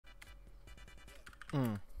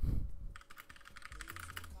Mm.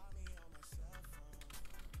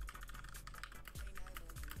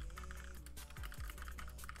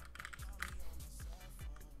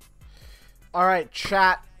 All right,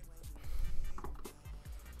 chat.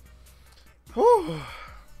 Whew.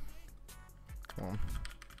 Come on.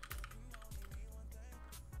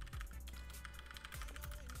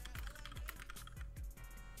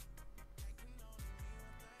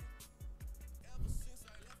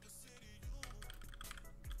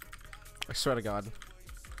 I swear to God.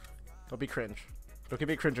 Don't be cringe. Don't give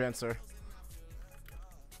me a cringe answer.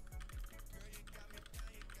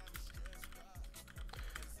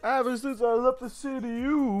 Ever since I left the city,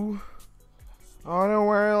 you. I don't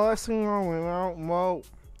wear less than without mo.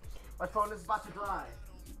 My phone is about to die.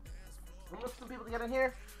 I'm looking for some people to get in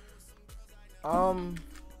here.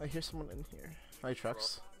 I hear someone in here. Hi,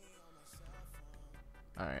 Trucks.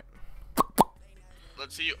 Alright.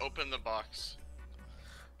 Let's see you open the box.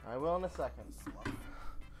 I will in a second.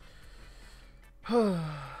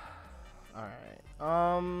 Alright.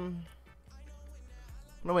 I'm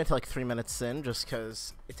gonna wait until like 3 minutes in, just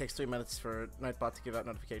because it takes 3 minutes for Nightbot to give out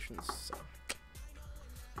notifications. So.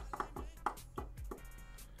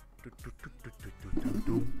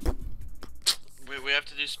 We have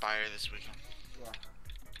to do Spire this weekend. Yeah.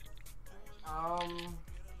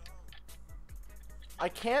 I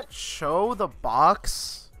can't show the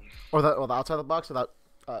box or the outside of the box without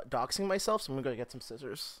doxing myself, so I'm gonna go get some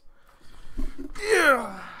scissors.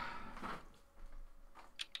 Yeah.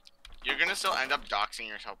 You're gonna still end up doxing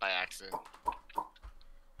yourself by accident.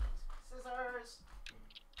 Scissors.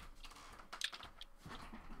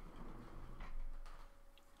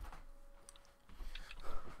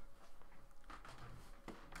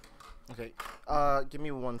 Okay, give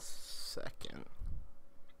me 1 second.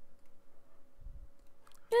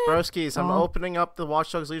 Broskies, I'm opening up the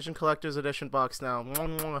Watch Dogs Legion Collector's Edition box now.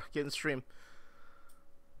 Get in stream.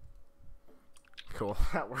 Cool,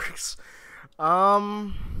 that works.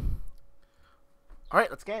 Alright,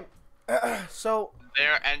 let's game. So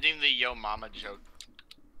They're ending the Yo Mama joke.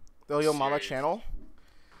 the Yo Mama series. channel.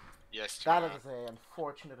 Yes, That Toronto. is an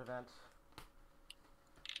unfortunate event.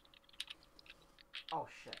 Oh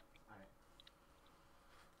shit. Alright.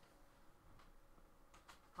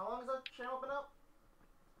 How long has that channel been up?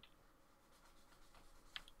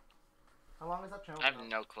 How long has that channel I been have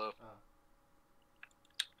up? no clue.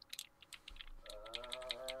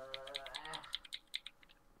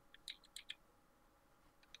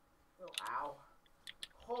 Ow.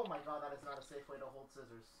 Oh my god, that is not a safe way to hold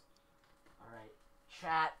scissors. Alright.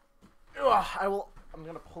 Chat. Ugh, I'm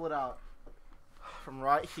gonna pull it out from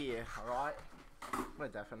right here, alright? I'm gonna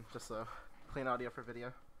deafen, just so clean audio for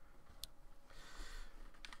video.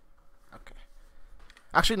 Okay.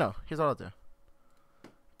 Actually, no. Here's what I'll do.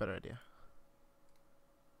 Better idea.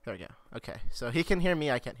 There we go. Okay, so he can hear me,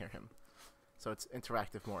 I can't hear him. So it's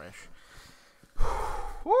interactive more-ish.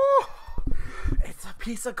 It's a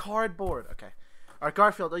piece of cardboard. Okay. Alright,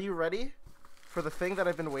 Garfield, are you ready for the thing that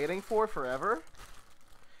I've been waiting for forever?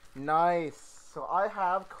 Nice. So I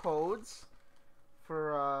have codes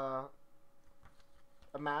for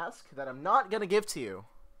a mask that I'm not going to give to you.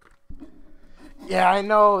 Yeah, I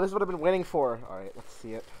know. This is what I've been waiting for. Alright, let's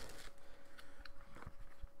see it.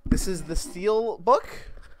 This is the Steel book.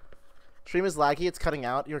 Stream is laggy. It's cutting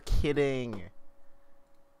out. You're kidding.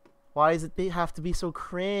 Why does it have to be so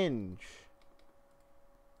cringe?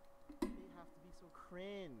 They have to be so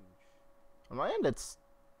cringe. On my end, it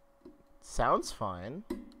sounds fine.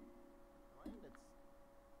 On my end, it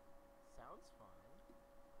sounds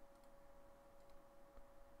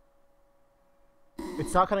fine.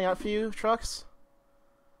 It's not cutting out for you, Trucks?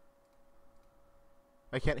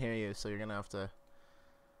 I can't hear you, so you're gonna have to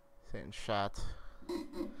say it in chat.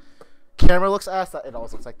 Camera looks ass. It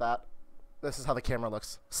always looks like that. This is how the camera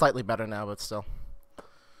looks. Slightly better now, but still.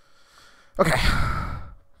 Okay.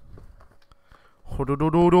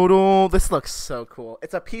 This looks so cool.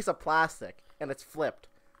 It's a piece of plastic, and it's flipped.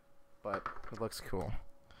 But it looks cool.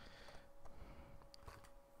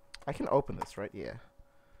 I can open this, right? Yeah.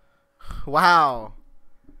 Wow.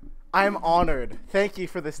 I'm honored. Thank you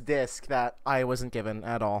for this disc that I wasn't given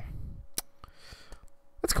at all.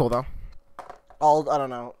 It's cool, though. I don't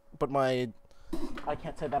know. But I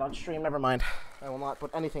can't say that on stream. Never mind. I will not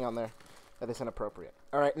put anything on there that is inappropriate.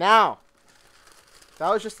 Alright, now. That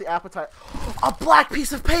was just the appetite. A black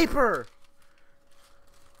piece of paper!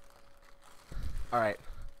 Alright.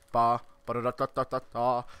 Ba. Ba da da da da da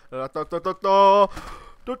da da da da da da.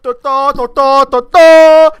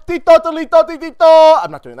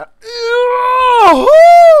 I'm not doing that.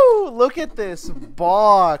 Look at this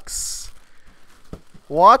box.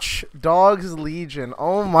 Watch Dogs Legion.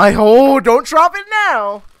 Oh my. Oh, don't drop it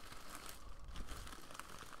now.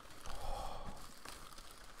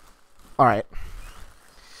 Alright.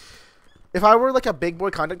 If I were like a big boy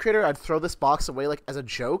content creator, I'd throw this box away like as a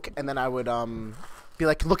joke, and then I would be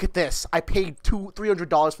like, look at this. I paid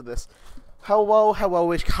 $300 for this.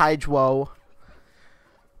 Hello-ish Kaijuo.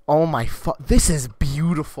 Oh my this is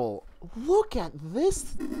beautiful. Look at this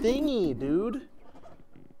thingy, dude.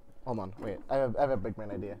 Hold on, wait. I have a big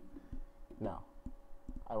man idea. No.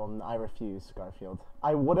 I refuse, Garfield.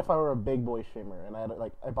 I would if I were a big boy streamer and I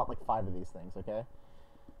bought like 5 of these things, okay?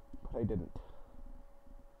 But I didn't.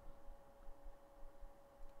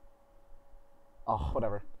 Oh,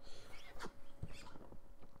 whatever.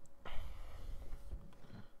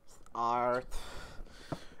 Art.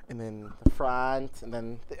 And then the front, and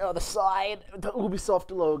then the other side, the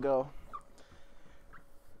Ubisoft logo.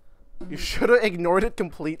 You should have ignored it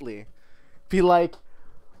completely. Be like,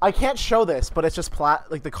 I can't show this, but it's just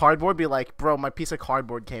like the cardboard. Be like, bro, my piece of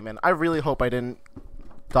cardboard came in. I really hope I didn't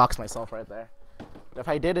dox myself right there. If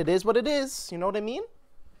I did, it is what it is. You know what I mean?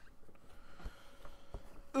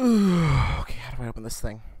 Ooh, okay, how do I open this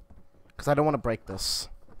thing? Because I don't want to break this.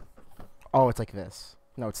 Oh, it's like this.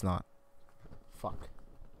 No, it's not. Fuck.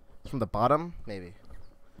 It's from the bottom? Maybe.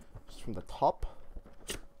 It's from the top?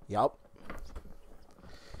 Yup.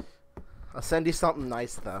 I'll send you something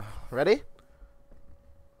nice, though. Ready?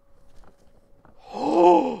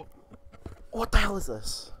 Oh! What the hell is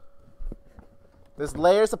this? There's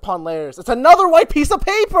layers upon layers. It's another white piece of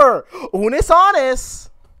paper! Unis honest!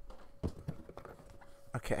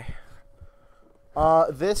 Okay.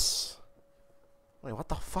 This... Wait, what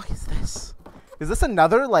the fuck is this? Is this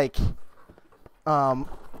another, like... Is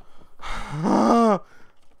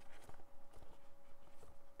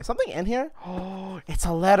something in here? Oh, it's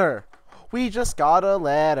a letter. We just got a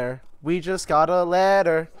letter. We just got a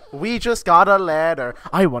letter. We just got a letter.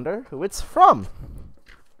 I wonder who it's from.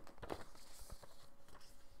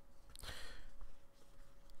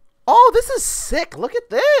 Oh, this is sick. Look at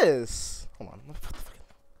this. Hold on.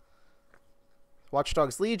 Watch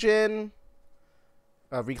Dogs Legion.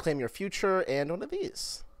 Reclaim Your Future. And one of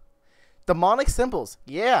these. Demonic symbols.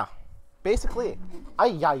 Yeah. Basically. I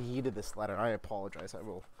yeeted this letter. I apologize. I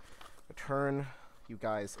will return you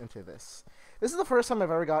guys into this. This is the first time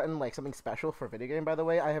I've ever gotten like something special for a video game, by the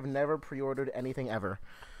way. I have never pre-ordered anything ever.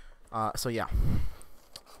 So yeah.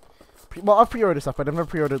 Well, I've pre-ordered stuff, but I've never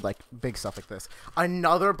pre-ordered like big stuff like this.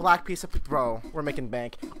 Another black piece of bro, we're making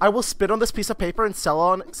bank. I will spit on this piece of paper and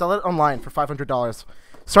sell it online for $500.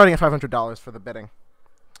 Starting at $500 for the bidding.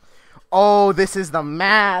 Oh, this is the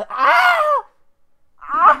mask. Ah!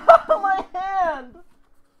 Ah, my hand.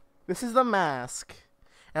 This is the mask.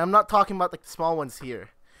 And I'm not talking about like the small ones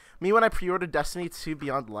here. Me when I pre-ordered Destiny 2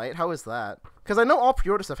 Beyond Light, how is that? Because I know all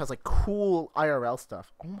pre-order stuff has like cool IRL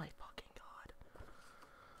stuff. Oh my fucking god.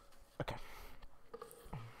 Okay.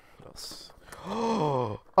 What else?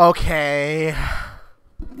 Oh, okay.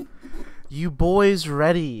 You boys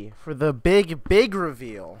ready for the big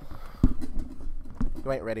reveal?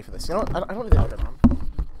 You ain't ready for this. You know what? I don't need to put it on.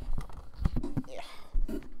 Yeah.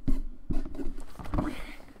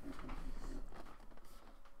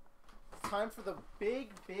 It's time for the big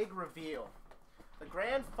reveal. The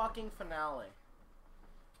grand fucking finale.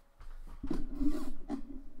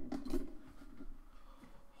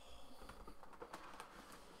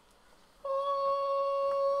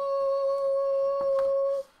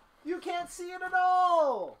 You can't see it at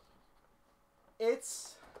all.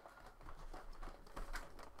 It's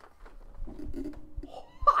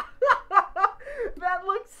that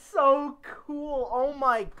looks so cool. Oh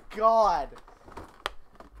my god.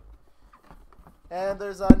 And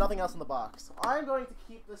there's nothing else in the box. I'm going to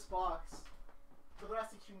keep this box for the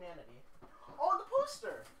rest of humanity. Oh, and the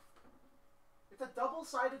poster. It's a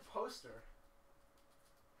double-sided poster.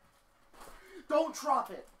 Don't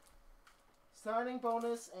drop it. Signing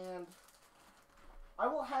bonus, and I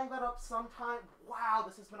will hang that up sometime. Wow,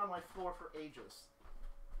 this has been on my floor for ages.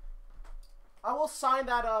 I will sign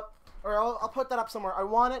that up, or I'll put that up somewhere. I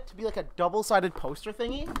want it to be like a double-sided poster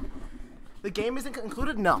thingy. The game isn't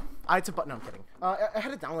included? No. I had to, but no, I'm kidding. I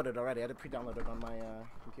had it downloaded already. I had it pre-downloaded on my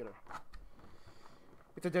computer.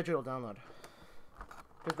 It's a digital download.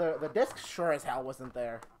 Because the disc sure as hell wasn't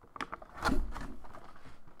there. Okay.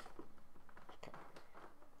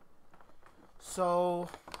 So...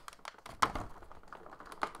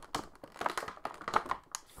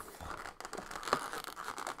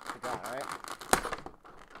 Alright.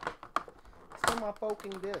 Still my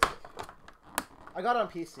fucking disc. I got it on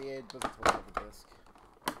PC, it doesn't work with the disc.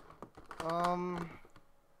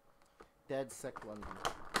 Dead Sick London.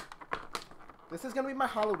 This is gonna be my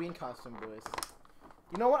Halloween costume, boys.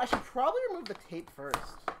 You know what? I should probably remove the tape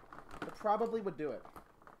first. It probably would do it.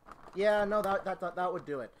 Yeah, no, that would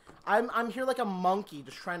do it. I'm here like a monkey,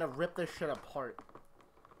 just trying to rip this shit apart.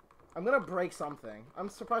 I'm gonna break something. I'm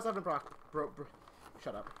surprised I haven't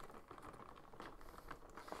shut up.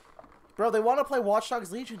 Bro, they want to play Watch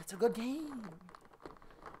Dogs Legion. It's a good game.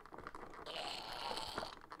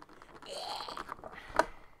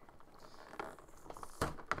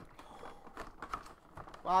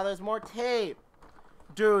 Wow, there's more tape.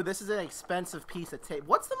 Dude, this is an expensive piece of tape.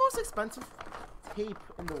 What's the most expensive tape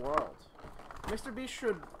in the world? Mr. Beast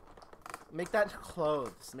should make that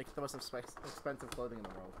clothes. Make it the most expensive clothing in the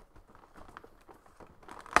world.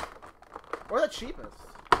 Or the cheapest.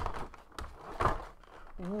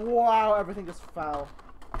 Wow, everything just fell.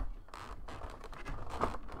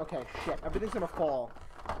 Okay, shit. Everything's gonna fall.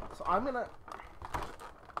 So I'm gonna...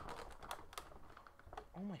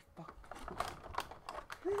 Oh my fuck.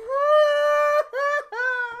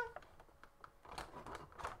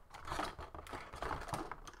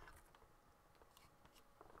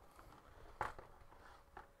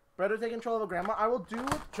 Better take control of a grandma. I will do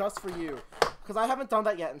it just for you. Because I haven't done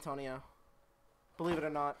that yet, Antonio. Believe it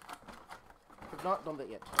or not. I've not done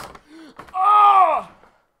that yet. Oh!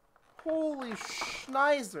 Holy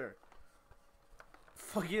schnizer.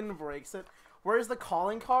 Fucking breaks it. Where's the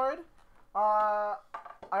calling card? I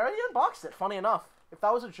already unboxed it, funny enough. If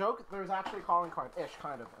that was a joke, there's actually a calling card-ish,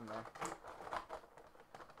 kind of, in there.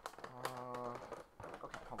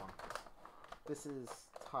 Okay, hold on. This is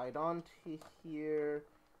tied on to here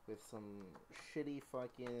with some shitty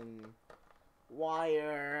fucking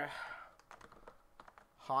wire.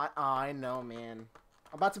 Hot? Oh, I know, man.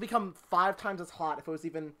 I'm about to become 5 times as hot if it was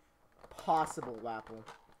even possible, Lapple.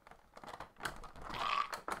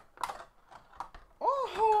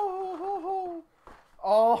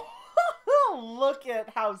 Oh, look at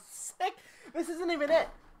how sick. This isn't even it.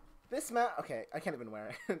 This okay, I can't even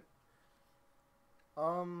wear it.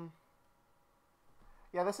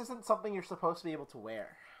 Yeah, this isn't something you're supposed to be able to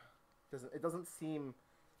wear. It doesn't seem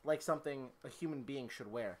like something a human being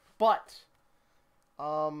should wear. But,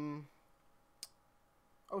 oh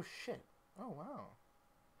shit. Oh wow.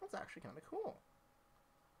 That's actually kind of cool.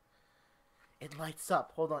 It lights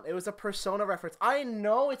up. Hold on. It was a Persona reference. I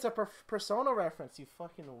know it's a Persona reference, you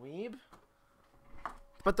fucking weeb.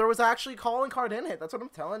 But there was actually a calling card in it. That's what I'm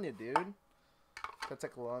telling you, dude. That's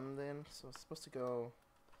like London. So it's supposed to go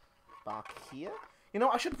back here. You know,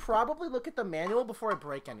 I should probably look at the manual before I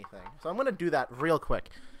break anything. So I'm going to do that real quick.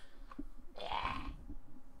 Can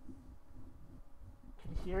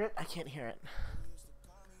you hear it? I can't hear it.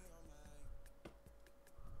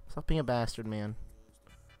 Stop being a bastard, man.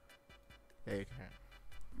 Yeah, you can hear it.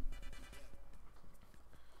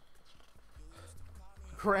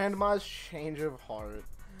 Grandma's change of heart.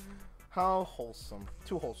 How wholesome.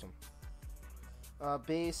 Too wholesome.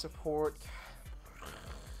 Base support.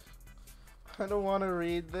 I don't want to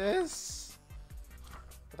read this.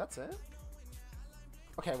 But that's it?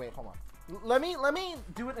 Okay, wait, hold on. Let me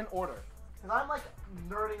do it in order. Because I'm like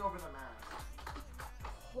nerding over the math.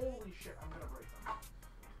 Holy shit, I'm gonna break them.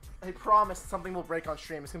 I promise something will break on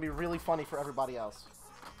stream. It's gonna be really funny for everybody else.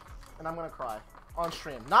 And I'm gonna cry. On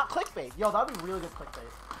stream. Not clickbait. Yo, that would be really good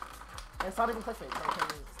clickbait. And it's not even clickbait. So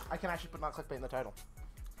I can actually put not clickbait in the title.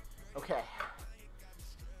 Okay.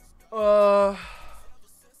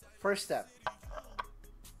 First step.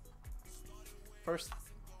 First.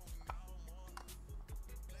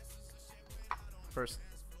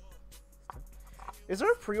 Is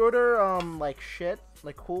there a pre-order, like, shit?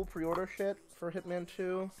 Like, cool pre-order shit for Hitman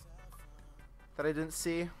 2? That I didn't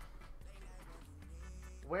see?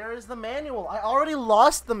 Where is the manual? I already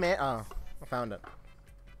lost the oh, I found it.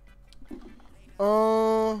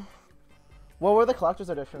 What were the collector's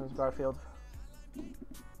editions, Garfield?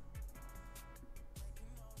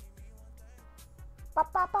 So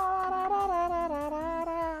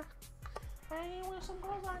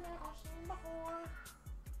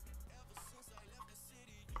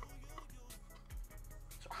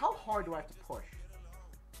how hard do I have to push?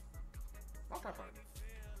 Not that hard.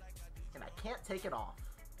 And I can't take it off.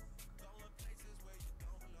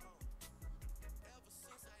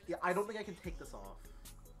 Yeah, I don't think I can take this off.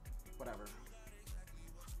 Whatever.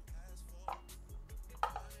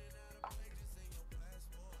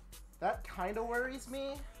 That kind of worries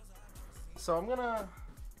me. So I'm gonna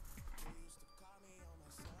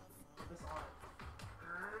put this on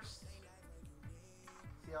first.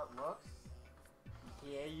 See how it looks?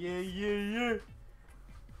 Yeah.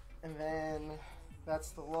 And then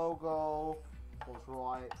that's the logo. Goes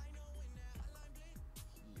right.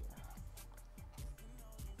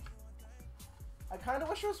 I kind of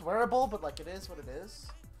wish it was wearable, but like it is what it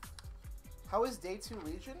is. How is Day 2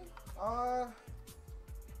 Legion? I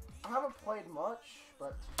haven't played much,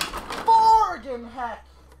 but bargain heck.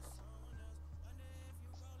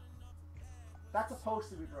 That's supposed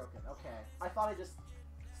to be broken. Okay, I thought I just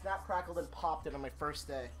snap crackled and popped it on my first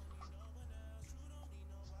day.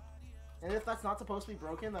 And if that's not supposed to be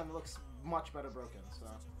broken, then it looks much better broken. So.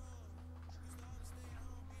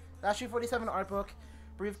 Ashley 47 art book,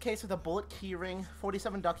 briefcase with a bullet keyring,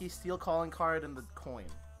 47 Ducky, steel calling card, and the coin.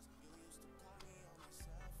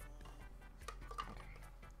 Okay.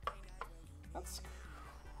 That's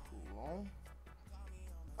cool.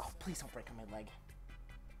 Oh, please don't break on my leg.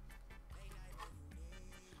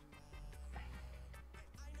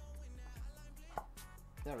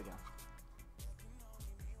 There we go.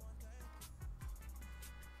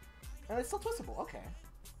 And it's still twistable. Okay.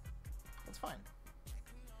 That's fine.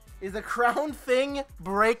 Is the crown thing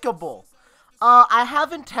breakable? I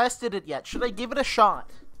haven't tested it yet. Should I give it a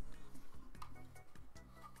shot?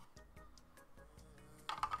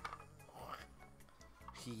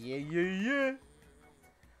 Yeah.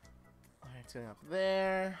 Alright, it's going up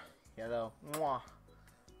there. Yellow. Mwah.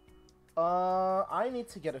 I need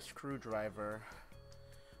to get a screwdriver.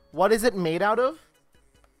 What is it made out of?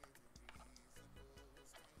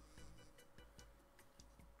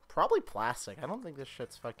 Probably plastic. I don't think this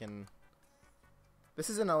shit's fucking... This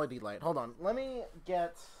is an LED light. Hold on. Let me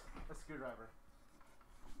get a screwdriver.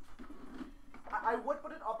 I would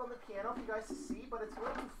put it up on the piano for you guys to see, but it's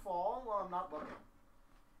going to fall while I'm not looking.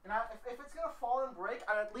 And if it's going to fall and break,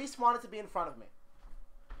 I at least want it to be in front of me.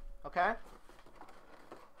 Okay?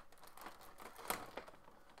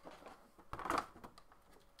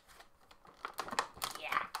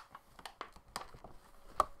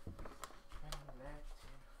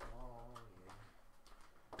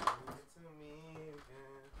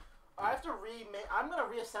 I have to I'm gonna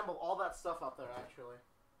reassemble all that stuff up there, actually.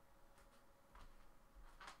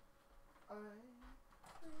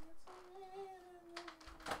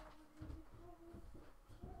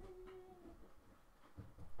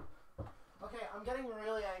 Okay, I'm getting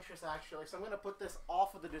really anxious, actually, so I'm gonna put this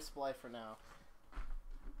off of the display for now.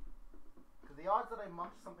 Because the odds that I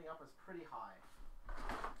muck something up is pretty high.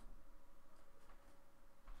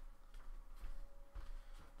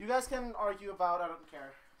 You guys can argue about, I don't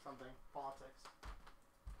care, something, politics.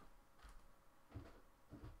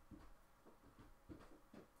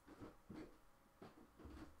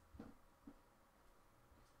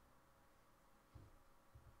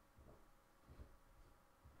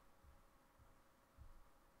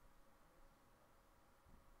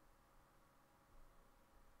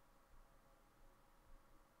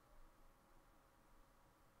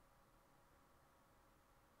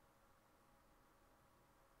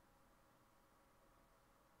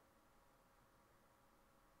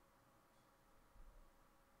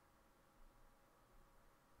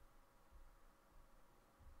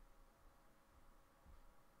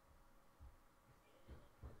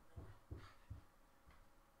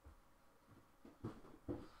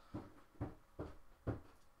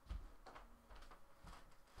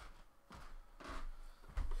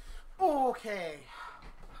 Okay.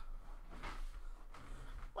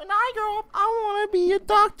 When I grow up, I want to be a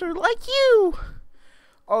doctor like you.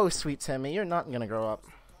 Oh, sweet Timmy, you're not going to grow up.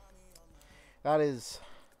 That is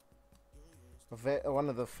one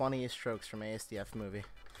of the funniest strokes from ASDF movie.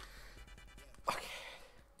 Okay.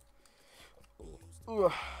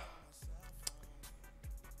 Ugh.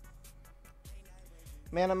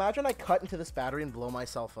 Man, imagine I cut into this battery and blow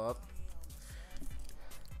myself up.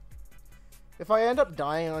 If I end up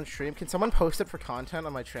dying on stream, can someone post it for content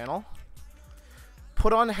on my channel?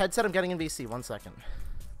 Put on a headset, I'm getting in VC. 1 second.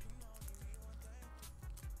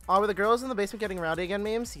 Were the girls in the basement getting rowdy again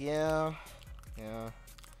memes? Yeah. Yeah.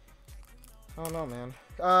 I don't know, man.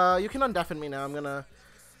 You can undeafen me now. I'm gonna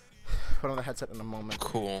put on the headset in a moment.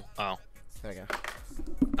 Cool. Oh. There you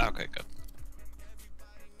go. Okay, good.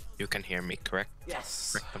 You can hear me, correct?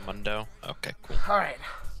 Yes. Rectamundo? Okay, cool. Alright.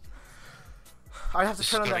 I have to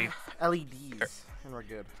turn on the LEDs, and we're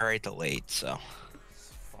good. Very delayed, so.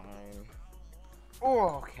 It's fine.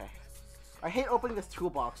 Oh, okay. I hate opening this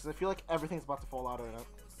toolbox, because I feel like everything's about to fall out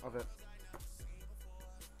of it.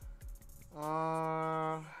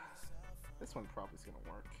 This one probably is gonna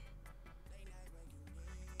work.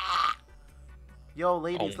 Yo,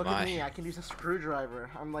 ladies, look at me. I can use a screwdriver.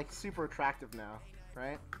 I'm like super attractive now,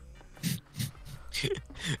 right?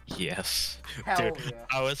 Yes. Hell dude, yeah.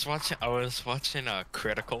 I was watching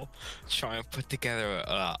Critical try and put together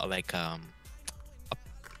like a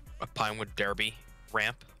Pinewood Derby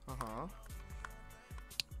ramp. Uh-huh.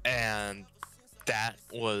 And That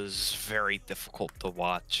was very difficult to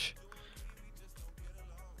watch.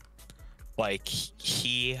 Like,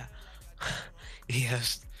 he he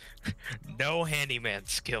has no handyman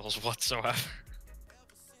skills whatsoever.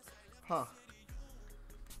 Huh.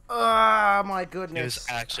 Ah, my It was goodness.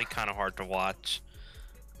 actually kind of hard to watch.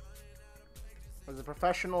 As a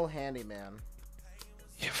professional handyman.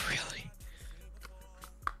 Yeah, really.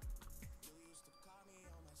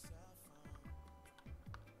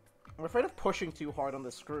 I'm afraid of pushing too hard on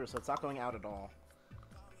the screw, so it's not going out at all.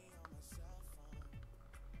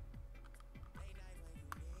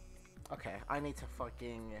 Okay, I need to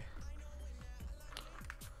fucking...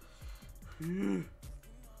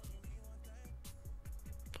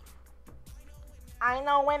 I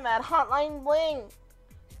know when that hotline bling!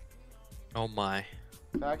 Oh my.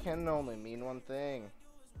 That can only mean one thing.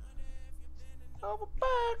 I'll go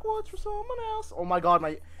backwards for someone else. Oh my god,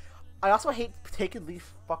 I also hate taking these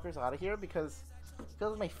fuckers out of here because I feel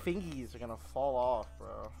like my fingies are gonna fall off,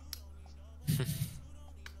 bro.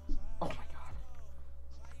 Oh my god.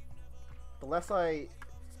 The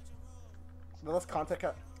less contact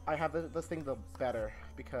I have this thing, the better,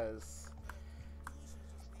 because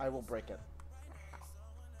I will break it.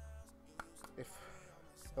 If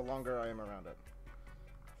the longer I am around it.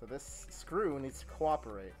 So this screw needs to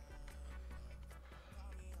cooperate.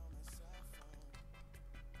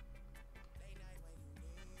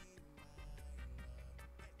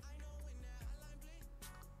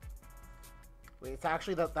 Wait, it's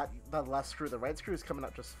actually that left screw. The right screw is coming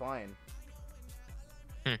up just fine.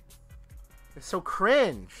 It's so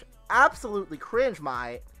cringe. Absolutely cringe,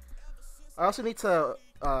 mate. I also need to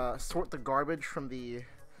sort the garbage from the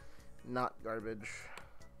not garbage.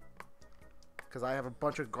 Because I have a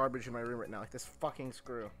bunch of garbage in my room right now, like this fucking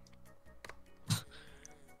screw. I'm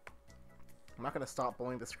not going to stop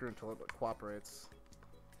blowing the screw until it cooperates.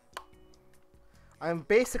 I'm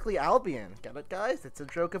basically Albion. Get it, guys? It's a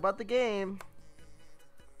joke about the game.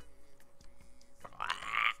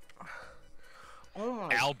 Oh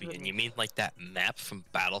my Albion, goodness. you mean like that map from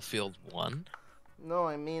Battlefield 1? No,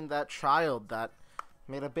 I mean that child that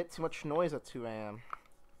made a bit too much noise at 2 a.m.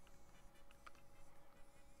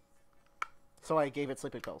 So I gave it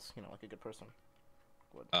sleeping pills, you know, like a good person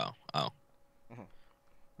would. Oh.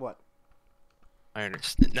 What? I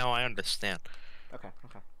understand. No, I understand. Okay.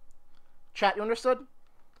 Chat, you understood?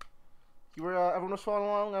 You were, everyone was following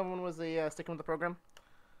along? Everyone was sticking with the program?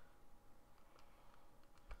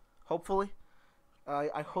 Hopefully.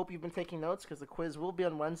 I hope you've been taking notes, because the quiz will be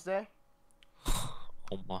on Wednesday.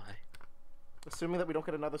 Oh my. Assuming that we don't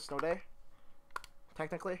get another snow day.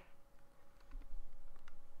 Technically.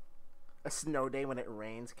 A snow day when it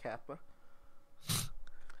rains, Kappa.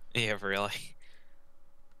 Yeah, really.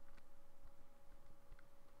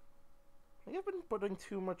 I've been putting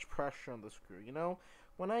too much pressure on the screw, you know?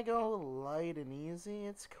 When I go light and easy,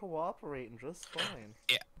 it's cooperating just fine.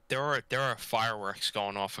 Yeah, there are fireworks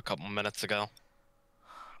going off a couple minutes ago.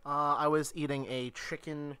 I was eating a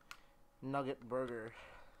chicken nugget burger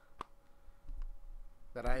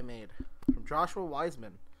that I made from Joshua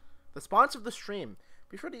Wiseman, the sponsor of the stream.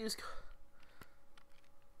 Be sure to use...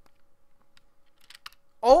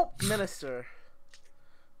 Oh, Minister.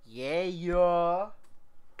 Yeah.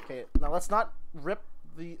 Okay, now let's not rip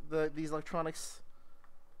these electronics,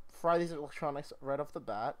 fry these electronics right off the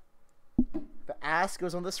bat. The ass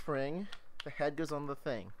goes on the spring, the head goes on the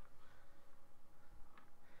thing.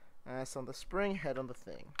 Ass on the spring, head on the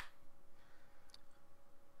thing.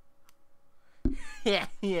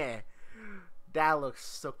 Yeah. That looks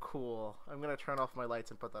so cool. I'm gonna turn off my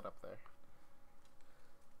lights and put that up there.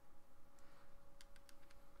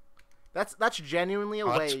 That's genuinely a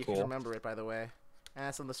way That's you cool. can remember it, by the way.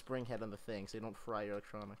 Ass on the spring, head on the thing, so you don't fry your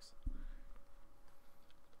electronics.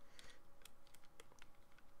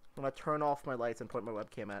 I'm gonna turn off my lights and point my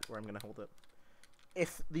webcam at where I'm gonna hold it.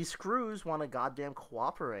 If these screws want to goddamn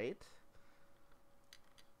cooperate...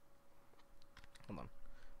 Hold on.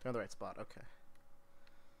 They're in the right spot, okay.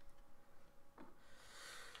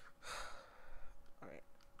 Alright.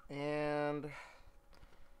 And...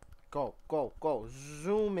 Go.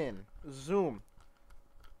 Zoom in. Zoom.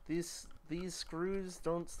 These screws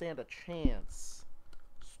don't stand a chance.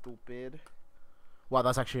 Stupid. Wow,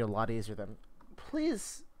 that's actually a lot easier than...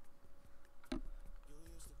 Please...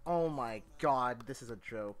 Oh my god, this is a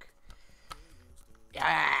joke.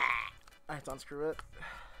 Yeah. I have to unscrew it.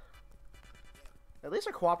 At least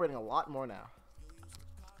they're cooperating a lot more now.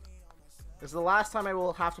 This is the last time I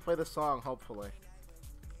will have to play this song, hopefully.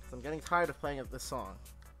 'Cause I'm getting tired of playing this song.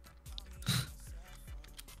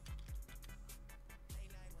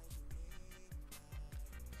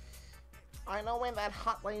 I know when that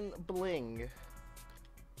hotline bling.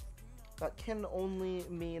 that can only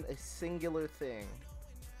mean a singular thing.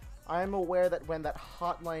 I am aware that when that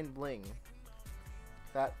hotline bling,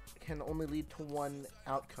 that can only lead to one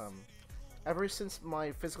outcome. Ever since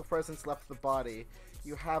my physical presence left the body,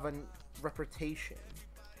 you have a reputation.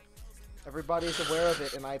 Everybody is aware of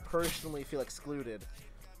it, and I personally feel excluded.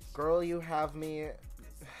 Girl, you have me...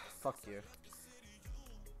 Fuck you.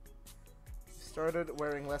 Started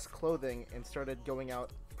wearing less clothing and started going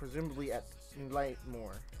out, presumably at night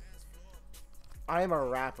more. I am a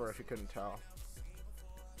rapper, if you couldn't tell.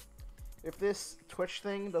 If this Twitch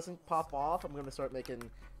thing doesn't pop off, I'm gonna start making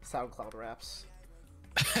SoundCloud raps.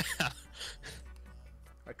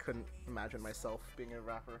 I couldn't imagine myself being a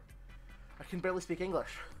rapper. I can barely speak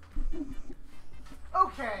English.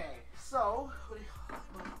 Okay, so what do you put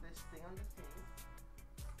this thing on the thing?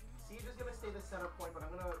 Siege is gonna stay the center point, but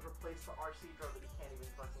I'm gonna replace the RC drone that you can't even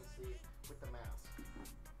fucking see with the mask.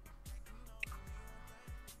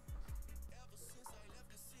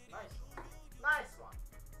 Nice one. Nice one.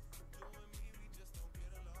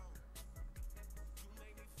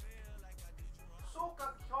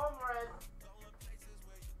 Suka comrade.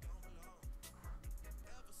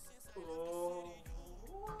 Oh.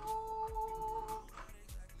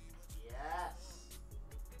 Yes.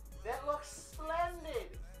 That looks splendid.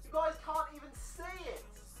 You guys can't even see it.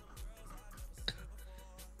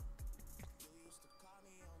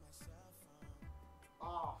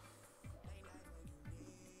 Oh.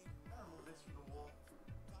 Gotta move this from the wall.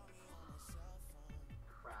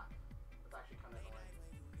 Crap. That's actually kind of annoying.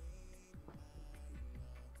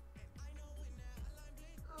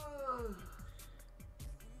 Ugh.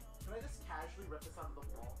 Can I just casually rip this out of the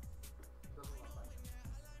wall? It doesn't look like it.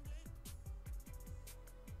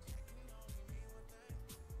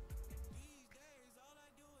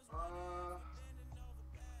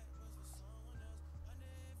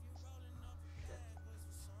 Shit.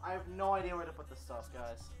 I have no idea where to put this stuff,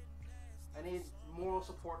 guys. I need moral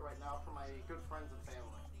support right now from my good friends and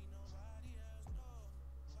family.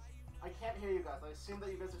 I can't hear you guys. I assume that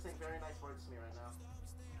you guys are saying very nice words to me right now.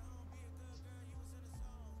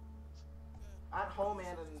 At home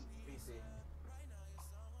and in VC.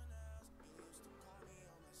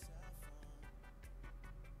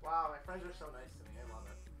 Wow, my friends are so nice to me. I love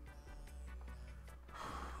it.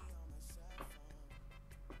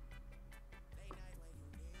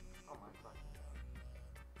 Oh my fucking god.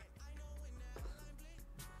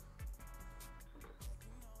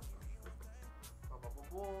 Ba-ba-ba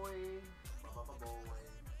boy. Ba-ba-ba boy.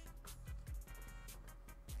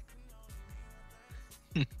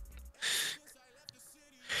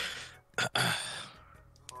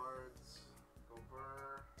 Cards. Go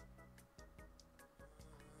burr.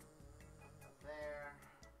 There.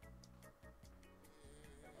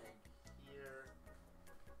 Egg here. I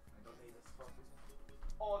don't need this fucking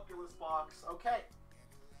Oculus box. Okay.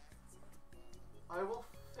 I will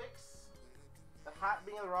fix the hat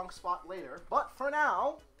being in the wrong spot later, but for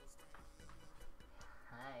now.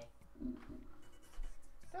 Hi.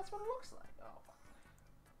 That's what it looks like. Oh.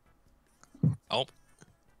 Oh.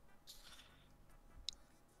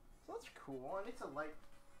 So that's cool. I need to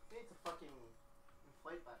fucking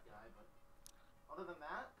inflate that guy, but other than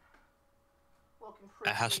that, looking pretty.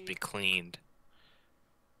 That has to be cleaned.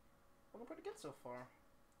 Looking pretty good so far.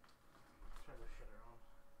 Turn this shitter on.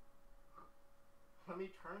 Let me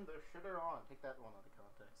turn the shitter on. Take that one out of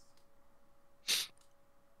context.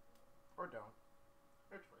 Or don't.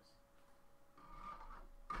 Your choice.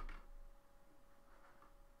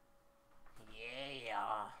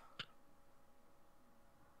 Yeah.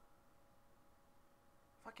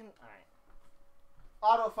 Fucking alright.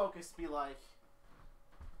 Autofocus be like.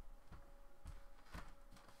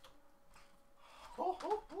 Ho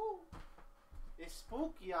ho ho! It's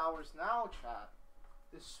spooky hours now, chat.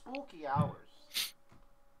 It's spooky hours.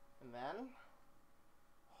 And then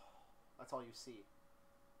that's all you see.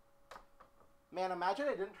 Man, imagine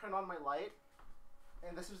I didn't turn on my light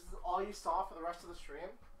and this is all you saw for the rest of the stream.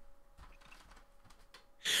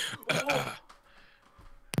 Oh.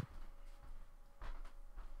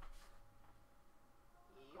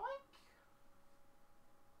 Yoink.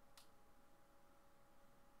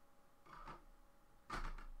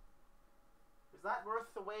 Is that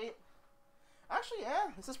worth the wait? Actually,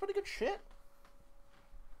 yeah, this is pretty good shit.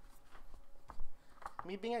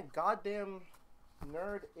 Me being a goddamn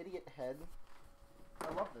nerd idiot head,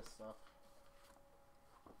 I love this stuff.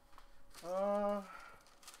 Okay,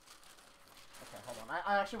 hold on.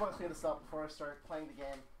 I actually want to clear this up before I start playing the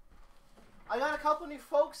game. I got a couple new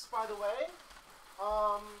folks, by the way.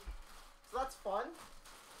 So that's fun.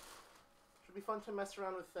 Should be fun to mess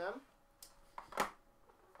around with them.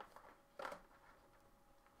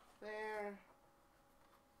 There.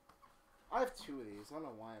 I have two of these. I don't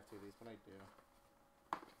know why I have two of these, but I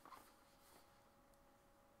do.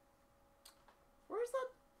 Where's that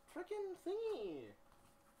frickin' thingy?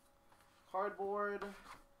 Cardboard.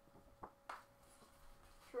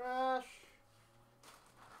 Trash.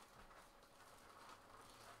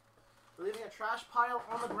 We're leaving a trash pile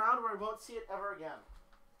on the ground where we won't see it ever again.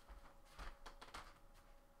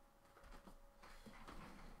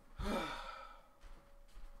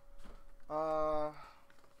 The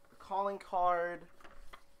calling card.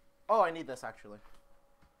 Oh, I need this actually.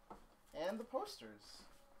 And the posters.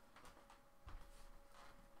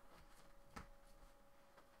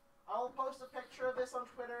 I'll post a picture of this on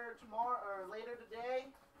Twitter tomorrow or later today.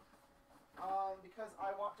 Because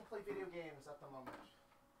I want to play video games at the moment.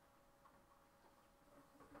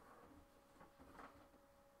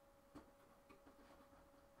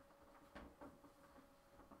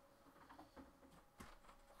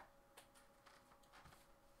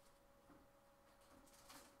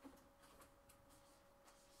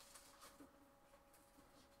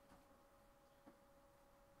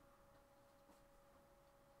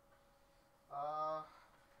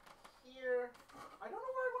 Here, I don't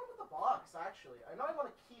know where I want to put the box, actually. I know I want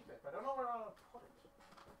to keep it, but I don't know where I want to put it.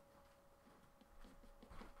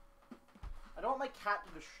 I don't want my cat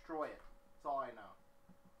to destroy it. That's all I know.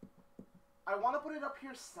 I want to put it up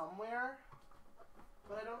here somewhere,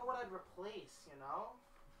 but I don't know what I'd replace, you know?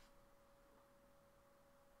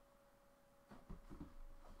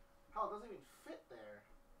 Hell, it doesn't even fit there.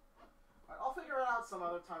 Alright, I'll figure it out some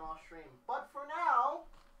other time off stream. But for now,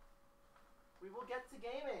 we will get to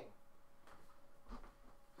gaming.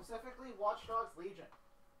 Specifically, Watch Dogs Legion.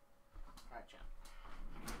 Alright, chat.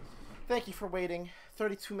 Thank you for waiting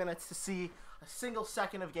 32 minutes to see a single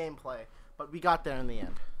second of gameplay, but we got there in the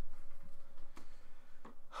end.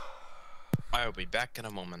 I'll be back in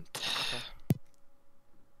a moment. Okay.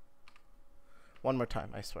 One more time,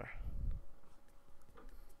 I swear.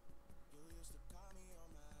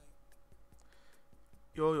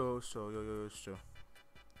 Yo, so.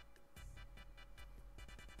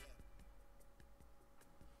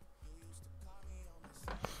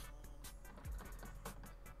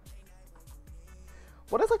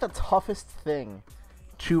 What is like the toughest thing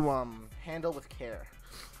to handle with care?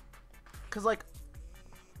 Cause like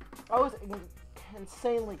I was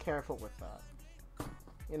insanely careful with that.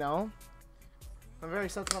 You know, I'm a very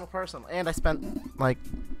sentimental person, and I spent like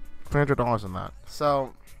 $300 on that.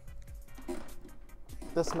 So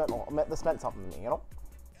this meant something to me, you know.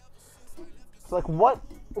 So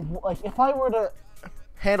like if I were to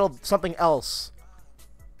handle something else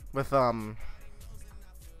with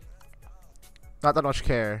not that much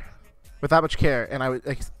care, with that much care, and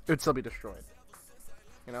it would still be destroyed.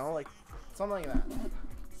 You know, like something like that.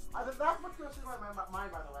 That's what goes through my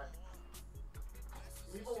mind, by the way.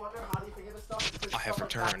 People wonder how do you think of this stuff. I have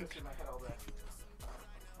returned.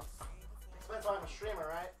 That's why I'm a streamer,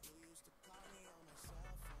 right?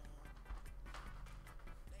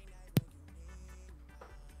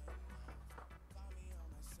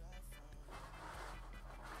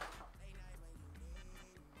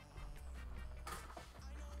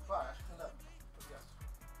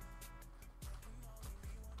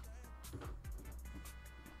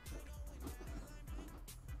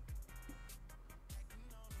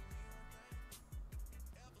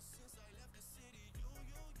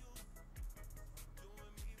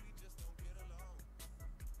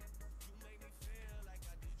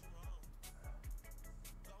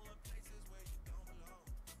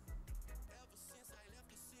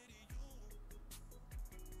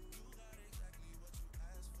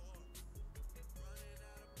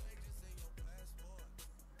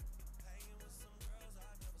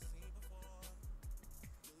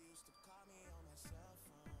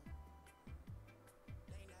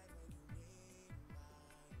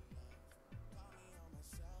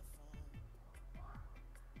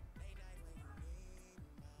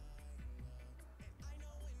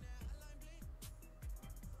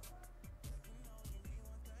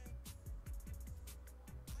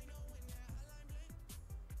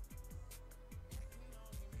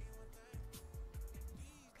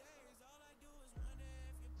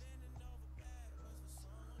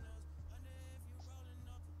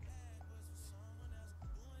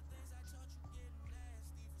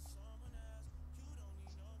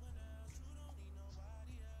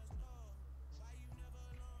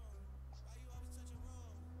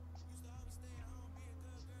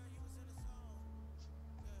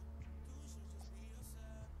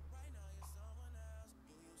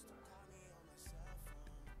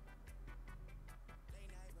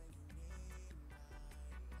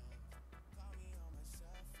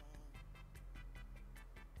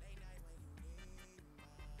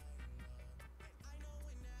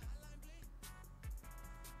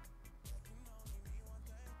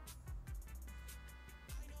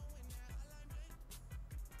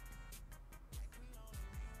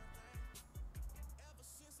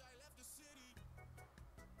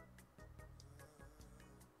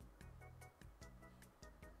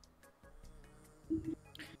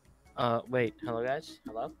 Wait. Hello, guys.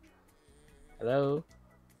 Hello. Hello.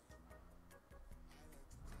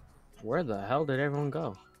 Where the hell did everyone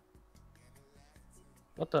go?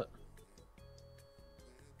 What the?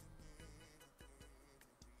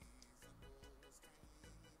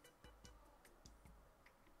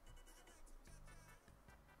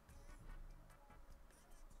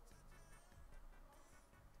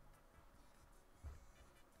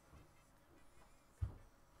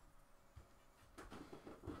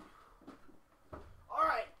 All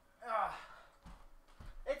right.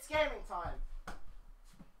 It's gaming time.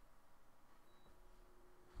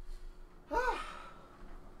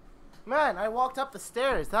 Man, I walked up the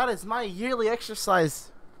stairs. That is my yearly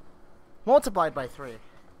exercise multiplied by 3.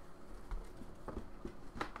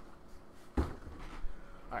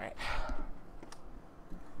 Alright.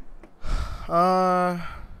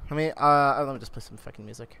 Let me just play some fucking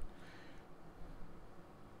music.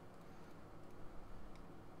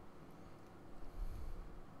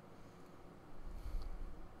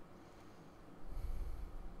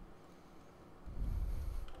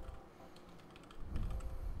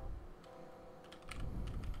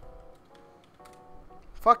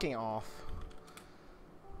 Fucking off.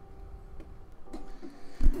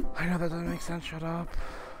 I know that doesn't make sense. Shut up.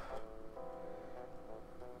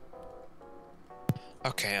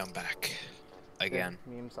 Okay, I'm back. Again.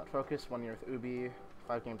 Memes not focus. 1 year with Ubi.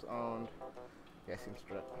 5 games owned. Yeah, seems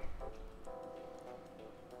straight.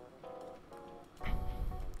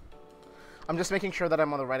 I'm just making sure that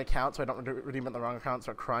I'm on the right account so I don't redeem it on the wrong account and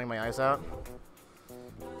start crying my eyes out.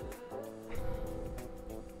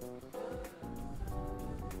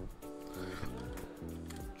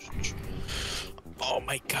 Oh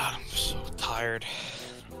my god, I'm so tired.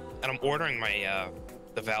 And I'm ordering my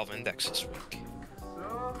the Valve Index this week.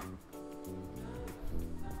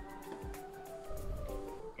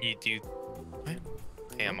 You do. What?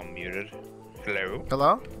 Hey, I'm unmuted. Hello?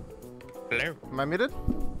 Hello? Hello? Am I muted?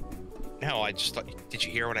 No, I just thought. Did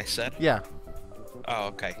you hear what I said? Yeah. Oh,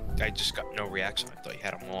 okay. I just got no reaction. I thought you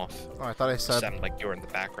had them off. Oh, I thought I It said. sounded like you were in the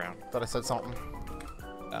background. Thought I said something.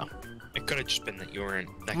 Oh. It could have just been that you were in.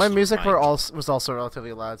 Next My to music mine. was also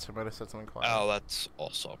relatively loud, so I might have said something quiet. Oh, that's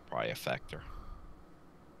also probably a factor.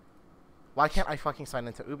 Why can't I fucking sign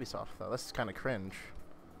into Ubisoft though? This is kind of cringe.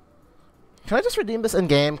 Can I just redeem this in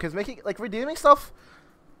game? Because redeeming stuff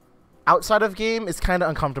outside of game is kind of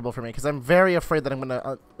uncomfortable for me. Because I'm very afraid that I'm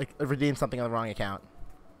gonna redeem something on the wrong account.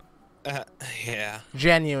 Yeah.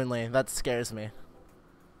 Genuinely, that scares me.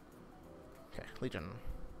 Okay, Legion.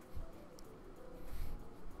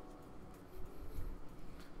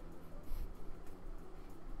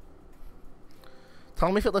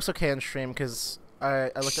 Tell me if it looks okay on stream, because I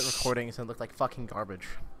looked at recordings and it looked like fucking garbage.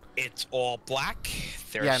 It's all black.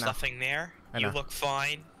 There's Yeah, I know. nothing there. I You know. look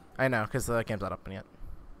fine. I know, because the game's not open yet.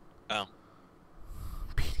 Oh.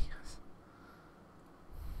 BDS.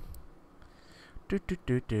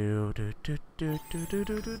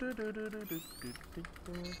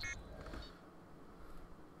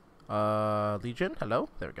 Legion, hello?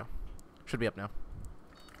 There we go. Should be up now.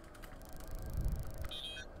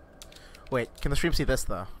 Wait, can the stream see this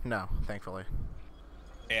though? No, thankfully.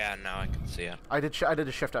 Yeah, now I can see it. I did a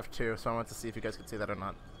shift F2, so I wanted to see if you guys could see that or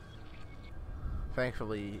not.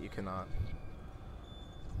 Thankfully, you cannot.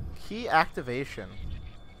 Key activation.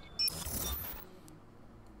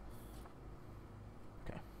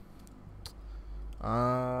 Okay.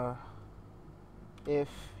 If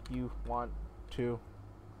you want to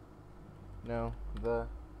know the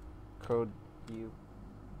code, you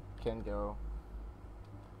can go.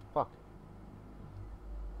 Fuck.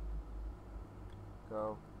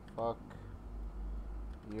 Go fuck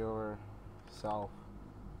yourself.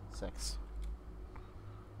 6.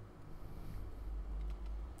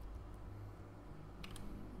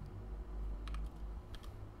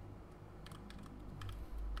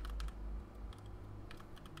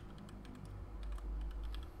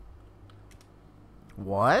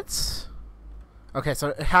 What? Okay, so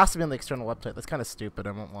it has to be on the external website. That's kind of stupid,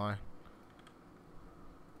 I won't lie.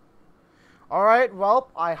 Alright, well,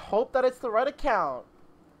 I hope that it's the right account.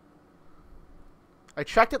 I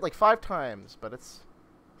checked it like 5 times, but it's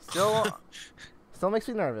still still makes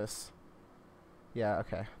me nervous. Yeah,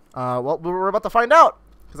 okay. Well, we're about to find out,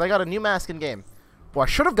 because I got a new mask in game. Well, I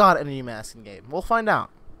should have got a new mask in game. We'll find out.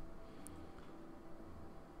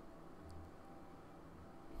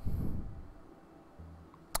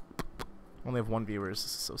 Only have 1 viewer. This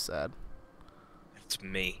is so sad. It's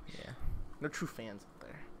me. Yeah. No true fans out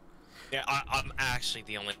there. Yeah, I'm actually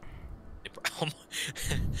the only.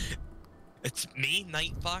 It's me,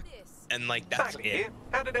 Nightblock, and like that's Back it. here.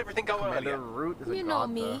 How did everything go Commander earlier? Root is a You know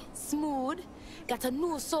god, me, though. smooth. Got a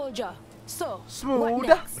new soldier. So, Smooth. what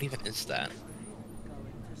next? What even is that?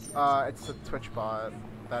 It's a Twitch bot.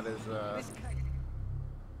 That is,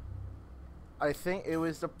 I think it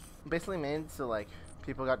was basically made so, like,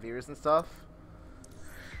 people got viewers and stuff.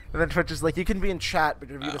 And then Twitch is like, you can be in chat, but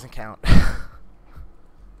your view doesn't count.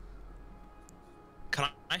 Can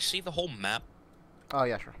I see the whole map Oh,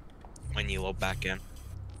 yeah, sure. when you load back in? I'm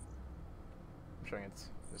showing it.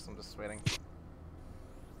 I'm just waiting.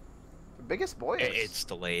 The biggest boy is... It's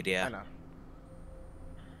delayed, yeah. I know.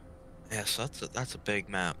 Yeah, so that's a big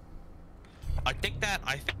map. I think that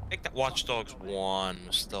Watch Dogs 1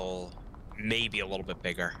 was still maybe a little bit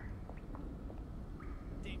bigger.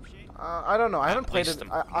 I don't know. I haven't played least it.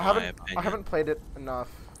 in I my haven't. I opinion. haven't played it enough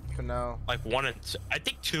to know. Like 1 and 2, I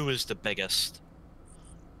think 2 is the biggest.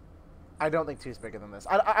 I don't think 2's bigger than this.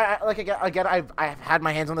 Like again. I've had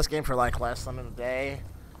my hands on this game for like less than a day,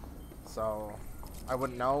 so I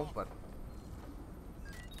wouldn't know. But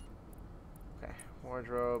okay,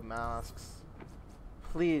 wardrobe, masks.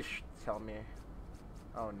 Please tell me.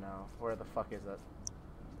 Oh no, where the fuck is it?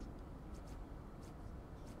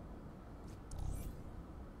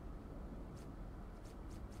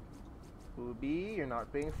 Booby, you're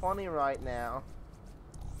not being funny right now.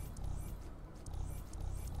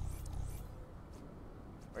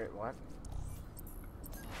 Wait, what?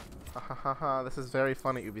 Hahaha, this is very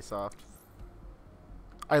funny, Ubisoft.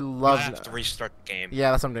 I love I have to restart the game.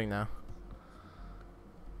 Yeah, that's what I'm doing now.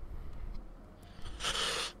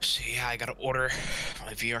 So yeah, I gotta order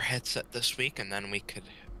my VR headset this week, and then we could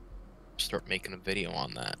start making a video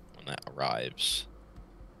on that when that arrives.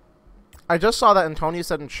 I just saw that Antonio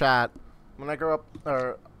said in chat, when I grow up,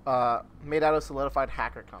 or made out of solidified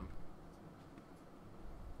hacker come.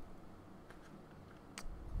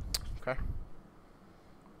 Okay.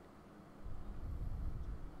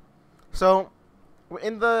 So,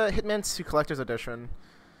 in the Hitman 2 Collector's Edition,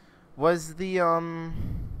 was the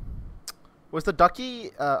ducky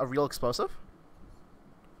a real explosive?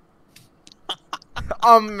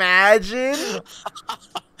 Imagine.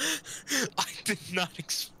 I did not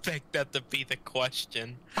expect that to be the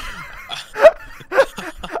question.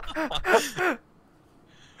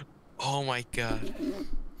 Oh my god.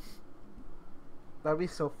 That'd be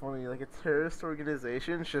so funny. Like a terrorist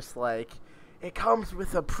organization's just like, it comes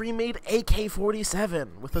with a pre-made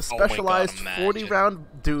AK-47 with a Oh my God, specialized imagine. 40-round.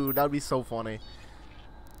 Dude, that'd be so funny.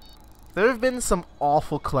 There have been some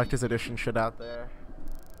awful collector's edition shit out there.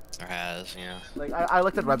 There has, yeah. Like I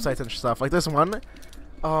looked at websites and stuff. Like this one,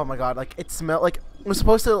 oh my god! Like it smelled like it was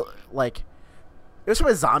supposed to like it was from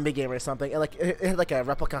a zombie game or something. And like it had like a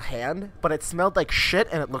replica hand, but it smelled like shit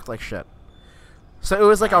and it looked like shit. So it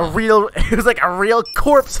was like a real, it was like a real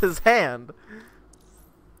corpse's hand.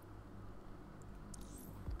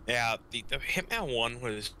 Yeah, the Hitman 1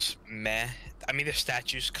 was meh. I mean, the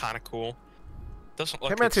statue's kind of cool. Doesn't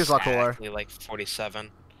look Hitman 2 is a lot cooler. exactly like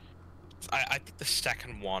 47. I think the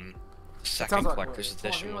second one, the sounds second a lot collector's cooler. Hold on,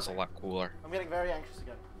 edition give me was a one lot cooler. I'm getting very anxious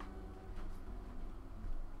again.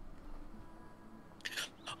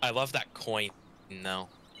 I love that coin, though.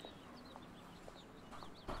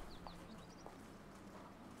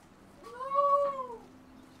 No!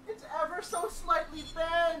 It's ever so slightly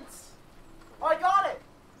bent! Oh, I got it!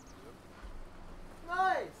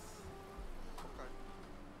 Nice!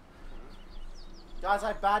 Guys, I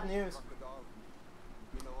have bad news.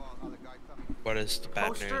 What is the bad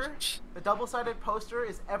Poster? news? The double-sided poster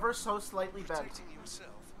is ever so slightly bent. Protecting yourself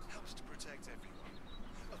helps to protect everyone.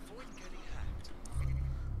 Avoid getting hacked.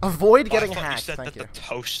 Avoid Oh, getting I thought hacked, you said thank that you. the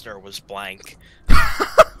toaster was blank.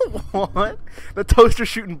 What? The toaster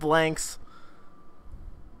shooting blanks.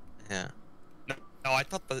 Yeah. No, I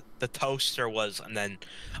thought the toaster was, and then,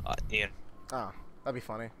 you Oh, that'd be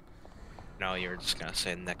funny. know, you were just gonna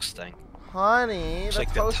say the next thing. Honey, It's the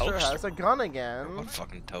like the toaster has toaster. a gun again. What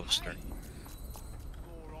fucking toaster?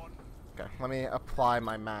 Okay, let me apply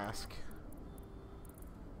my mask.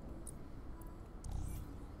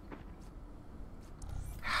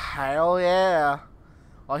 Hell yeah.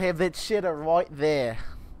 I'll have that shit right there.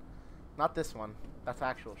 Not this one. That's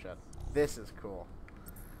actual shit. This is cool.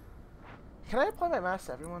 Can I apply my mask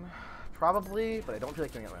to everyone? Probably, but I don't feel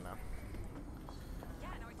like doing it right now.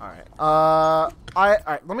 Alright.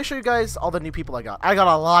 Alright, let me show you guys all the new people I got. I got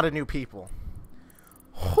a lot of new people.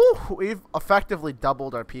 Whew, we've effectively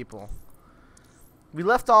doubled our people. We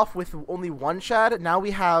left off with only one Chad. Now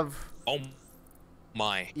we have... Oh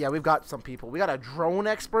my. Yeah, we've got some people. We got a drone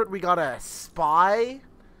expert. We got a spy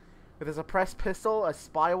with a suppressed pistol, a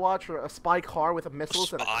spy watch, or a spy car with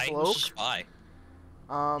missiles and a Spy? cloak. Spy.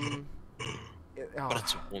 But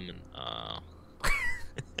it's a woman.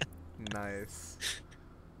 Nice.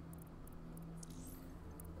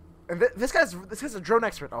 And this guy's a drone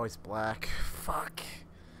expert. Oh, he's black. Fuck.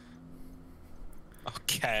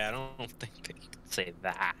 Okay, I don't think that you can say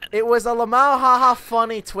that. It was a Lamau haha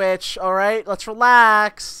funny Twitch. All right, let's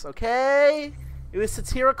relax. Okay. It was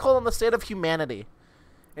satirical on the state of humanity,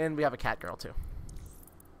 and we have a cat girl too.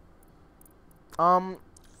 Let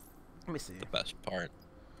me see. The best part.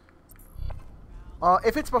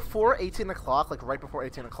 If it's before 18 o'clock, like right before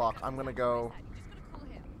 18 o'clock, I'm gonna go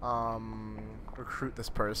recruit this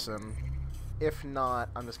person. If not,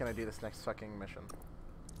 I'm just gonna do this next fucking mission.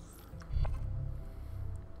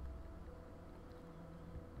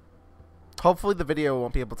 Hopefully the video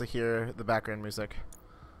won't be able to hear the background music.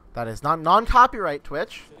 That is not non-copyright,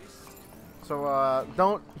 Twitch. So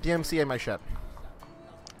don't DMCA my shit.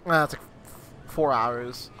 That's like 4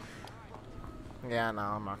 hours. Yeah, no,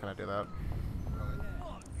 I'm not gonna do that.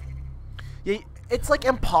 Yeah, it's like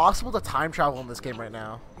impossible to time travel in this game right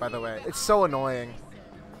now, by the way. It's so annoying.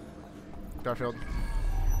 Garfield.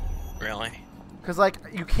 Really? Because, like,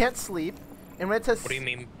 you can't sleep, and when it says... What do you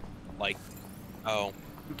mean? Like, oh.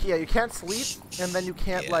 You can't sleep, and then you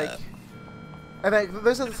can't, Yeah. like... And then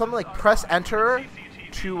there's something like press enter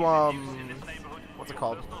to, what's it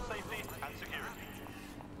called?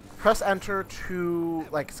 Press enter to,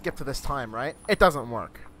 like, skip to this time, right? It doesn't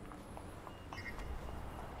work.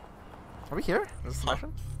 Are we here? Is this the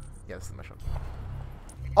mission? Yeah, this is the mission.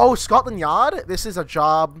 Oh, Scotland Yard? This is a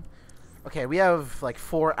job. Okay, we have like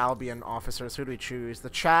 4 Albion officers. Who do we choose? The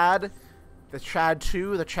Chad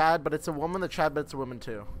 2, the Chad, but it's a woman, the Chad, but it's a woman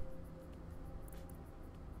too.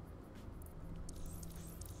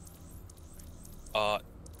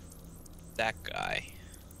 That guy.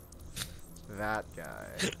 That guy.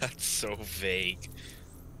 That's so vague.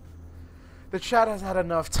 The Chad has had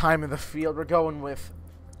enough time in the field. We're going with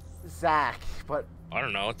Zach, but I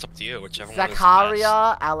don't know. It's up to you. Whichever one is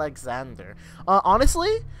Zakaria Alexander.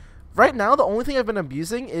 Honestly, right now the only thing I've been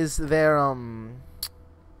abusing is their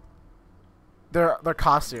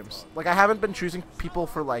costumes. Like I haven't been choosing people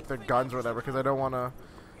for like their guns or whatever because I don't want to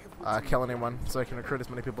kill anyone, so I can recruit as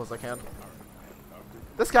many people as I can.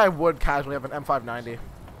 This guy would casually have an M590.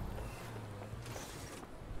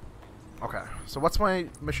 Okay, so what's my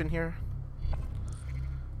mission here?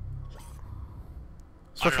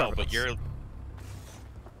 I don't know, but you're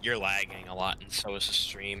lagging a lot, and so is the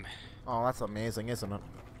stream. Oh, that's amazing, isn't it?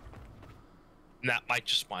 And that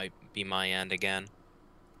might be my end again.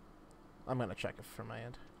 I'm gonna check it from my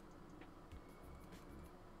end.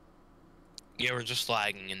 Yeah, we're just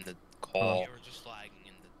lagging in the call. You were just lagging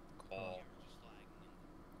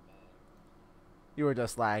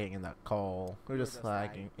in the coal. You were just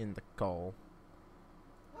lagging in the coal.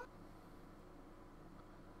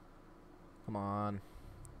 Come on.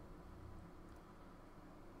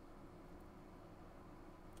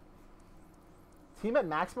 Team at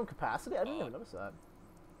maximum capacity? I didn't even notice that.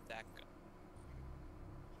 That guy.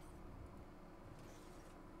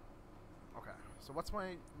 Okay, so what's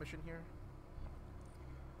my mission here?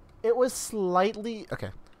 It was slightly...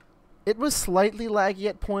 Okay. It was slightly laggy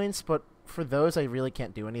at points, but for those I really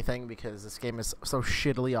can't do anything because this game is so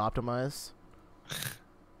shittily optimized.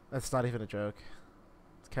 That's not even a joke.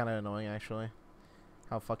 It's kind of annoying, actually.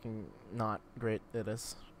 How fucking not great it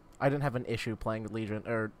is. I didn't have an issue playing Legion,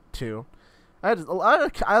 or 2. I had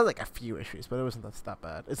like a few issues, but it wasn't that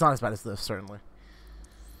bad. It's not as bad as this, certainly.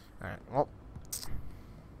 Alright, well...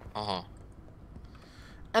 Uh-huh.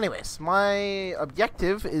 Anyways, my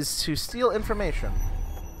objective is to steal information.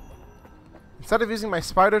 Instead of using my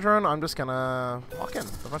spider drone, I'm just gonna walk in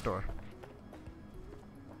the front door.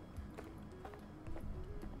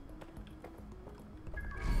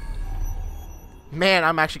 Man,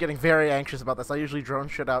 I'm actually getting very anxious about this. I usually drone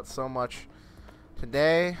shit out so much.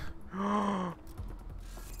 Today... Why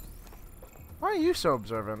are you so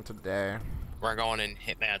observant today? We're going in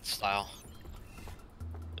Hitman style.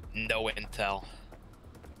 No intel.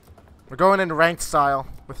 We're going in ranked style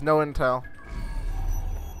with no intel.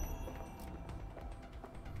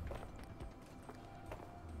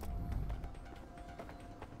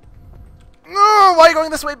 No! Why are you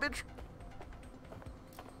going this way, bitch?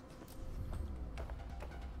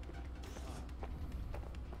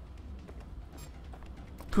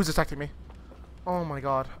 Who's attacking me? Oh my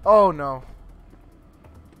god. Oh no.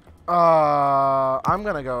 I'm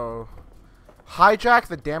gonna go hijack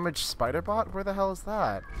the damaged spider bot? Where the hell is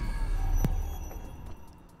that?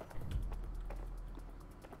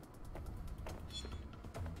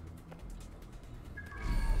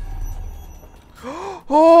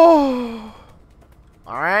 Oh!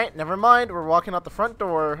 Alright, never mind. We're walking out the front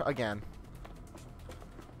door again.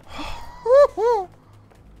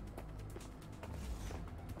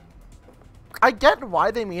 I get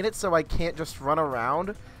why they made it so I can't just run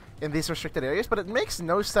around in these restricted areas, but it makes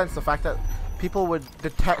no sense the fact that people would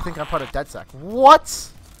think I'm part of DedSec.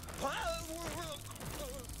 What?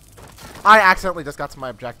 I accidentally just got to my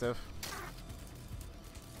objective.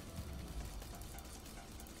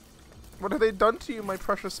 What have they done to you, my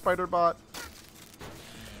precious spider bot?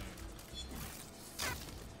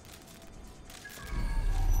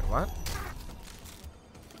 Wait, what?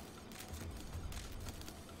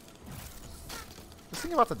 This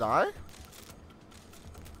thing about to die?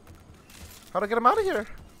 How'd I get him out of here?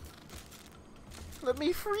 Let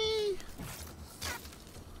me free!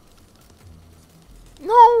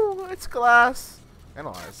 No! It's glass!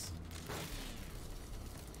 Analyze.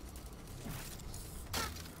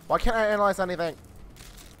 Why can't I analyze anything?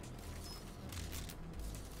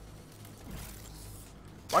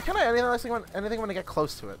 Why can't I analyze anything when I get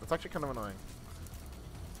close to it? That's actually kind of annoying.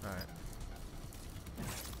 Alright.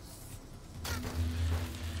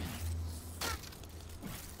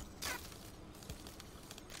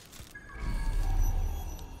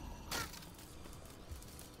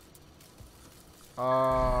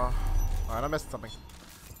 Alright, I missed something.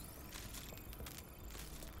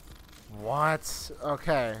 What?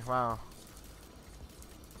 Okay, wow.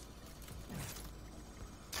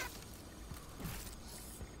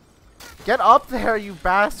 Get up there, you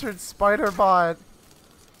bastard spider bot!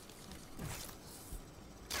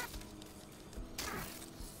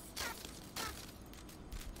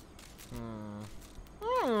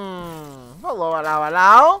 Hello, hello,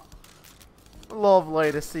 hello!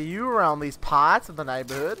 Lovely to see you around these parts of the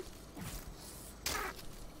neighborhood.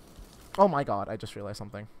 Oh my god, I just realized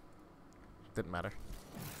something. Didn't matter.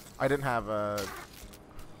 I didn't have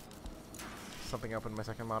something open in my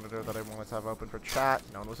second monitor that I wanted to have open for chat.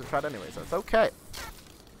 No one was in chat anyway, so it's okay.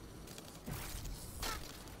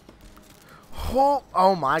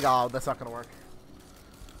 Oh my god, that's not gonna work.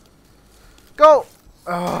 Go!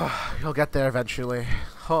 You'll get there eventually.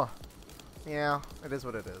 Huh. Yeah, it is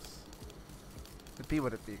what it is. It be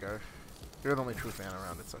what it be, Garth. You're the only true fan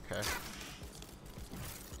around, it's okay.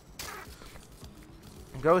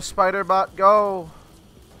 Go, Spiderbot, go!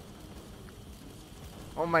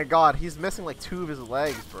 Oh my god, he's missing like 2 of his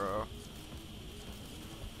legs, bro.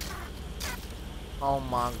 Oh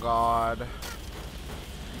my god.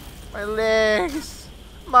 My legs!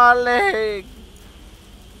 My leg!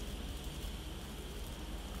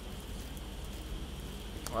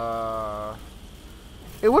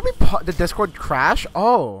 It would be did Discord crash?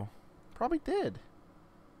 Oh. Probably did.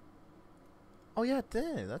 Oh yeah, it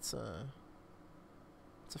did. It's a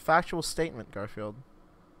factual statement, Garfield.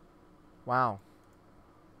 Wow.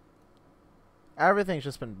 Everything's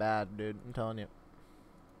just been bad, dude. I'm telling you.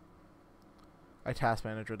 I task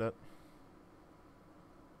managered it.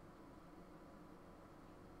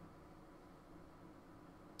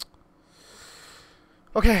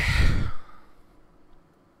 Okay.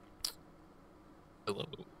 Hello.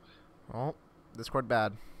 Oh, Discord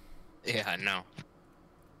bad. Yeah, I know.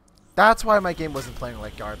 That's why my game wasn't playing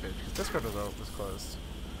like garbage. Discord was closed.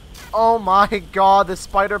 Oh my god, this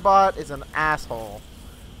spider bot is an asshole.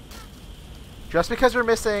 Just because you're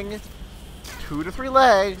missing 2 to 3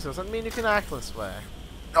 legs doesn't mean you can act this way.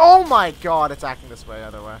 Oh my god, it's acting this way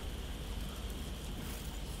either way.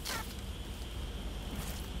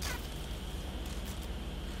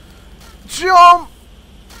 Jump!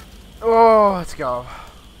 Oh, let's go.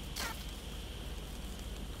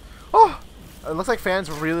 Oh! It looks like fans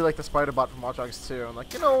really like the spider bot from Watch Dogs 2. I'm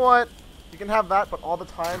like, you know what? You can have that, but all the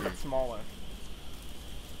time, but smaller.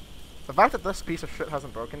 The fact that this piece of shit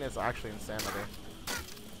hasn't broken is actually insanity.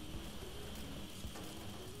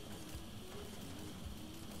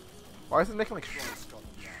 Why is it making like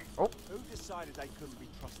oh. Who decided they couldn't be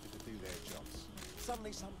trusted to do their jobs?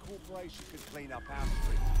 Suddenly some corporation could clean up our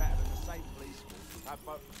streets better than the same police force would have,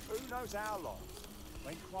 but who knows how long?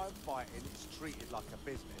 When crime fighting is treated like a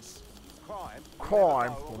business,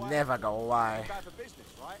 crime will never go away. Bad for business,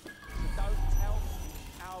 right? So don't tell me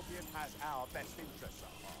Albion has our best interests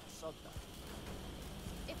at heart, sod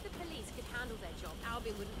that. If the police could handle their job,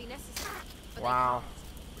 Albion wouldn't be necessary. But wow.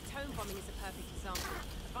 They can't. The Tone bombing is a perfect example.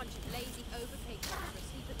 A bunch of lazy, overpaid cops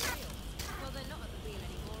asleep at the wheel. Well, they're not at the wheel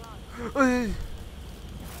anymore, are they?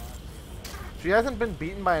 She hasn't been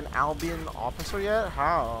beaten by an Albion officer yet?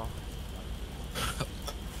 How?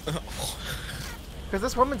 Because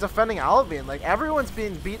this woman's offending Albion. Like, everyone's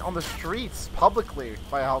being beat on the streets publicly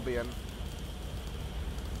by Albion.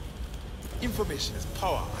 Information is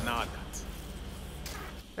power and all that.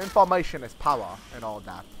 Information is power and all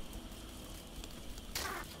that.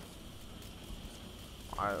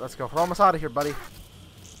 Alright, let's go. We're almost out of here, buddy.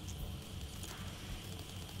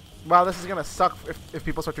 Wow, this is gonna suck if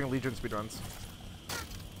people start doing Legion speedruns.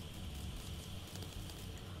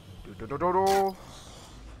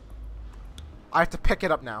 I have to pick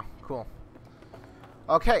it up now. Cool.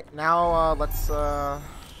 Okay, now let's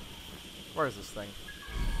where is this thing?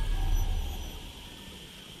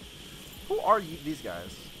 Who are you, these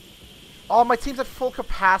guys? Oh, my team's at full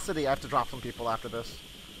capacity. I have to drop some people after this.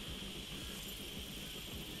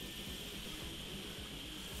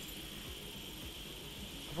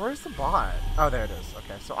 Where's the bot? Oh, there it is.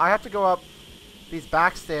 Okay, so I have to go up these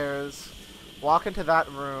back stairs, walk into that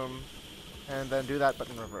room, and then do that but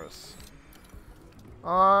in reverse.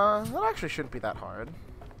 That actually shouldn't be that hard.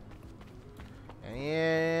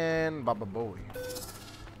 And Baba Boy.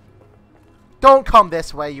 Don't come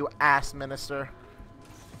this way, you ass minister.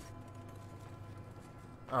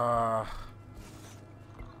 Why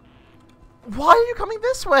are you coming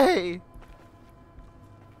this way?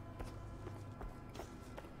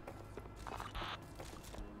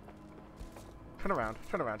 Turn around,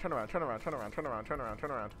 turn around, turn around, turn around, turn around, turn around, turn around,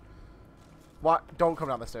 turn around. What? Don't come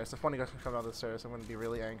down the stairs. If funny guys can come down the stairs, I'm gonna be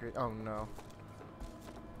really angry. Oh no.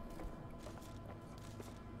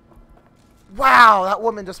 Wow, that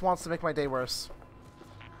woman just wants to make my day worse.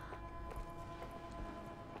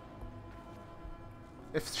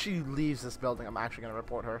 If she leaves this building, I'm actually gonna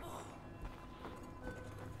report her.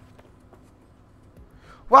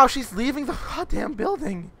 Wow, she's leaving the goddamn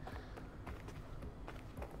building.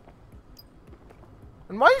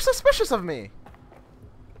 And why are you suspicious of me?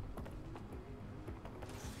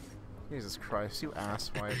 Jesus Christ, you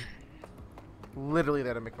asswipe. Literally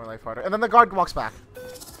there to make my life harder. And then the guard walks back.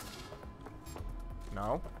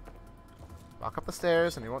 No. Walk up the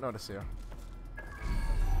stairs and he won't notice you.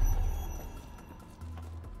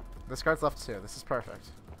 This guard's left too. This is perfect.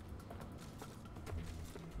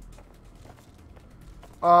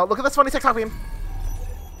 Look at this funny TikTok meme.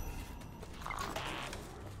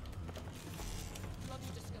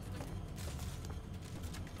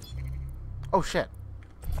 Oh shit.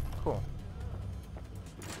 Cool.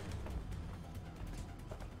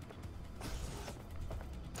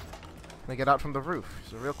 Can I get out from the roof?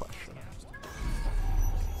 Is a real question.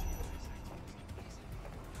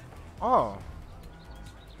 Oh.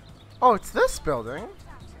 Oh, it's this building?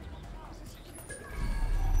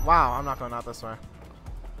 Wow, I'm not going out this way.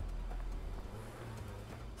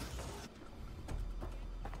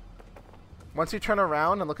 Once you turn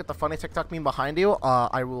around and look at the funny TikTok meme behind you,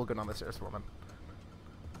 I will go down the stairs, woman.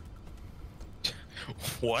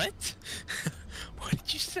 What? What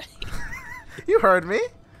did you say? You heard me.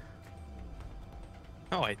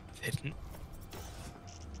 No, I didn't.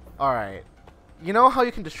 Alright. You know how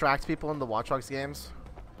you can distract people in the Watch Dogs games?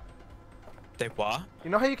 They what? You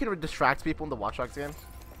know how you can distract people in the Watch Dogs games?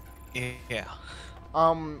 Yeah.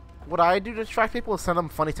 What I do to distract people is send them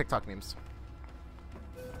funny TikTok memes.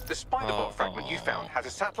 The Spider-Bot fragment you found has a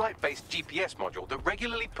satellite-based GPS module that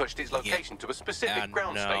regularly pushed its location to a specific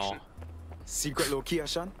ground station. Secret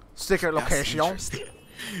location? Secret location.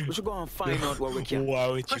 We should go and find out what we can. Why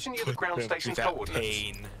would Pushing you you the put ground them station through that coordinates.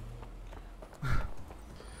 pain?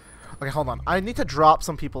 Okay, hold on. I need to drop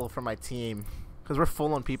some people from my team because we're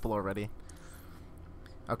full on people already.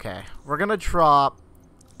 Okay, we're gonna drop.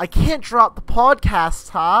 I can't drop the podcast,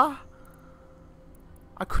 huh?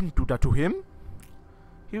 I couldn't do that to him.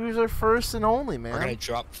 He was our first and only, man. We're gonna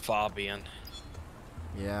drop Fabian.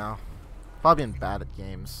 Yeah. Fabian bad at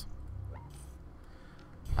games.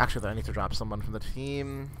 Actually, I need to drop someone from the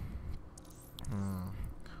team.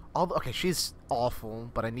 Okay, she's awful,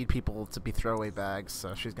 but I need people to be throwaway bags,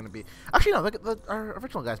 so she's gonna be... Actually, no, our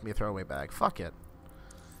original guy's gonna be a throwaway bag. Fuck it.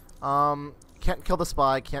 Can't kill the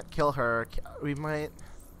spy, can't kill her. We might...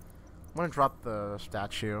 I'm gonna drop the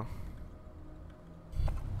statue.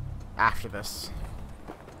 After this.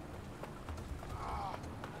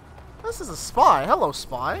 This is a spy. Hello,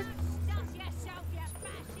 spy.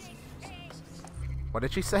 What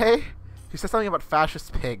did she say? She said something about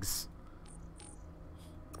fascist pigs.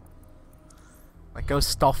 Like, go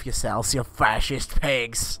stuff yourselves, you fascist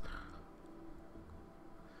pigs.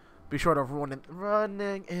 Be sure to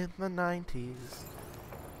running in the 90s.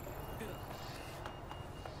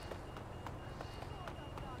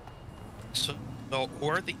 So, who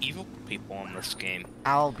are the evil people in this game?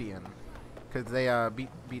 Albion. Because they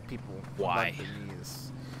beat people. Why? The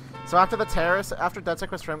knees. So after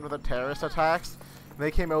DedSec was framed with the terrorist attacks,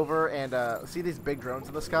 they came over and see these big drones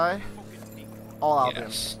in the sky? All Albion.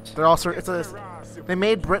 Yes. They're also they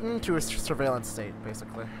made Britain to a surveillance state,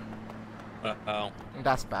 basically. Uh-oh. And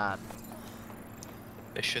that's bad.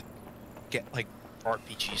 They should get, like,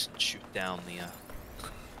 RPGs and shoot down the,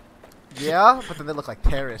 Yeah, but then they look like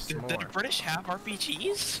terrorists Did more. the British have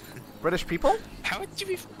RPGs? British people? How would you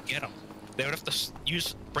even get them? They would have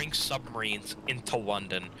to bring submarines into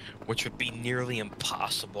London, which would be nearly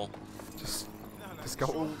impossible. Just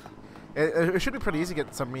go. It should be pretty easy to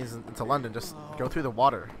get submarines into London. Just go through the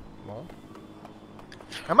water. Well,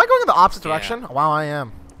 am I going in the opposite direction? Wow, I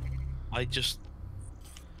am. I just.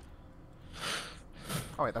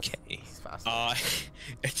 Oh wait, that's Okay. fast.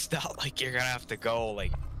 It's not like you're gonna have to go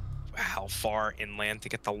like how far inland to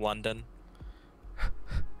get to London.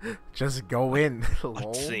 Just go in.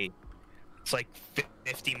 Let's see. It's like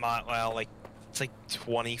 50 miles. Well, like it's like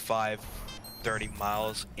 25, 30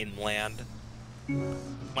 miles inland.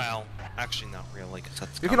 Well, actually not really, because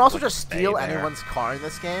that's. You can also just steal anyone's car in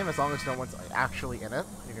this game as long as no one's like, actually in it.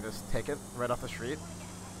 You can just take it right off the street.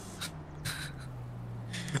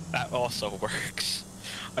 That also works.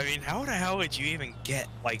 I mean, how the hell would you even get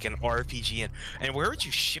like an RPG in? And where would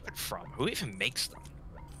you ship it from? Who even makes them?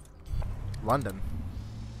 London.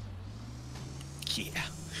 Yeah.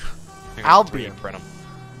 Albion. 3D print 'em.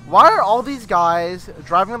 Why are all these guys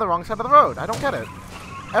driving on the wrong side of the road? I don't get it.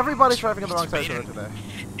 Everybody's driving on the wrong side of the road today.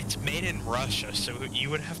 It's made in Russia, so you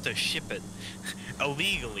would have to ship it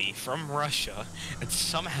illegally from Russia and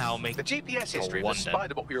somehow make The GPS to history of the London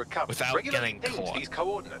spider bot we recovered without regularly getting pings caught. these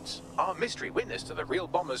coordinates. Our mystery witness to the real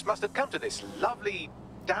bombers must have come to this lovely,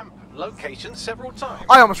 damp location several times.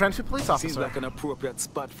 I almost ran into a police Seems officer. like an appropriate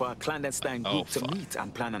spot for a clandestine Oh, group to fuck. meet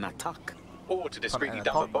and plan an attack. Or to discreetly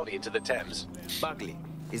dump a body into the Thames. Bagley,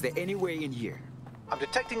 is there any way in here? I'm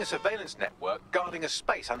detecting a surveillance network guarding a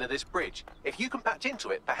space under this bridge. If you can patch into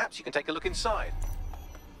it, perhaps you can take a look inside.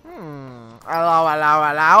 Hello, hello,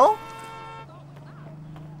 hello?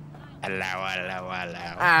 Hello, hello, hello.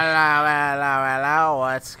 Hello, hello, hello.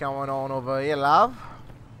 What's going on over here, love?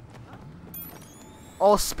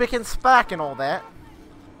 All spick and spark and all that.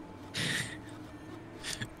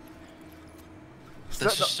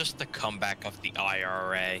 This is just the comeback of the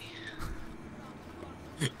IRA.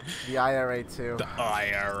 The IRA too. The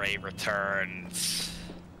IRA returns.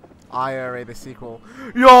 IRA the sequel.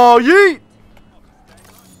 Yo, yeet!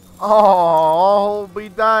 Oh, I'll be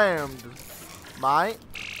damned, mate.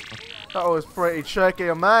 That was pretty tricky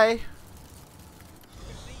of me.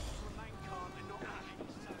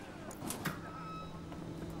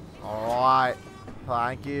 Alright.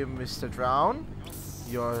 Thank you, Mr. Drone.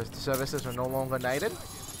 Your services are no longer needed.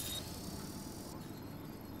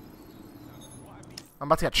 I'm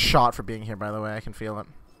about to get shot for being here, by the way. I can feel it.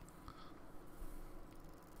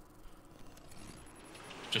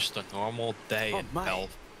 Just a normal day in my.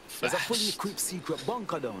 Belfast. There's a fully equipped secret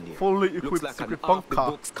bunker down here. Fully Looks equipped like secret an bunker.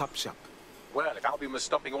 off-the-books cop shop. Well, if Albion was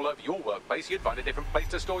stomping all over your workplace, you'd find a different place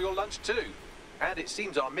to store your lunch too. And it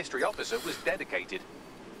seems our mystery officer was dedicated.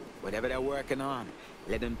 Whatever they're working on,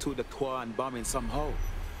 let them to the tour and bombing somehow.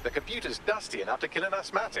 The computer's dusty enough to kill an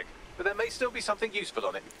asthmatic, but there may still be something useful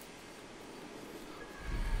on it.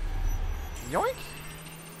 Yoink.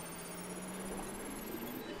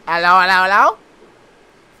 Hello, hello, hello?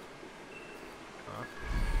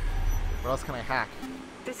 What else can I hack?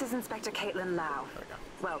 This is Inspector Caitlin Lau. There we go.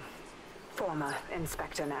 Well, former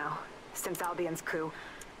inspector now. Since Albion's coup,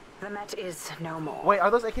 the Met is no more. Wait,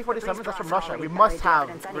 are those The AK-47s? police That's from brass Russia. already We must buried the have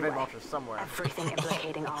evidence grenade anyway. launchers somewhere. Everything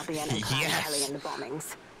implicating Albion and Clan Yes. Kelly in the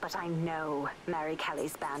bombings. But I know Mary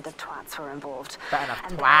Kelly's band of twats were involved. Band of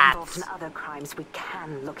and they're twats. involved in other crimes we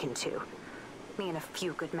can look into. Me and a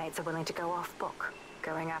few good mates are willing to go off book,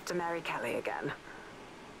 going after Mary Kelly again.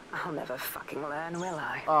 I'll never fucking learn, will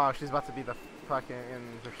I? Oh, she's about to be the fucking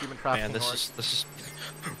the human trafficking. Man, this horde. is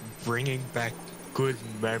bringing back good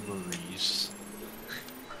memories.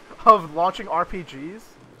 Of launching RPGs.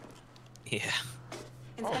 Yeah,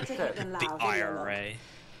 Inspector shit. Caitlin Lau, the video log. IRA.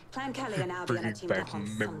 Clan Kelly and Albion are Bringing teamed up back on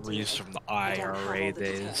some memories deal. from the I don't have IRA all the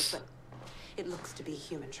details, days. but it looks to be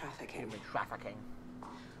human trafficking. Human trafficking.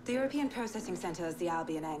 The European Processing Center is the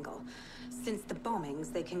Albion angle. Since the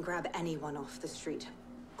bombings, they can grab anyone off the street.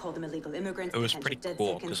 Call them illegal immigrants. It was potential pretty dead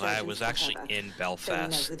cool sick because I insurgents, was actually whatever. in They know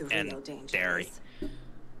Belfast who the and real danger Derry. is.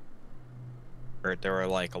 Where there were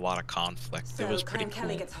like a lot of conflict. So It was pretty Clan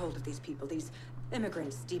Kelly cool. gets hold of these people, these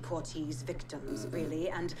immigrants, deportees, victims, really,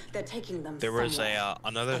 and they're taking them There was somewhere. a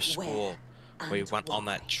another But school where we and went on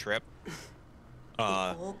why? that trip. It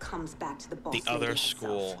all comes back to the boss The lady other herself.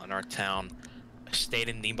 school in our town stayed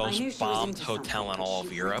in the I knew most she was bombed into hotel in something, all but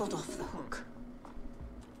of she Europe, wriggled off the hook.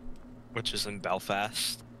 which is in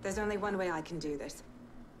Belfast. There's only one way I can do this.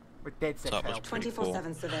 We're dead sick So it was help. pretty cool.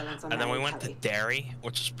 24/7 surveillance on And then we Mary went to Kelly. Derry,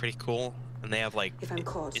 which is pretty cool. And they have like, If I'm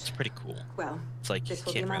caught, it's pretty cool. well, It's like you this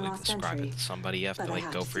will be can't my really last describe entry, it to somebody. You have but to I like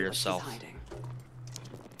have go to for see what she's yourself. hiding.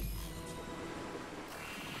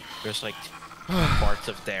 There's like parts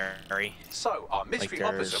of dairy. So, our mystery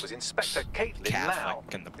officer was Inspector Caitlin Lau.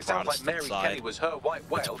 It sounds like Mary Kelly was her white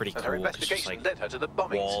whale, pretty and her cool, 'cause it's investigation like led her to the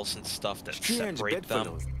bombings. Walls and stuff that Strange separate them.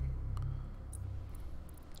 bedfellows.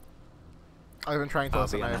 I've been trying to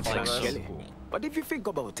listen. I Albion and apologize. Frank Kelly. But if you think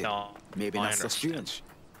about it, No, maybe I not so understand. strange.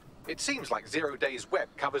 It seems like Zero Days Web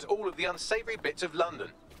covers all of the unsavory bits of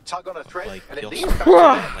London. Tug on a thread, Like and it you'll leads see back to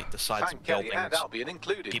them. like the sides Frank of Kelly and buildings. Albion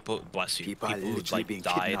included. People, bless you, People are people who literally like being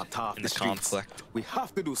died kidnapped off in the the streets. conflict. We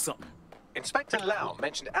have to do something. Inspector Lau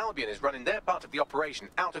mentioned Albion is running their part of the operation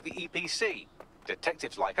out of the EPC.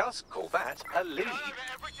 Detectives like us call that a lead.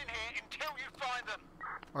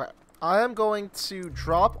 Alright, I am going to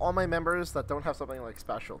drop all my members that don't have something like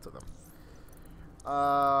special to them.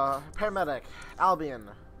 Paramedic, Albion,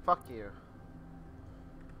 fuck you.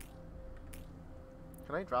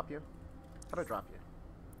 Can I drop you? How do I drop you?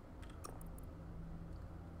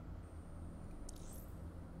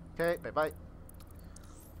 Okay, bye-bye.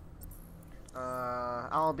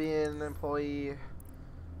 Albion employee.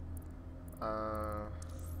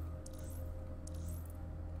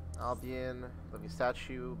 Albion living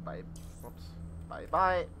statue. Bye. Whoops.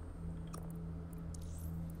 Bye-bye.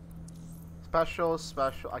 Special.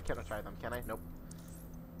 I can't retire them, can I? Nope.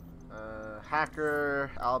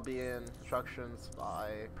 Hacker, Albion, instructions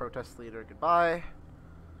by protest leader. Goodbye.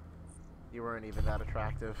 You weren't even that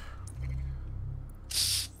attractive.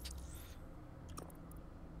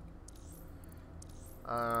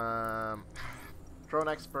 Drone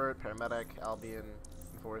expert, paramedic, Albion,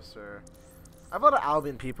 enforcer. I have a lot of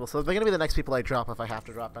Albion people, so they're gonna be the next people I drop if I have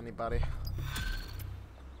to drop anybody.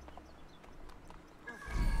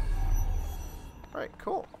 Alright,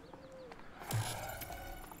 cool.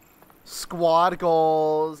 Squad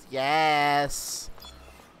goals, yes.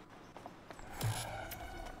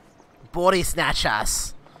 Body snatch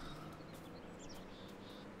us.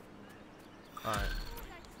 Alright.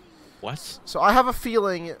 What? So I have a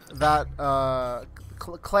feeling that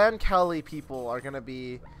Clan Kelly people are gonna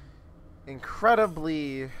be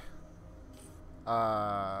incredibly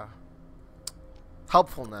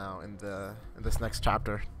helpful now in this next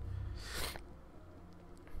chapter.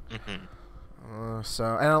 So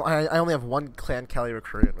I only have one Clan Kelly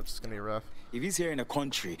recruit, which is gonna be rough. If he's here in the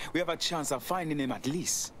country, we have a chance of finding him at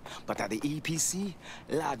least. But at the EPC,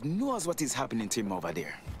 lad knows what is happening to him over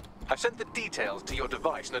there. I've sent the details to your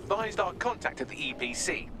device and advised our contact at the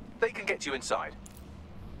EPC. They can get you inside.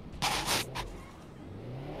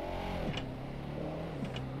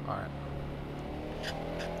 Alright.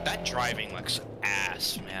 That driving looks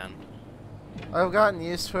ass, man. I've gotten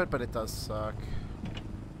used to it, but it does suck.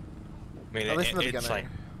 I mean, At least in the it's beginning.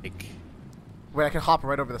 like Wait, I can hop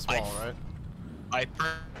right over this wall, right? I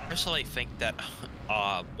personally think that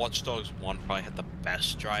Watch Dogs 1 probably had the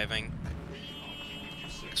best driving.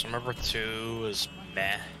 Because remember 2 is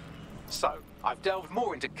meh. So, I've delved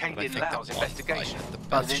more into Caitlin Lau's investigation.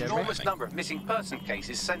 That's An Jimmy. enormous number of missing person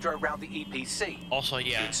cases centre around the EPC. Also, The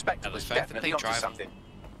yeah, inspector the was fact that definitely they onto drive something.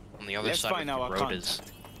 on the other Let's side find of our the road is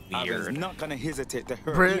contact. I was weird. not gonna hesitate to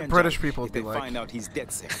hurt Brit- Ian British John people if be they like- find out he's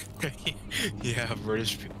dead sick. Yeah,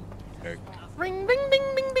 British people. Ring, ding, ding,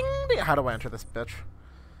 ding, ding, ding. How do I enter this bitch?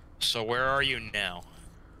 So where are you now?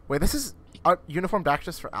 Wait, this is uniformed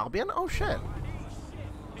actress for Albion? Oh shit.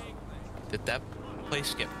 Did that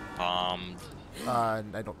place get bombed? I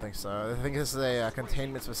don't think so. I think this is a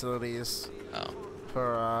containment facilities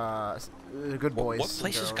for good boys. What and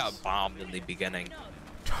places girls. got bombed in the beginning?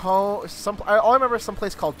 Tone. All I remember is some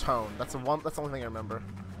place called Tone. That's the only thing I remember.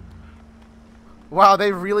 Wow,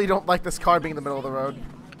 they really don't like this car being in the middle of the road.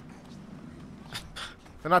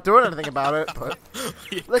 They're not doing anything about it, but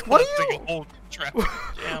like, what do you?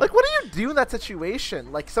 Like, what do you do in that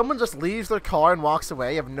situation? Like, someone just leaves their car and walks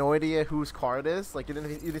away. You have no idea whose car it is. Like, you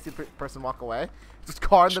didn't see the person walk away. Just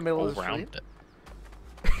car in the middle of the street.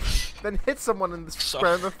 Then hit someone in the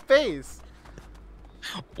square in the face.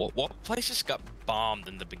 What places got bombed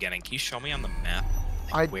in the beginning? Can you show me on the map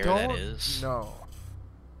I where don't that is? know.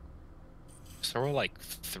 So there were like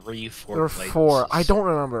 3, 4 There were places. 4. I don't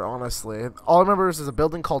remember, honestly. All I remember is there's a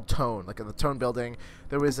building called Tone, like the Tone building.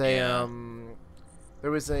 There was a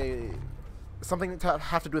something to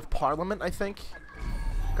have to do with Parliament, I think.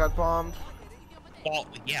 Got bombed. Well,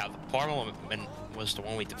 yeah, the Parliament was the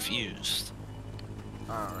one we defused.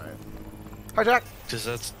 All right. Hi, Jack. Because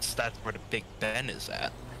that's where the Big Ben is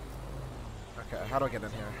at. Okay, how do I get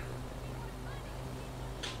in here?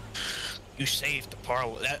 You saved the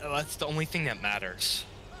Parliament. That's the only thing that matters.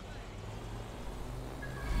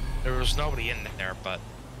 There was nobody in there, but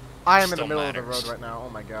I am in the still middle matters. of the road right now. Oh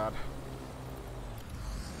my god.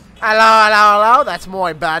 Hello. That's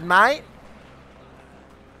my bad, mate.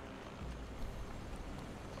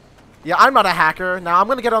 Yeah, I'm not a hacker. Now I'm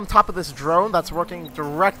gonna get on top of this drone that's working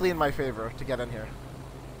directly in my favor to get in here.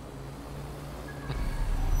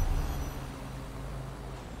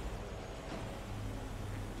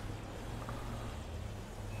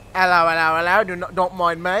 Hello, hello, hello. Don't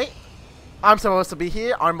mind me. I'm supposed to be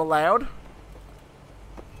here. I'm allowed.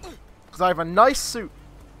 Because I have a nice suit.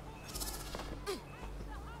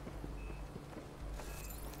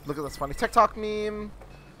 Look at this funny TikTok meme.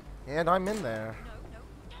 And I'm in there.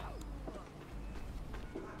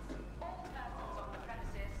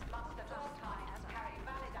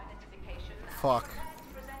 Fuck.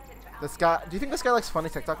 This guy. Do you think this guy likes funny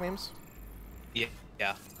TikTok memes? Yeah.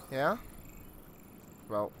 Yeah. Yeah?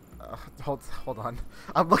 Well, hold on.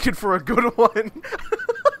 I'm looking for a good one.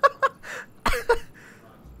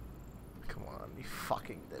 Come on, you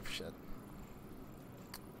fucking dipshit.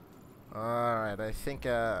 Alright, I think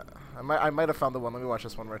I might have found the one. Let me watch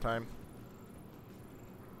this one more time.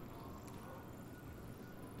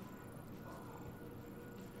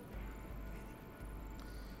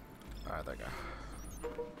 Alright, there we go.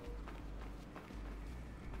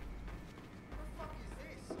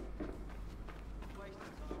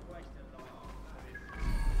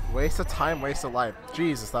 Waste of time, waste of life.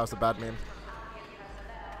 Jesus, that was a bad meme.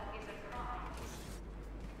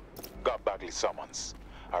 Got Bagley summons.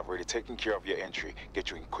 I've already taken care of your entry. Get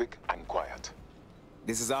you in quick and quiet.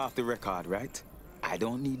 This is off the record, right? I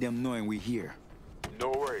don't need them knowing we're here.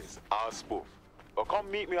 No worries, I'll spoof. But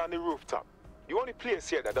come meet me on the rooftop. The only place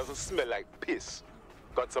here that doesn't smell like piss.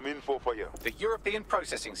 Got some info for you. The European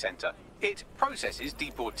Processing Centre. It processes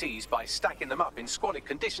deportees by stacking them up in squalid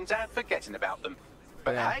conditions and forgetting about them.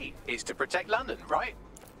 But Yeah. hey, it's to protect London, right?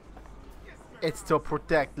 It's to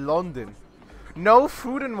protect London. No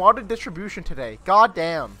food and water distribution today. God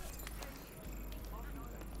damn.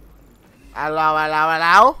 Hello, hello,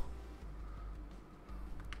 hello?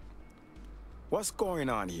 What's going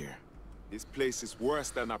on here? This place is worse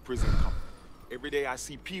than a prison camp. Every day I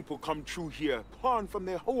see people come through here, torn from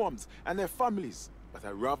their homes and their families. But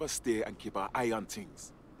I'd rather stay and keep an eye on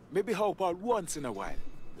things. Maybe help out once in a while.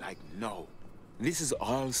 Like now. This is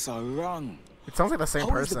all so wrong. It sounds like the same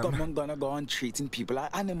How is the person. government gonna go on treating people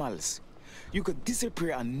like animals? You could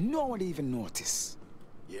disappear and no one even notice.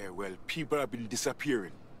 Yeah, well, people have been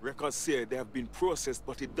disappearing. Records say they have been processed,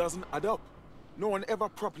 but it doesn't add up. No one ever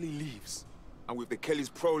properly leaves. And with the Kellys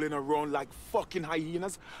prowling around like fucking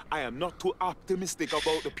hyenas, I am not too optimistic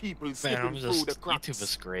about the people slipping through the cracks. YouTube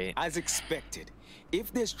is great. As expected.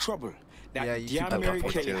 If there's trouble, that Yeah, YouTube damn Mary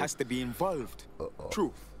does. Kelly has to be involved.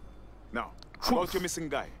 Truth. Now, about your missing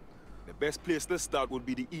guy. The best place to start would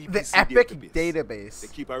be the EPC The Epic database. database. They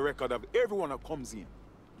keep a record of everyone that comes in.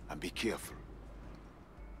 And be careful.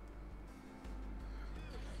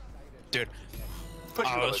 Dude, Put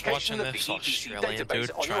I your was location watching of the this EPC Australian database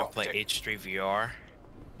dude on try your to play object. H3 VR.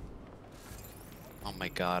 Oh my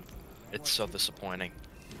god. It's so disappointing.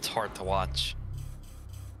 It's hard to watch.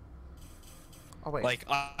 Oh, wait. Like,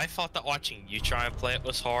 I thought that watching you try and play it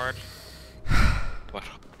was hard. But,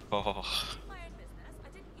 oh.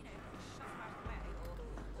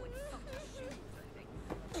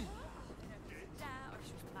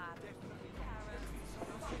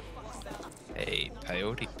 Hey,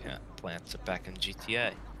 peyote plants are back in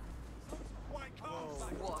GTA.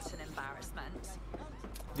 What an embarrassment.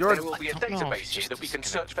 There will be a I don't know if database it's here just that we can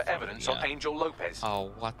disconnect search for from evidence the, on Angel Lopez.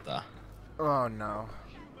 Oh, what the? Oh, no.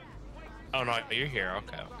 Oh no, you're here.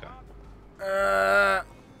 Okay, okay.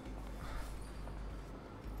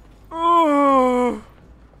 Ooh.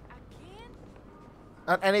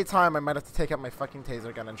 At any time, I might have to take out my fucking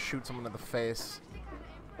taser gun and shoot someone in the face.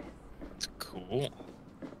 It's cool.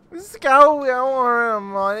 Let's go, we don't want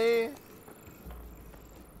money.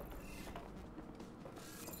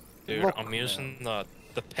 Dude, Look, I'm using the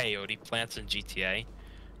peyote plants in GTA.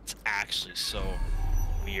 It's actually so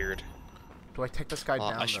weird. Do I take this guy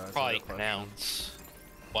down? I should though, is probably the real question. announce.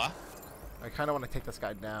 What? I kind of want to take this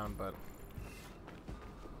guy down, but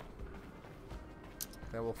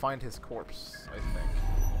then we'll find his corpse, I think.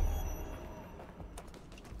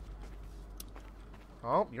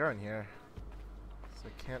 Oh, you're in here, so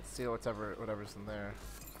I can't see whatever's in there.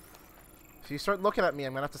 If you start looking at me,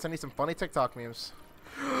 I'm gonna have to send you some funny TikTok memes.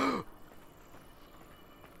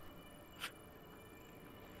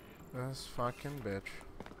 This fucking bitch.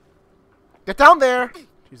 Get down there!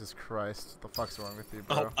 Jesus Christ, what the fuck's wrong with you,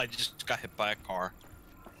 bro? Oh, I just got hit by a car.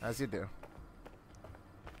 As you do.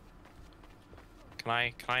 Can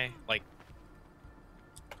I, like...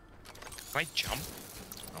 Can I jump?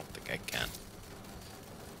 I don't think I can.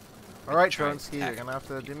 Alright, Try Dronsky, you're gonna have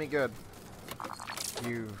to do me good.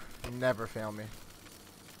 You never fail me.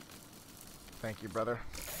 Thank you, brother.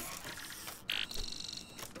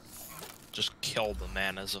 kill the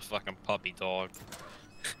man as a fucking puppy dog.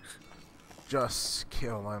 Just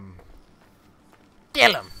kill him.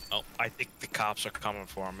 Kill him! Oh, I think the cops are coming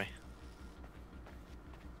for me.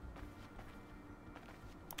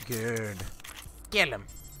 Good. Kill him.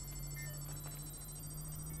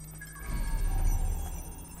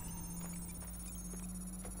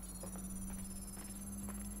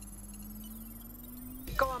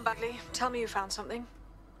 Go on, Bagley. Tell me you found something.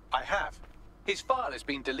 I have. His file has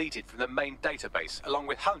been deleted from the main database, along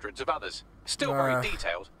with hundreds of others. Still very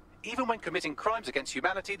detailed. Even when committing crimes against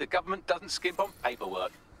humanity, the government doesn't skimp on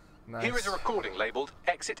paperwork. Nice. Here is a recording labeled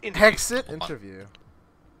Exit Interview. Exit Interview.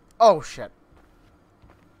 Oh, shit.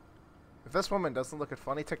 If this woman doesn't look at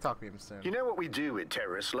funny TikTok memes soon. You know what we do with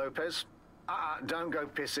terrorists, Lopez? Don't go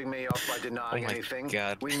pissing me off by denying anything.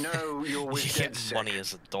 God. We know you're with You dead get sick. money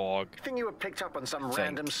as a dog. Think you were picked up on some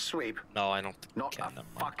random sweep? No, I don't think Not I a can.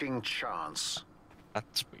 fucking chance.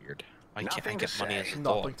 That's weird. I Nothing can't to get money say. as a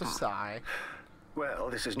Nothing dog. to sigh. Well,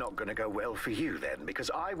 this is not going to go well for you then,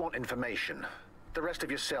 because I want information. The rest of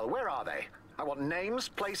your cell, where are they? I want names,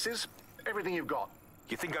 places, everything you've got.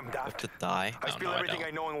 You think I'm daft? To die? I No, spill no, everything don't.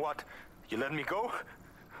 I know and what? You let me go?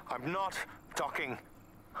 I'm not talking.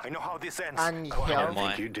 I know how this ends. Angel I don't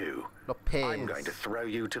think you do. Lopez. I'm going to throw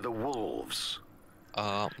you to the wolves.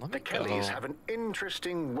 Let me The Kellys go. have an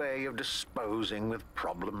interesting way of disposing with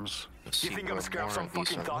problems. See You think I'm where scared of more some of these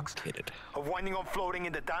fucking are dogs? located. Of winding up floating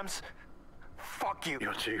in the dams? Fuck you.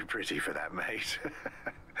 You're too pretty for that, mate.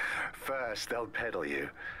 First, they'll peddle you.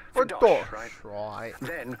 For Dosh, Dosh, right? right.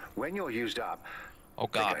 Then, when you're used up, Oh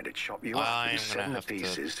they're god. going to chop you up I'm and gonna send the have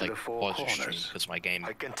pieces to to the like four pause the stream corners. because my game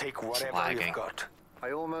I can take is whatever lagging you've got.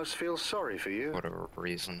 I almost feel sorry for you. for whatever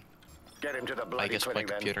reason. Get him to the I bloody guess my clinic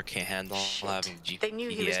then. computer can't handle having They knew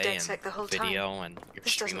he was GPA dead sick the whole and video time. and your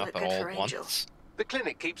This stream doesn't up look at good all for at Angel. once. The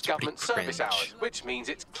clinic keeps pretty government service cringe. hours, which means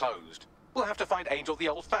it's closed. We'll have to find Angel the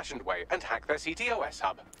old-fashioned way and hack their CTOS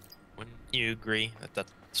hub. Wouldn't you agree that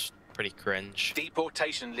that's pretty cringe?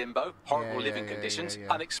 Deportation limbo, horrible living conditions,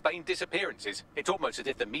 unexplained disappearances. It's almost as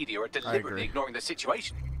if the media are deliberately agree. ignoring the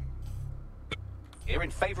situation. Here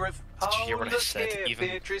in favor of... Did you hear Oh, what I look said? here, Even-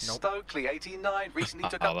 Beatrice Nope. Stokely, 89, recently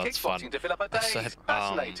took Oh, up that's kickboxing fun. to fill up her I days. said,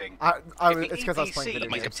 Fascinating. It's because I was If playing the video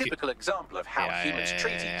EPC is a games. typical example of how Yeah, humans yeah,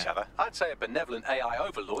 treat yeah, each yeah. other, I'd say a benevolent AI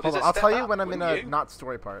overlord Hold is on, a I'll step tell you up, when I'm in a wouldn't you? not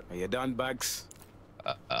story part. Are you done, Bugs?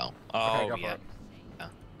 Oh. Okay, Oh, go yeah. for it.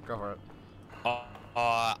 Go for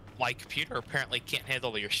it. My computer apparently can't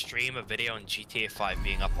handle your stream of video and GTA 5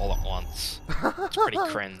 being up all at once. It's pretty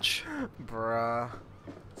cringe. Bruh.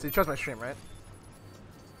 So you chose my stream, right?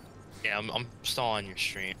 Yeah, I'm still on your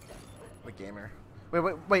stream. The gamer.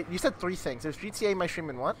 Wait, you said three things. There's GTA, my stream,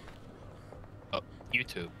 and what?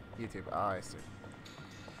 YouTube. YouTube. Ah, I see.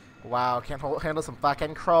 Wow, can't handle some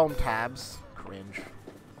fucking Chrome tabs. Cringe.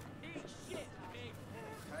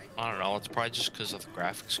 I don't know, it's probably just because of the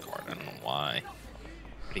graphics card. I don't know why.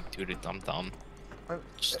 Pretty doo dum.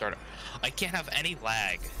 Just start it. I can't have any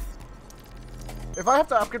lag. If I have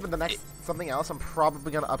to upgrade with the next something else, I'm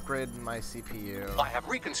probably gonna upgrade my CPU. I have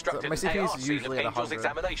reconstructed My an CPU AR is scene of usually at Angel's 100.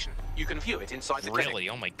 examination. You can view it inside the clinic. Really?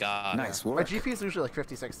 Oh my god. My GPU is usually like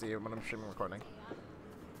 50, 60 when I'm streaming recording.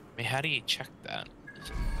 I mean, how do you check that? Is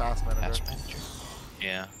it Task manager. Task manager?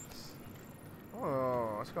 Yeah.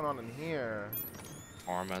 Oh, what's going on in here?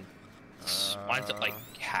 Armand. Mine's at like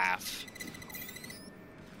half.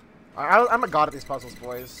 I'm a god at these puzzles,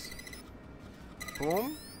 boys.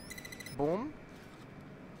 Boom. Boom.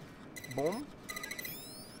 Boom.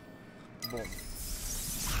 Boom.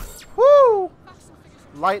 Woo!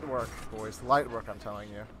 Light work, boys. Light work, I'm telling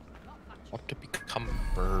you. Want to become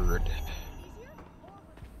a bird.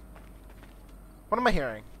 What am I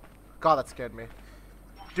hearing? God, that scared me.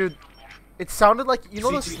 Dude, it sounded like, you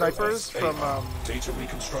know those snipers from, Data you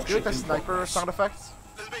reconstruction like the in sniper progress. sound effects?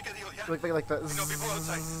 Like the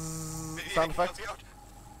zzz sound effect?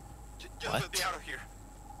 What?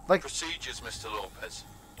 Like, Procedures, Mr. Lopez.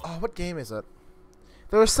 oh, what game is it?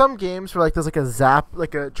 There were some games where like there's like a zap,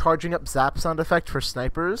 like a charging up zap sound effect for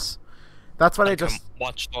snipers. That's what I just.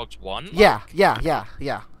 Watch Dogs 1? Yeah.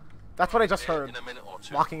 That's what I just heard.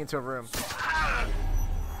 Walking into a room.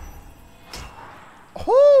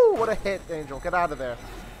 Oh, what a hit, Angel! Get out of there.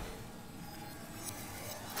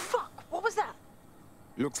 Fuck! What was that?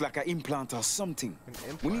 Looks like an implant or something.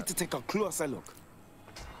 We need to take a closer look.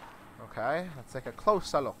 Okay, let's take a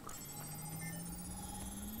closer look.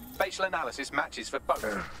 Facial analysis matches for both.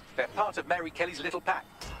 They're part of Mary Kelly's little pack.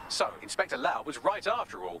 So, Inspector Lau was right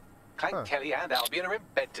after all. Clank Kelly and Albion are in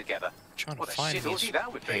bed together. Trying to What a find shit these orgy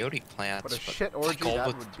that would be. peyote plants. What a but shit orgy gold that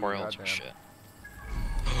with would be, tutorials goddamn. and shit.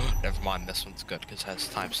 Never mind, this one's good because it has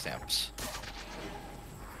timestamps.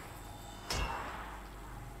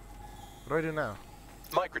 do I do now?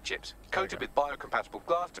 Microchips, coated with biocompatible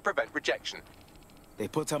glass to prevent rejection. They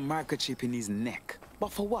put a microchip in his neck.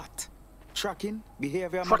 But for what? Tracking?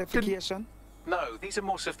 Behavior modification? No, these are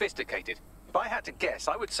more sophisticated. If I had to guess,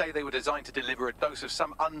 I would say they were designed to deliver a dose of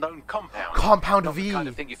some unknown compound. Compound Not V. the kind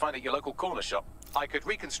of thing you find at your local corner shop. I could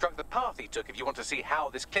reconstruct the path he took if you want to see how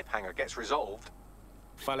this cliffhanger gets resolved.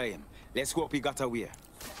 Follow him. Let's hope he got away.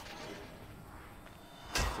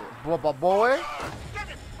 Boy? Get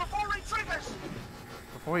him before he triggers!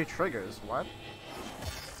 Before he triggers, what?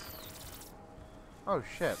 Oh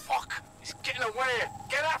shit. Fuck! He's getting away!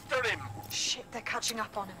 Get after him! Shit, they're catching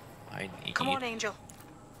up on him. I need. Come on, Angel.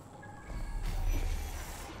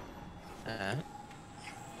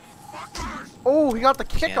 Oh, he got the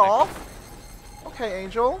kickoff. Okay,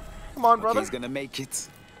 Angel. Come on, brother. He's gonna make it.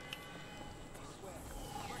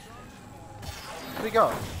 Where'd he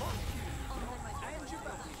go?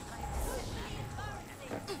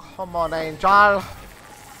 Come on, Angel.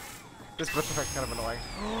 This glitch effect's kind of annoying.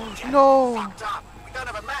 No. Fucked up. We don't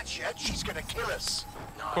have a match yet. She's gonna kill us.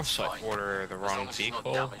 Of course, I order the wrong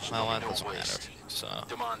vehicle. Well, that doesn't matter. So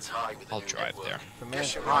I'll drive there. The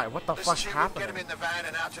man's high. What the fuck's Get happening? him in the van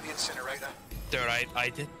and out to the incinerator. Dude, I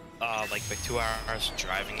did like the 2 hours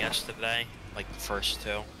driving yesterday, like the first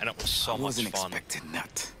 2, and it was so I much wasn't fun. expecting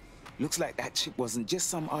that. Looks like that chip wasn't just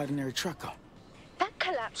some ordinary tracker. That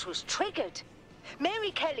collapse was triggered.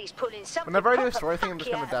 Mary Kelly's pulling something Whenever I do a proper story thing, I'm just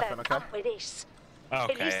fucky gonna out of deafen, her okay? butt with this.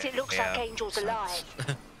 Okay. At least it looks like Angel's alive.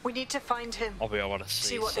 We need to find him. I'll be able to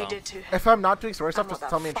see what they some. did to him. If I'm not doing story stuff, And what just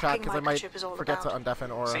tell me in that chat fucking because I might microchip is all forget to about.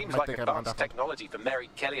 undeafen or Seems might like think a I'm advanced undeafen. technology for Mary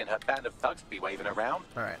Kelly and her band of thugs to be waving around.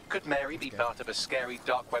 Alright. Could Mary be part of a scary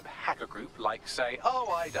dark web hacker group like, say, oh,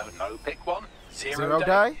 I don't know, pick one, Zero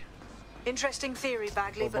Day? Interesting theory,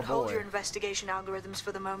 Bagley, but hold boy. your investigation algorithms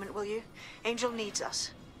for the moment, will you? Angel needs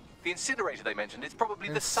us. The incinerator they mentioned is probably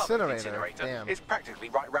the Incinerator, southern incinerator. damn. It's practically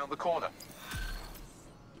right round the corner.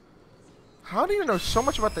 How do you know so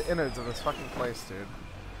much about the innards of this fucking place, dude?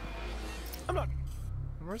 I'm not.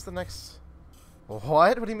 Where's the next?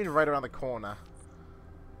 What? What do you mean right around the corner?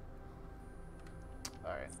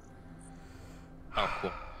 Alright. Oh,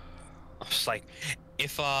 cool. I was like,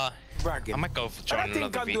 if I might go for join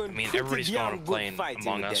another V. I mean, everybody's going to play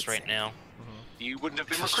Among Us right now. You wouldn't have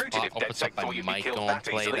been Just recruited if opens DedSec up, I thought you'd be might killed go and that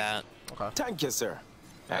play easily. that. Thank you, sir.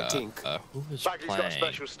 I think. Who is Bagley's got a playing?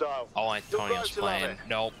 special style. Oh, Antonio's guys will have playing. it.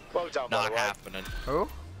 Nope, Well done, by not the way. happening. Who?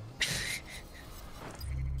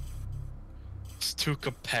 It's too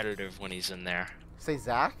competitive when he's in there. Say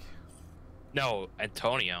Zach? No,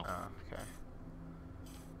 Antonio. Oh,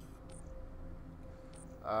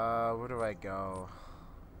 okay. Where do I go?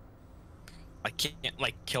 I can't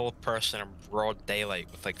like kill a person in broad daylight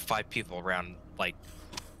with like 5 people around. Like,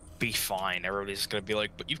 be fine. Everybody's gonna be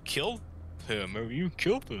like, "But you killed him, or you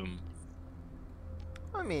killed him."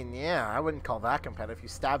 I mean, yeah, I wouldn't call that competitive. You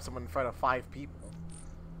stab someone in front of 5 people.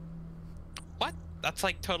 What? That's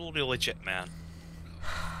like totally legit, man.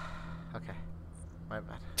 Okay. My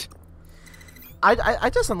bad. I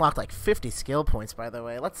just unlocked like 50 skill points, by the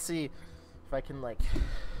way. Let's see if I can, like,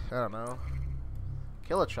 I don't know,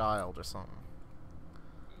 kill a child or something.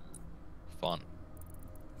 Fun.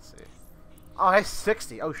 Let's see. Oh, I have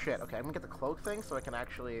 60. Oh, shit. Okay, I'm gonna get the cloak thing so I can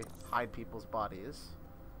actually hide people's bodies.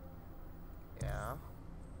 Yeah.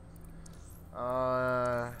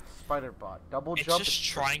 Spider bot. Double It's jump. just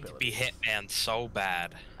trying to be Hitman so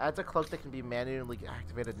bad. Adds a cloak that can be manually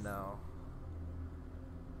activated. No.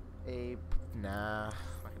 Nah. I'm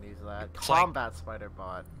not gonna use that. It's like- Combat spider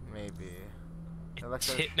bot. Maybe.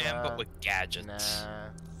 It's Hitman, but with gadgets. Nah.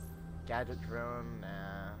 Gadget drone.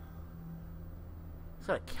 Nah. He's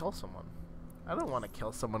gotta kill someone. I don't want to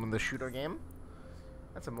kill someone in the shooter game.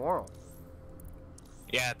 That's immoral.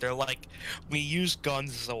 Yeah, they're like, we use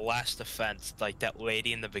guns as a last defense. Like that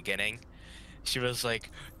lady in the beginning, she was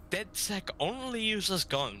like, DedSec only uses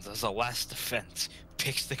guns as a last defense.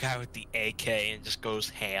 Picks the guy with the AK and just goes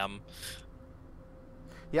ham.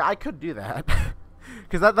 Yeah, I could do that.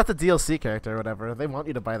 Because that's a DLC character or whatever. They want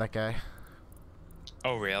you to buy that guy.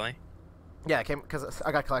 Oh, really? Yeah, it came because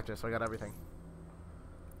I got collector, so I got everything.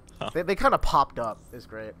 Huh. They kind of popped up. It's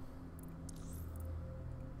great.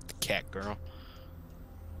 The cat girl.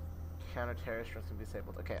 Counter-terrorist drones can be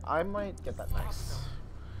disabled. Okay, I might get that next.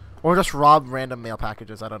 Or just rob random mail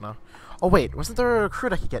packages, I don't know. Oh wait, wasn't there a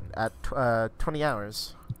recruit I could get at 20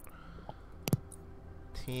 hours?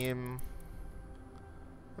 Team...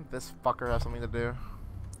 This fucker has something to do.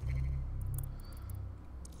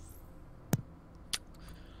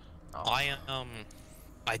 Oh.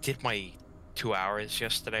 I did my 2 hours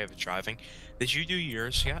yesterday of driving. Did you do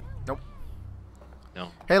yours yet? Nope.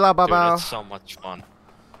 No. Hey, La Dude, Baba. it's so much fun.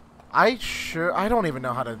 I don't even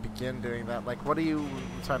know how to begin doing that. Like, what do you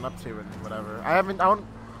sign up to and whatever? I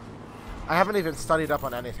haven't even studied up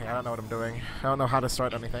on anything. I don't know what I'm doing. I don't know how to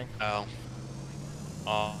start anything. Oh.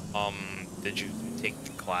 Did you take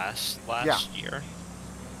the class last year?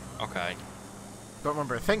 Okay. Don't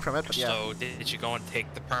remember a thing from it, but yeah. So, did you go and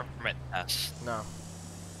take the permit test? No.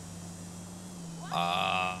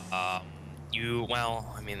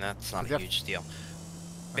 Well, I mean, that's not a huge deal.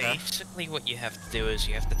 Okay. Basically, what you have to do is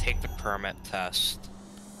you have to take the permit test,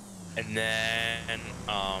 and then,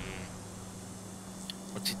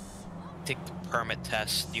 once you take the permit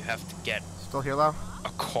test, you have to get Still here, Lau? a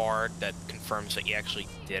card that confirms that you actually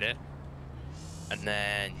did it, and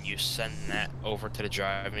then you send that over to the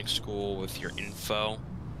driving school with your info,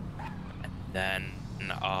 and then,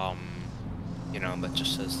 you know, that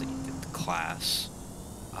just says that you did the class.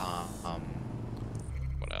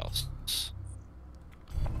 What else?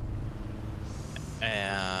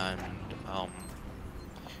 And,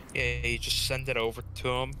 yeah, you just send it over to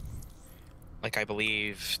them. Like, I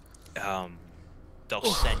believe, they'll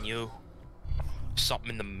send you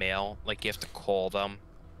something in the mail. Like, you have to call them,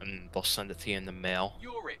 and they'll send it to you in the mail.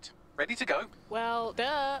 You're it. Ready to go? Well,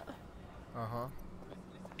 duh. Uh-huh.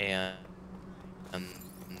 And,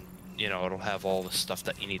 you know, it'll have all the stuff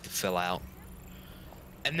that you need to fill out.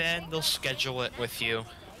 And then they'll schedule it with you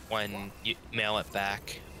when you mail it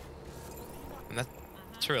back. And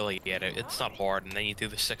that's really it. It's not hard. And then you do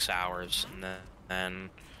the 6 hours. And then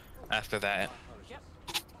after that,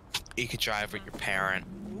 you could drive with your parent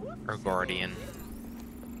or guardian.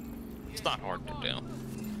 It's not hard to do.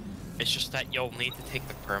 It's just that you'll need to take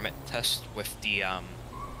the permit test with the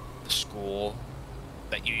school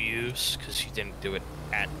that you use, because you didn't do it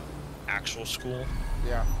at actual school.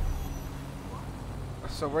 Yeah.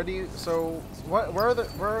 So where do you where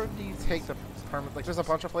do you take the permit? Like, there's a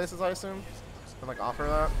bunch of places, I assume, that like offer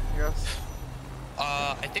that, I guess.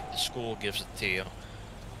 I think the school gives it to you.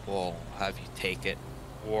 Will have you take it,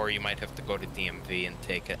 or you might have to go to DMV and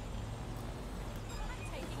take it.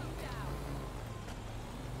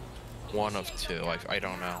 One of two. I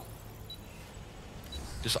don't know.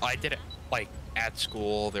 Because I did it like at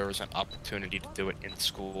school. There was an opportunity to do it in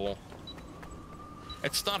school.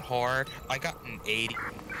 It's not hard. I got an 80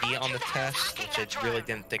 on the test, which I really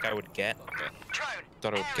didn't think I would get.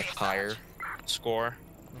 Thought I would get higher score,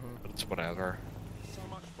 but it's whatever.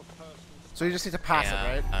 So you just need to pass it,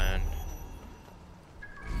 right? And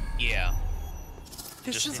yeah.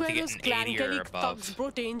 This Just is need to where get those an Clan 80 or Kelly above. thugs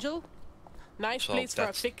brought Angel. Nice So place for a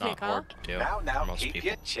that's picnic, not huh? hard to do Now, for most keep people.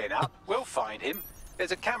 your chin up. We'll find him.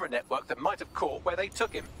 There's a camera network that might have caught where they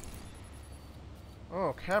took him.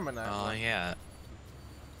 Oh, camera network. Oh yeah.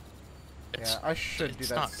 Yeah, I should do it's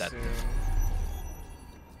that not that soon. difficult.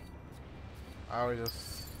 I was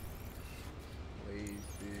just lazy.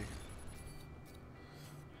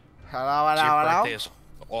 Hello, So your hello, birthday hello. is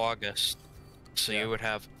August, so you would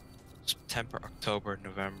have September, October,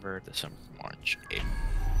 November, December, March,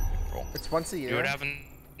 April. It's once a year. You would have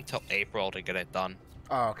until April to get it done.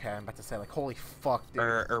 Oh, okay. I'm about to say, like, holy fuck, dude.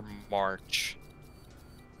 Or March.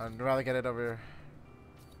 I'd rather get it over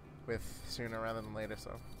with sooner rather than later,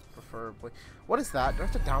 so preferably. What is that? Do I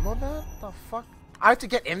have to download that? The fuck? I have to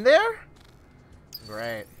get in there?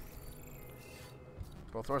 Great.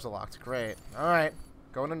 Both doors are locked. Great. Alright.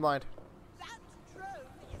 Going in blind.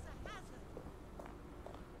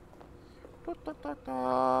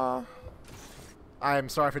 I'm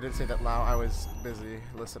sorry if I didn't say that loud. I was busy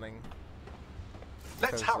listening.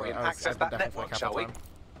 Let's hurry and access that network, shall we?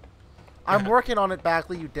 I'm working on it,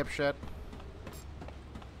 Backley, you dipshit.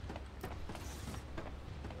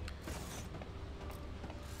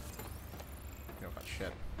 You don't got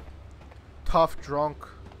shit. Tough drunk.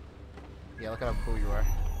 Yeah, look at how cool you are.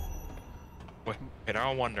 Wait,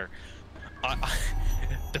 I wonder.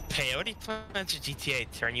 The peyote plants of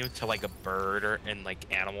GTA turn you into like a bird and like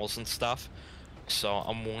animals and stuff. So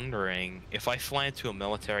I'm wondering if I fly into a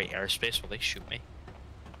military airspace, will they shoot me?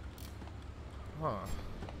 Huh.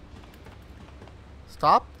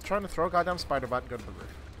 Stop trying to throw a goddamn spider bot and go to the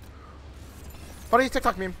roof. Funny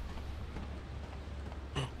TikTok meme.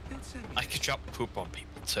 I could drop poop on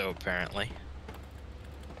people too, apparently.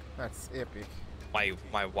 That's epic.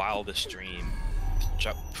 My wildest dream is to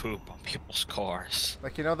drop poop on people's cars.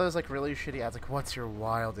 Like, you know those like really shitty ads like, what's your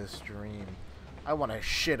wildest dream? I want to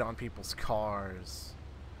shit on people's cars.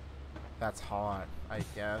 That's hot, I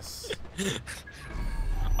guess.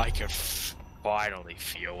 I can finally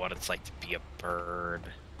feel what it's like to be a bird.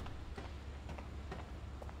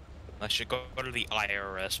 I should go to the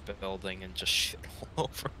IRS building and just shit all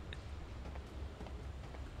over it.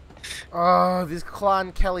 Oh, these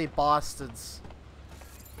Clan Kelly bastards.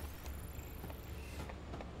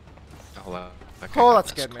 like I Oh, got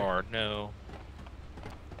that's this good, man. card. No.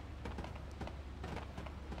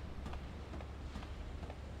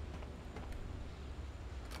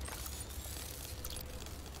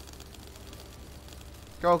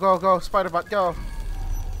 Go, go, go, Spider-Bot, go.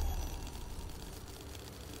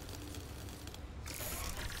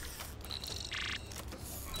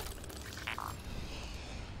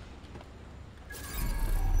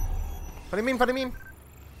 What do you mean? What do you mean?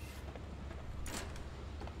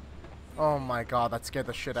 Oh my god, that scared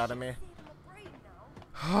the shit out of me.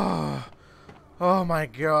 Oh my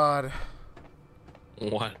god.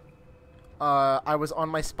 What? I was on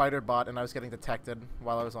my Spider-Bot and I was getting detected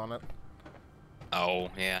while I was on it. Oh,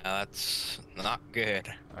 yeah, that's not good.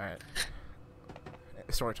 Alright.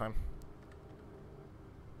 Story time.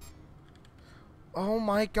 Oh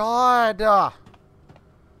my god!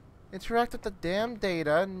 Interact with the damn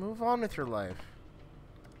data and move on with your life.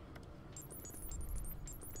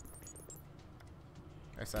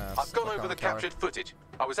 I've gone over the captured footage.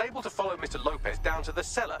 I was able to follow Mr. Lopez down to the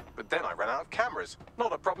cellar, but then I ran out of cameras.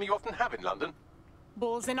 Not a problem you often have in London.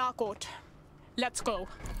 Ball's in our court. Let's go.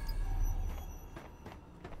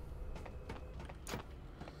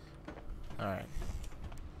 Alright.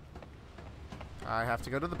 I have to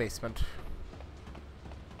go to the basement.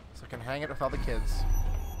 So I can hang it with all the kids.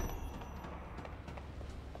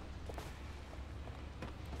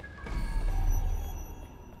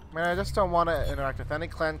 Man, I just don't want to interact with any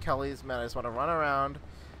Clan Kellys, man. I just want to run around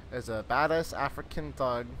as a badass African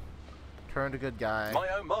thug, turned a good guy. My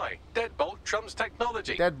oh my, Deadbolt trumps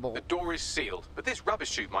technology. Deadbolt. The door is sealed, but this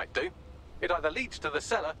rubbish chute might do. It either leads to the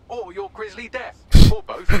cellar or your grisly death. Or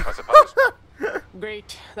both, I suppose.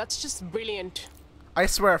 Great. That's just brilliant. I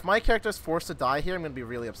swear, if my character is forced to die here, I'm going to be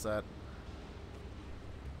really upset.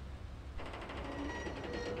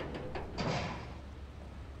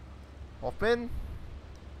 Open.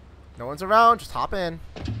 No one's around, just hop in.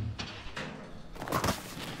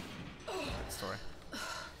 Story.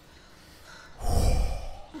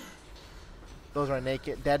 Those are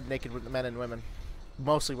dead naked men and women.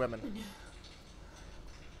 Mostly women.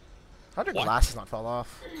 How did glasses not fall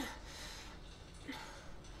off?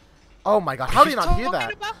 Oh my god, how did you not hear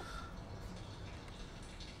that?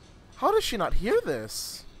 How does she not hear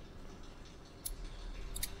this?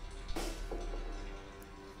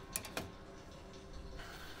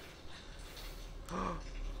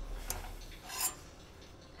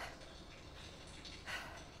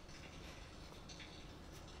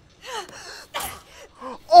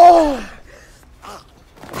 Oh!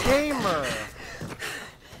 Gamer!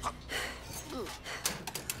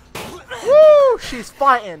 Woo! She's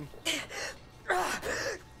fighting!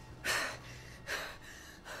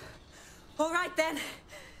 All right then.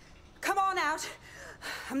 Come on out.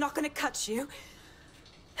 I'm not gonna cut you.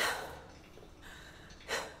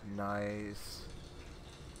 Nice.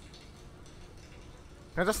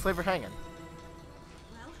 Can I just leave her hanging?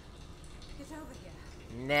 Well, get over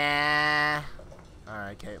here. Nah.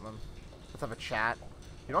 Alright, Caitlin. Let's have a chat.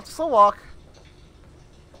 You don't have to slow walk.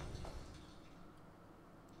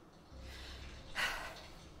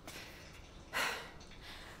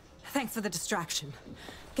 Thanks for the distraction.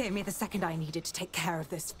 Gave me the second I needed to take care of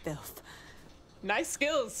this filth. Nice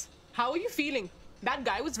skills. How are you feeling? That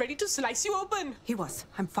guy was ready to slice you open. He was.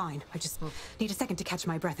 I'm fine. I just need a second to catch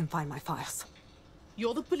my breath and find my files.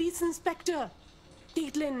 You're the police inspector.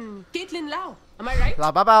 Caitlin Lau. Am I right?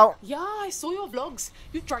 Lau Bao. Yeah, I saw your vlogs.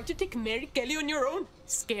 You tried to take Mary Kelly on your own.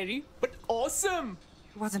 Scary, but awesome.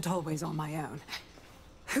 It wasn't always on my own.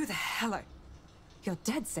 Who the hell are... You're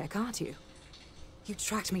dead sick, aren't you? You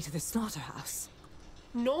tracked me to the slaughterhouse.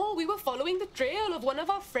 No, we were following the trail of one of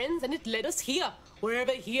our friends and it led us here.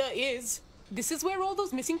 Wherever here is. This is where all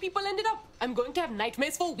those missing people ended up. I'm going to have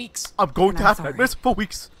nightmares for weeks. I'm going to have nightmares for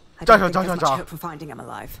weeks. I don't think there's much hope for finding him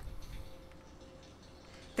alive.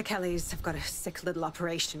 The Kellys have got a sick little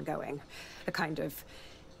operation going. A kind of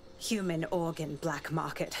human organ black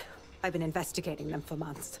market. I've been investigating them for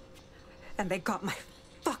months. And they got my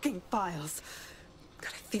fucking files.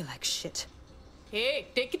 God, I feel like shit. Hey,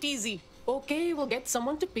 take it easy. Okay, we'll get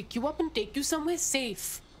someone to pick you up and take you somewhere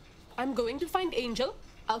safe. I'm going to find Angel.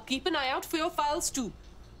 I'll keep an eye out for your files too.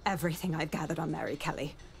 Everything I've gathered on Mary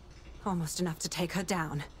Kelly. Almost enough to take her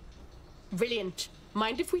down. Brilliant.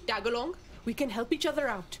 Mind if we tag along? We can help each other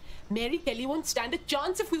out. Mary Kelly won't stand a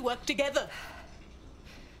chance if we work together.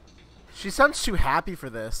 She sounds too happy for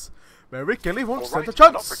this. Mary Kelly won't stand a An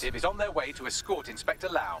chance. operative is on their way to escort Inspector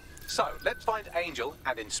Lau. So, let's find Angel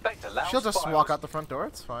and Inspector Lau's She'll just files. walk out the front door,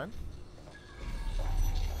 it's fine.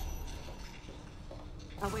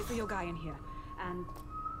 I'll wait for your guy in here. And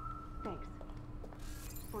thanks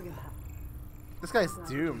for your help. This guy's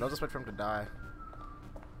doomed. I'll just wait for him to die.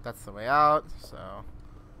 That's the way out, so...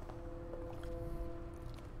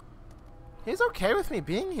 He's okay with me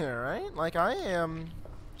being here, right? Like, I am...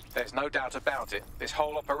 There's no doubt about it. This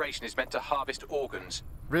whole operation is meant to harvest organs.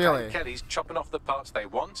 Really? And Kelly's chopping off the parts they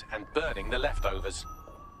want and burning the leftovers.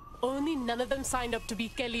 Only none of them signed up to be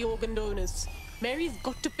Kelly organ donors. Mary's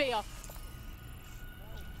got to pay up.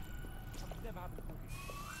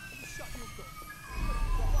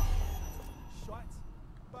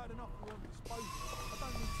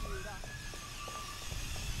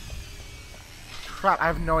 Crap, I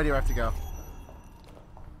have no idea where I have to go.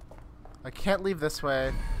 I can't leave this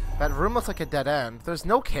way. That room looks like a dead end. There's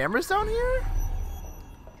no cameras down here?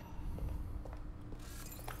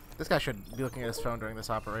 This guy should be looking at his phone during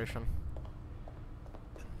this operation.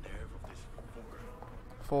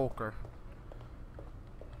 Volker.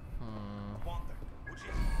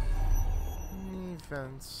 Any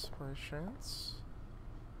vents by chance?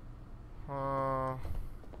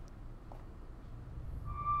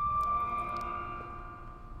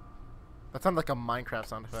 That sounds like a Minecraft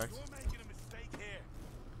sound effect.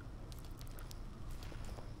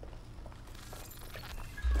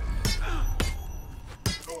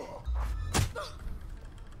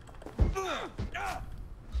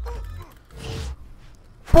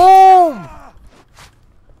 Boom!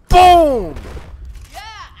 Boom! Yeah,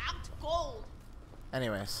 act cold.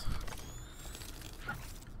 Anyways.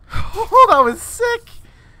 Oh, that was sick!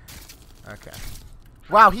 Okay.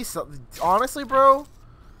 Wow, he's so, honestly, bro.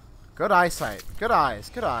 Good eyesight. Good eyes.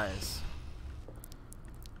 Good eyes.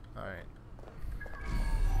 Alright.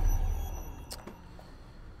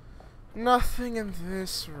 Nothing in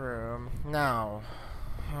this room. Now.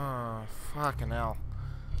 Oh, fucking hell.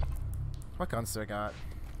 What guns do I got?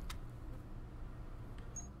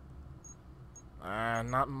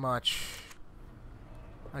 Not much.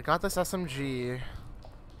 I got this SMG.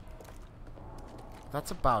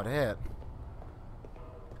 That's about it.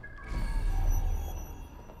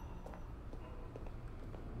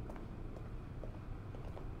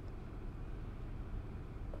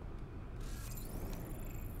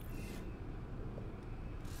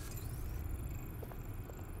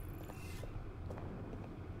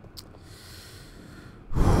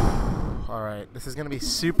 Alright, this is gonna be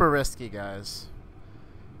super risky, guys.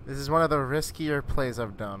 This is one of the riskier plays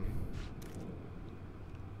I've done.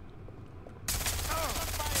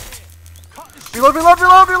 Reload, reload,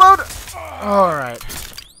 reload, reload! Alright.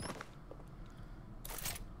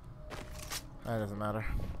 That doesn't matter.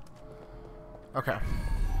 Okay.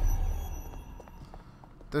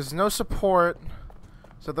 There's no support,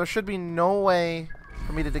 so there should be no way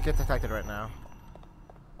for me to get detected right now.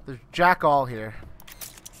 There's jack all here.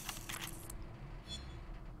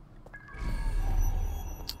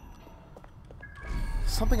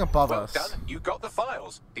 Something above us. Well done. You got the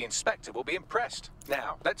files. The inspector will be impressed.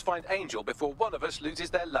 Now, let's find Angel before one of us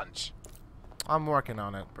loses their lunch. I'm working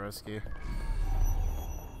on it, broski.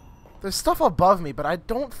 There's stuff above me, but I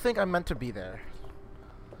don't think I'm meant to be there.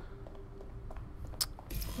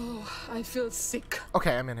 Oh, I feel sick.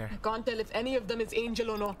 Okay, I'm in here. I can't tell if any of them is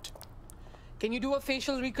Angel or not. Can you do a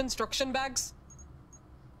facial reconstruction, Bags?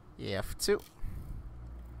 Yeah, F2.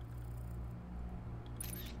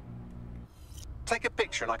 Take a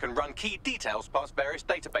picture and I can run key details past various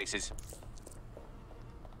databases.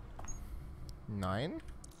 9?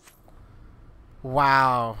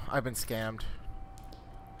 Wow, I've been scammed.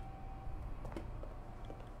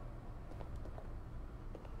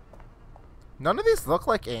 None of these look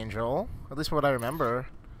like Angel, at least from what I remember.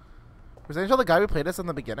 Was Angel the guy we played as in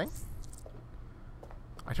the beginning?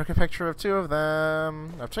 I took a picture of 2 of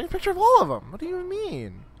them. I've taken a picture of all of them. What do you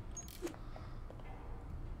mean?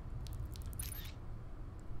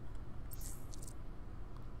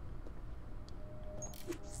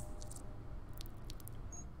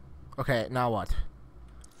 Okay, now what?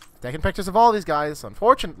 Taking pictures of all these guys,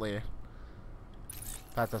 unfortunately.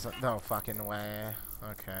 That doesn't... No fucking way.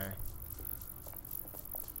 Okay.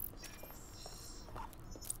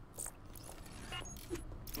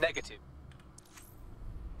 Negative.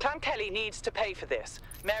 Tom Kelly needs to pay for this.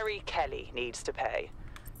 Mary Kelly needs to pay.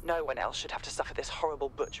 No one else should have to suffer this horrible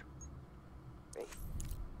butchery.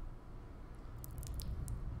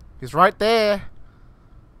 He's right there.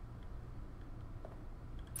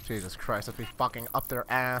 Jesus Christ, let's be fucking up their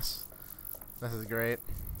ass. This is great.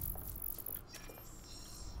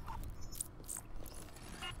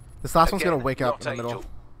 This last one's gonna wake up in the middle.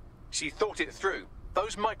 She thought it through.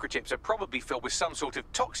 Those microchips are probably filled with some sort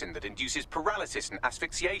of toxin that induces paralysis and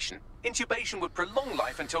asphyxiation. Intubation would prolong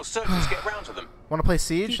life until surgeons get round to them. Wanna play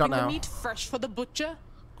Siege? Not Keeping the now. meat fresh for the butcher?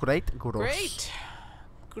 Great, gross. Great.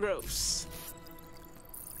 Gross.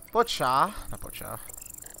 Butcher. Not Butcher.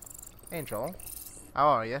 Angel. How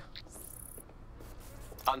are you?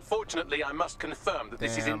 Unfortunately, I must confirm that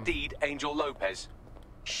this is Damn. indeed Angel Lopez.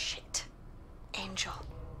 Shit. Angel.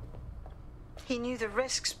 He knew the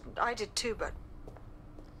risks. I did too, but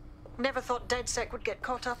never thought DedSec would get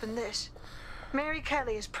caught up in this. Mary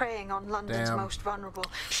Kelly is preying on London's Damn. most vulnerable.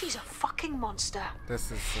 She's a fucking monster. This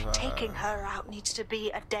is Taking her out needs to be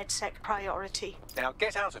a DedSec priority. Now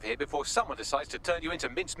get out of here before someone decides to turn you into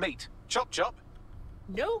minced meat. Chop chop.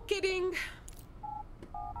 No kidding.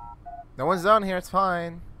 No one's down here. It's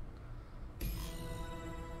fine.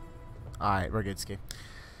 All right, we're good, Ski.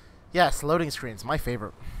 Yes, loading screens, my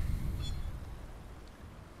favorite.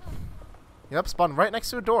 Yep, spawn right next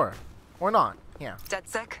to a door, or not. Yeah.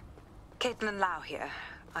 DedSec, Caitlin Lau here.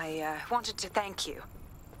 I wanted to thank you.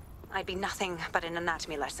 I'd be nothing but an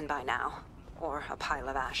anatomy lesson by now, or a pile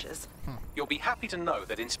of ashes. You'll be happy to know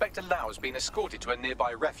that Inspector Lau has been escorted to a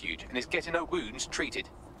nearby refuge and is getting her wounds treated.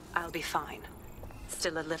 I'll be fine.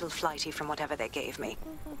 Still a little flighty from whatever they gave me.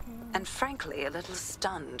 And frankly, a little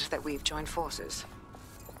stunned that we've joined forces.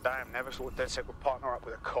 Damn, never thought DedSec would partner up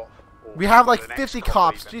with a cop. Or We have like with an 50 ex-cop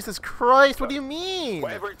cops. even. Jesus Christ, what do you mean?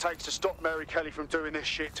 Whatever it takes to stop Mary Kelly from doing this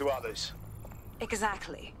shit to others.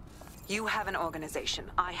 Exactly. You have an organization,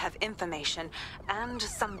 I have information, and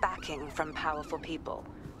some backing from powerful people.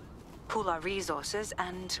 Pool our resources,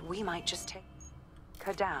 and we might just take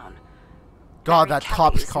her down. God, Mary that Kelly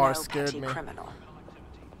cop's is car no scared petty me. criminal.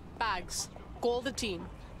 Bags, call the team.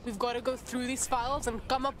 We've got to go through these files and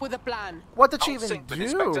come up with a plan. What did she I'll even sync with do?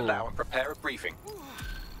 Inspector Lau and prepare a briefing.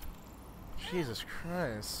 Jesus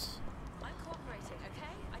Christ. I'm cooperating,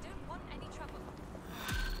 okay? I don't want any trouble.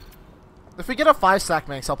 If we get a 5-stack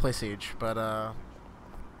max, I'll play Siege. But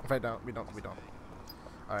if I don't, we don't.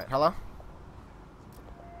 All right, hello.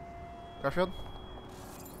 Garfield.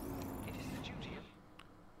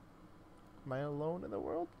 Am I alone in the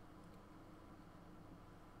world?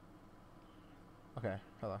 Okay,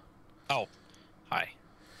 hello. Oh, hi.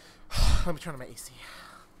 Let me turn on my AC.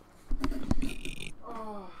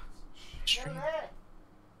 Oh, Stream. There's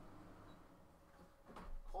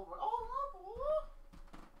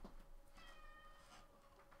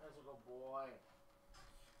a good boy.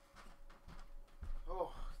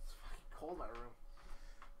 Oh, it's fucking cold in my room.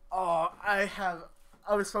 Oh,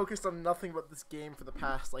 I was focused on nothing but this game for the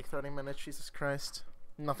past like 30 minutes. Jesus Christ.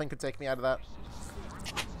 Nothing could take me out of that.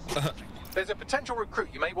 There's a potential recruit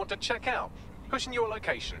you may want to check out. Pushing your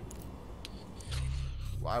location.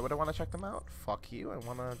 Why would I want to check them out? Fuck you. I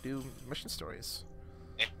want to do mission stories.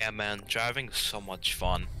 Yeah, man, driving is so much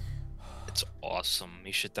fun. It's awesome.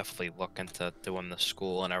 You should definitely look into doing the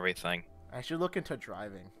school and everything. I should look into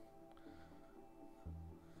driving.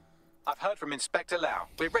 I've heard from Inspector Lau.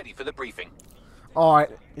 We're ready for the briefing.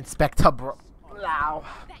 Alright, Inspector Bro. Lau.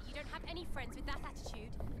 Bet you don't have any friends with that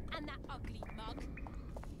attitude and that ugly mug.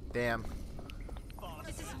 Damn.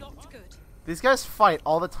 This is not good. These guys fight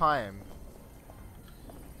all the time.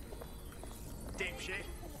 Dipshit.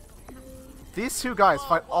 These two guys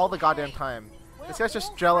fight all the goddamn time. This guy's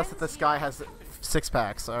just jealous that this guy has 6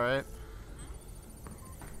 packs, alright?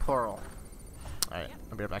 Plural. Alright,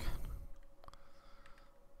 I'll be right back.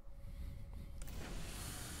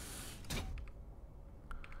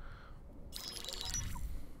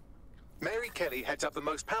 Mary Kelly heads up the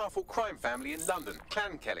most powerful crime family in London,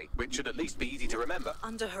 Clan Kelly, which should at least be easy to remember.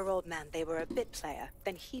 Under her old man, they were a bit player.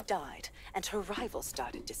 Then he died, and her rivals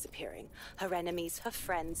started disappearing. Her enemies, her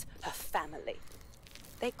friends, her family.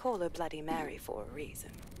 They call her Bloody Mary for a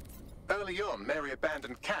reason. Early on, Mary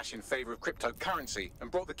abandoned cash in favor of cryptocurrency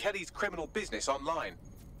and brought the Kellys' criminal business online.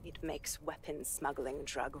 It makes weapons smuggling,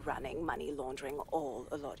 drug running, money laundering all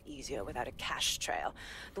a lot easier without a cash trail.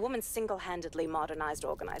 The woman single-handedly modernized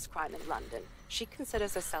organized crime in London. She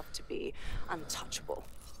considers herself to be untouchable.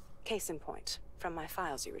 Case in point, from my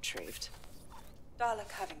files you retrieved. Darla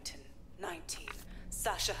Covington, 19.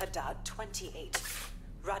 Sasha Haddad, 28.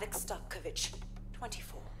 Radek Starkovich,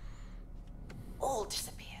 24. All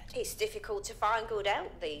disappeared. It's difficult to find good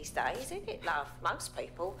help these days, isn't it, love? Most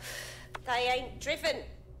people, they ain't driven.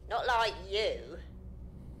 Not like you.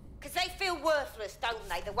 Because they feel worthless, don't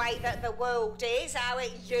they? The way that the world is, how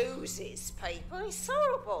it uses people. It's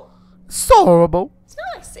horrible. So horrible. It's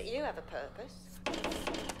nice that you have a purpose.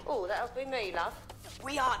 Oh, that'll be me, love.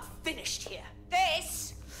 We aren't finished here.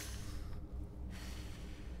 This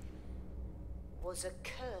was a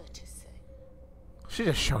courtesy. She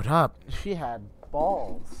just showed up. She had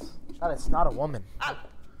balls. That is not a woman. Oh,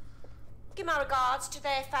 give my regards to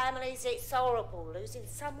their families. It's horrible losing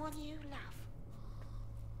someone you love.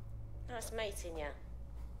 Nice meeting you,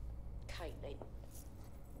 Caitlin.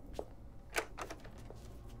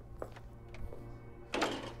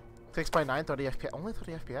 6 by 9, 30 FPS. Only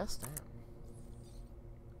 30 FPS? Damn.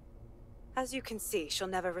 As you can see, she'll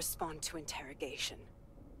never respond to interrogation.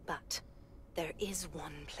 But there is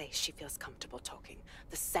one place she feels comfortable talking.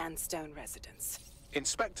 The Sandstone residence.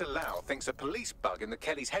 Inspector Lau thinks a police bug in the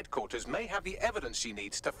Kelly's headquarters may have the evidence she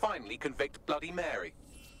needs to finally convict Bloody Mary.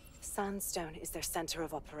 Sandstone is their center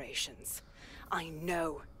of operations. I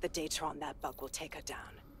know the data on that bug will take her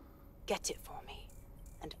down. Get it for me,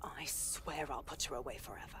 and I swear I'll put her away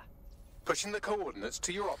forever. Pushing the coordinates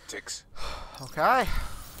to your optics. Okay.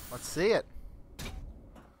 Let's see it.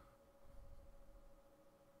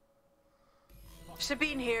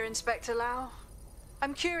 Sabine here, Inspector Lau.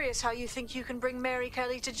 I'm curious how you think you can bring Mary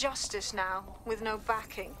Kelly to justice now, with no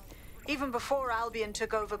backing. Even before Albion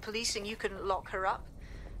took over policing, you couldn't lock her up.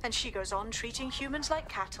 And she goes on treating humans like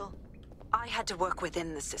cattle. I had to work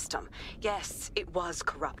within the system. Yes, it was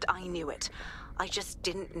corrupt. I knew it. I just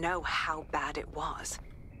didn't know how bad it was.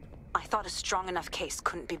 I thought a strong enough case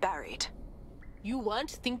couldn't be buried. You weren't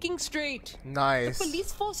thinking straight. Nice. The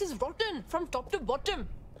police force is rotten from top to bottom.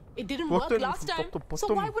 It didn't work last time,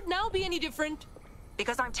 so why would now be any different?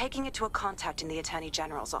 Because I'm taking it to a contact in the Attorney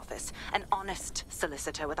General's office. An honest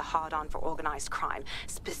solicitor with a hard-on for organized crime,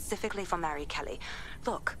 specifically for Mary Kelly.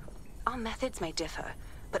 Look, our methods may differ,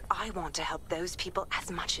 but I want to help those people as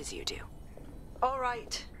much as you do. All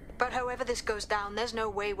right. But however this goes down, there's no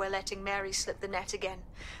way we're letting Mary slip the net again.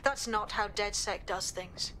 That's not how DedSec does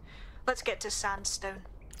things. Let's get to Sandstone.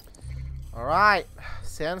 Alright.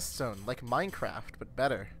 Sandstone. Like Minecraft, but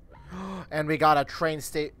better. And we got a train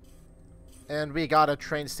station. And we got a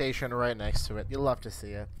train station right next to it. You'll love to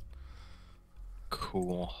see it.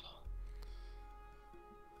 Cool.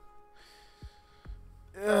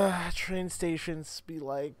 Train stations be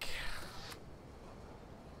like...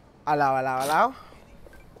 Allow, allow, allow.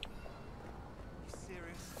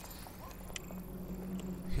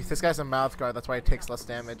 This guy's a mouth guard, that's why he takes less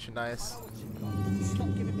damage. Nice. Stop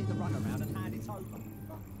giving me the runaround and hand it over.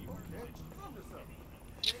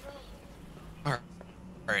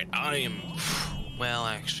 Alright, I am... Well,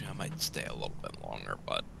 actually, I might stay a little bit longer,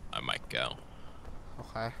 but I might go.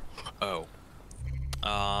 Okay. Oh.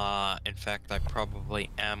 In fact, I probably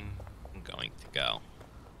am going to go.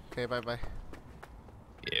 Okay, bye-bye.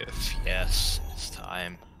 If yes, it's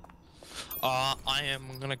time. I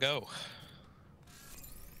am gonna go.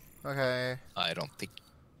 Okay. I don't think...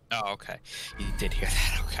 Oh, okay. You did hear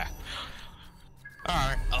that, okay.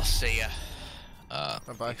 Alright, I'll see ya.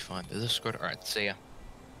 Bye-bye. Fine, this is good. Alright, see ya.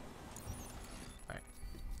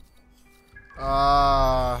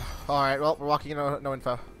 Alright, well, we're walking in no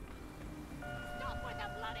info.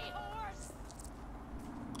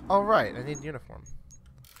 Alright, I need a uniform.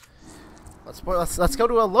 Let's go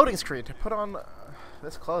to a loading screen to put on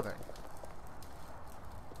this clothing.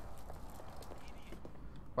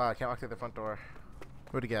 Wow, I can't walk through the front door.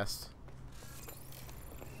 Who would have guessed?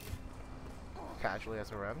 Casually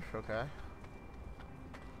as a wrench, okay.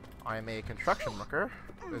 I'm a construction worker,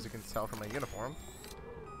 as you can tell from my uniform.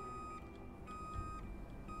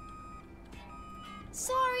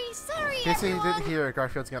 Sorry, In case you didn't hear,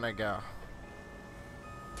 Garfield's gonna go.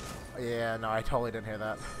 Yeah, no, I totally didn't hear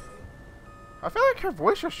that. I feel like her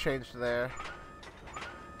voice just changed there.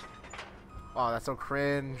 Oh, that's so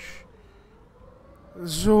cringe.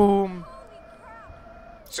 Zoom.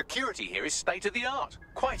 Security here is state-of-the-art.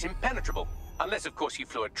 Quite impenetrable. Unless, of course, you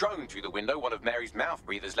flew a drone through the window one of Mary's mouth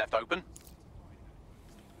breathers left open.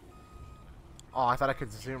 Oh, I thought I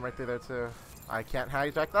could zoom right through there, too. I can't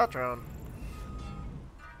hijack that drone.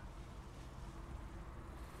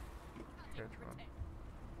 Here, drone.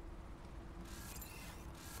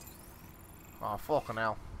 Oh, fucking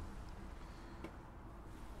hell.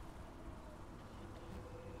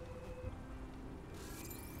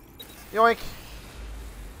 Yoink!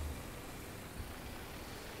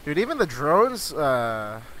 Dude, even the drone's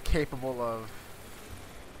capable of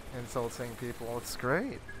insulting people. It's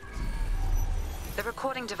great. The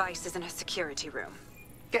recording device is in her security room.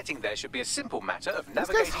 Getting there should be a simple matter of This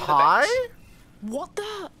navigating guy's the high? vents. What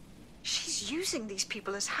the? She's using these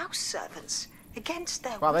people as house servants against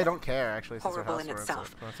their Wow, they will. don't care, actually, since they're Horrible in house itself,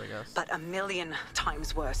 servants, I guess. but a million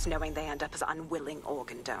times worse knowing they end up as unwilling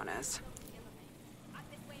organ donors.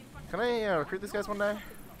 Can I recruit these guys one day?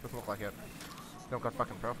 Doesn't look like it. They don't got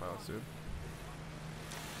fucking profiles, dude.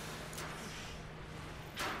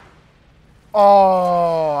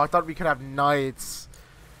 Oh, I thought we could have knights.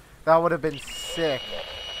 That would have been sick.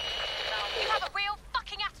 You have a real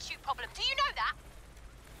fucking attitude problem. Do you know that?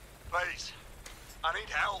 Please, I need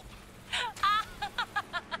help.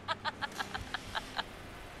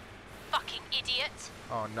 Fucking idiot.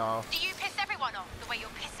 Oh no. Do you piss everyone off the way you're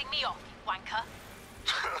pissing me off, you wanker?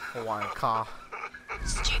 Hawaiian car.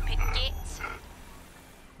 Stupid git.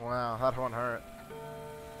 Wow, that one hurt.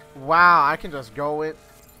 Wow, I can just go it.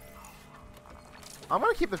 I'm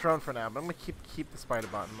gonna keep the drone for now, but I'm gonna keep the spider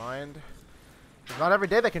bot in mind. It's not every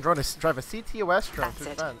day they can drive a CTOS drone through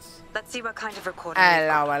the fence. Let's see what kind of recording.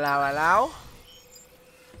 Hello.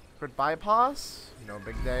 Grid bypass? No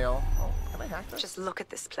big deal. Oh, can I hack this? Just look at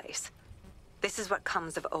this place. This is what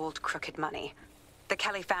comes of old crooked money. The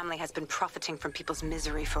Kelly family has been profiting from people's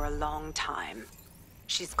misery for a long time.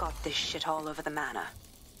 She's got this shit all over the manor.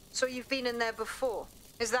 So you've been in there before?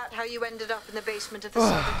 Is that how you ended up in the basement of the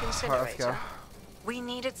Southwark incinerator? We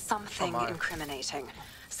needed something incriminating,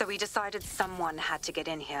 so we decided someone had to get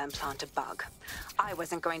in here and plant a bug. I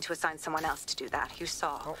wasn't going to assign someone else to do that. You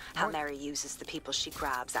saw how Mary uses the people she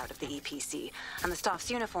grabs out of the EPC, and the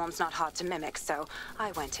staff's uniform's not hard to mimic, so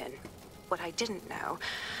I went in. What I didn't know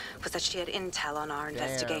was that she had intel on our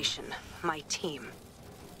investigation, my team.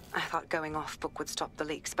 I thought going off book would stop the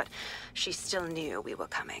leaks, but she still knew we were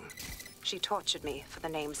coming. She tortured me for the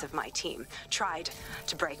names of my team, tried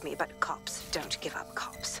to break me, but cops don't give up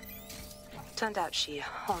cops. Turned out she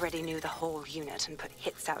already knew the whole unit and put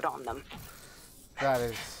hits out on them. That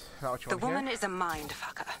is not what you The want to woman hear. is a mind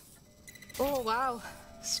fucker. Oh, wow.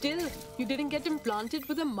 Still, you didn't get implanted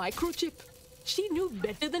with a microchip. She knew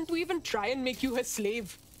better than to even try and make you her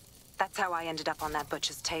slave. That's how I ended up on that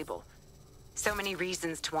butcher's table. So many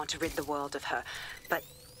reasons to want to rid the world of her, but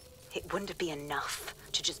it wouldn't be enough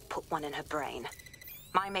to just put one in her brain.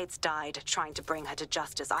 My mates died trying to bring her to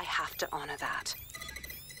justice. I have to honor that.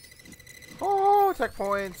 Oh, tech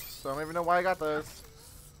points. I don't even know why I got those.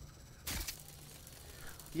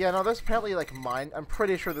 Yeah, no, there's apparently like mind. I'm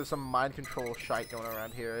pretty sure there's some mind control shite going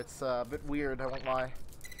around here. It's a bit weird, I won't lie.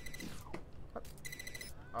 What?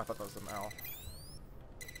 Oh, I thought that was an L.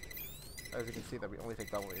 As you can see, that we only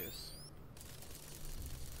take W's.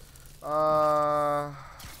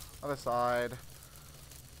 Other side.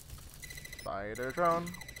 Spider drone.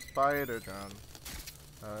 Spider drone.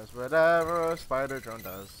 Does whatever a spider drone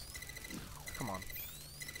does. Come on.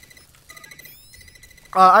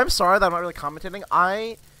 I'm sorry that I'm not really commentating.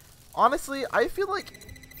 Honestly, I feel like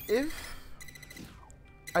if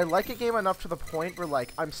I like a game enough to the point where,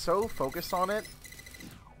 like, I'm so focused on it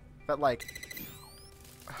that, like,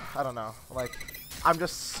 I don't know, like, I'm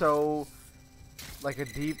just so, like,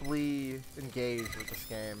 deeply engaged with this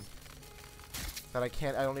game that I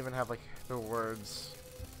don't even have, like, the words.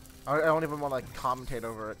 I don't even want to, like, commentate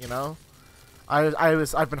over it, you know?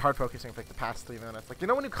 I've been hard focusing for, like, the past 3 minutes. Like, you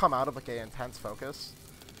know when you come out of, like, an intense focus?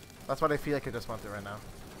 That's what I feel like I just went through right now.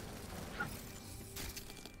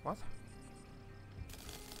 What?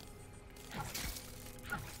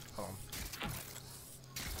 Hold on.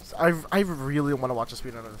 So I really want to watch a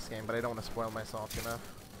speedrun of this game, but I don't want to spoil myself, you know?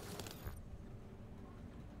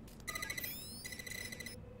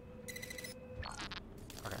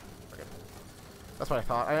 Okay. That's what I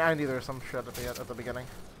thought. I knew there was some shit at the beginning.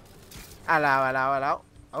 Hello.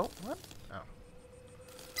 Oh, what? Oh.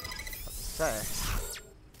 What's it say?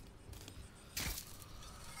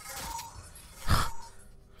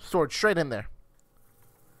 Sword straight in there.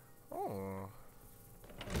 Oh.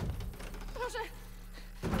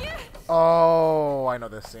 Oh, I know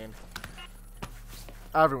this scene.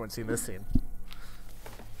 Everyone's seen this scene.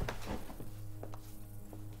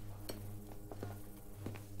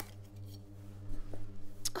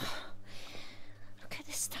 Look at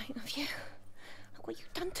the state of you. Look what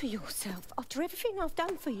you've done to yourself after everything I've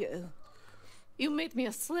done for you. You made me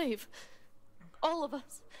a slave. All of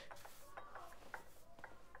us.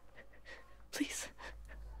 Please,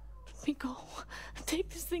 let me go. Take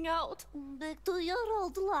this thing out. Back to your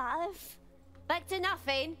old life. Back to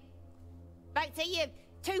nothing. Back to you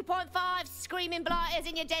 2.5 screaming blighters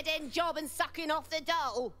in your dead-end job and sucking off the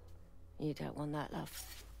dole. You don't want that, love.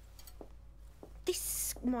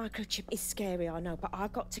 This microchip is scary, I know, but I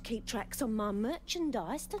got to keep tracks on my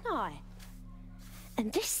merchandise, don't I?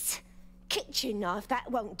 And this kitchen knife, that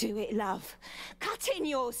won't do it, love. Cutting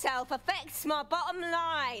yourself affects my bottom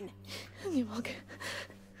line.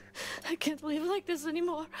 I can't live like this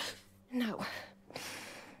anymore. No.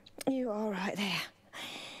 You're all right there.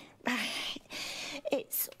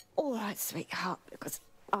 It's all right, sweetheart, because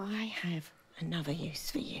I have another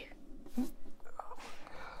use for you.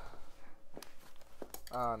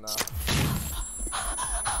 Oh, no.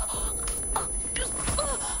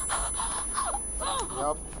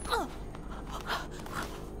 Yup.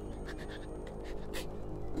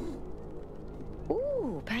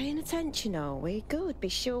 Ooh, paying attention, are we? Good. Be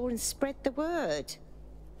sure and spread the word.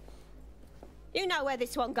 You know where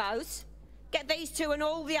this one goes. Get these two and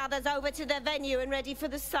all the others over to their venue and ready for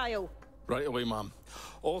the sale. Right away, ma'am.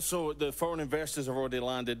 Also, the foreign investors have already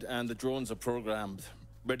landed and the drones are programmed,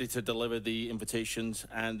 ready to deliver the invitations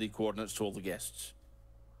and the coordinates to all the guests.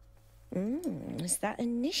 Is that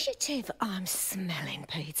initiative I'm smelling,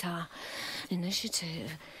 Peter?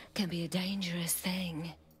 Initiative can be a dangerous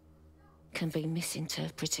thing. Can be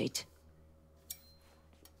misinterpreted.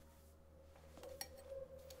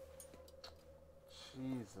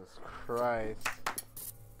 Jesus Christ.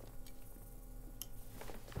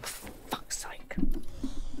 Fuck's sake.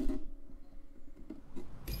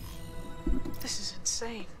 This is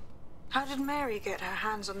insane. How did Mary get her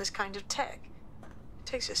hands on this kind of tech? It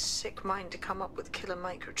takes a sick mind to come up with killer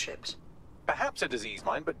microchips. Perhaps a disease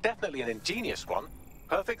mind, but definitely an ingenious one.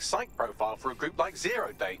 Perfect psych profile for a group like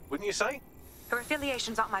Zero Day, wouldn't you say? Her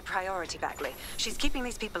affiliations aren't my priority, Bagley. She's keeping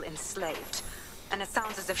these people enslaved. And it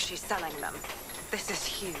sounds as if she's selling them. This is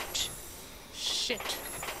huge. Shit.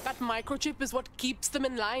 That microchip is what keeps them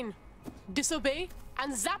in line. Disobey,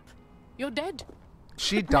 and zap, you're dead.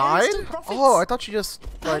 She died? Oh, I thought she just,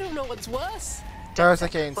 I like... don't know what's worse. That was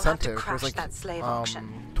like an We'll have to incentive. It crash was like, that slave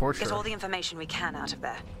auction. torture. Get all the information we can out of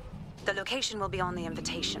there. The location will be on the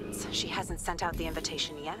invitations. She hasn't sent out the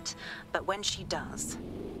invitation yet, but when she does...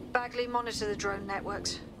 Bagley, monitor the drone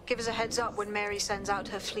networks. Give us a heads up when Mary sends out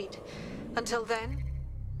her fleet. Until then...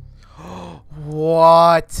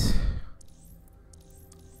 What?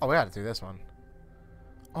 Oh, we gotta do this one.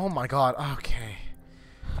 Oh my god, okay.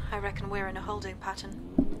 I reckon we're in a holding pattern.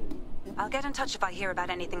 I'll get in touch if I hear about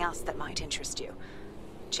anything else that might interest you.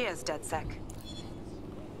 Cheers, DedSec.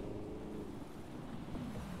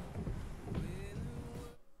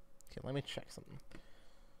 Okay, let me check something.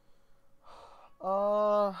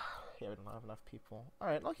 Yeah, we don't have enough people.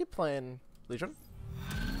 Alright, I'll keep playing Legion.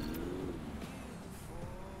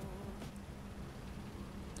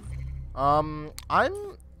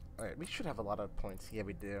 Alright, we should have a lot of points. Yeah,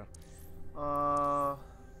 we do. I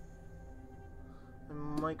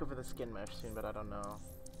might go for the skin mesh soon, but I don't know.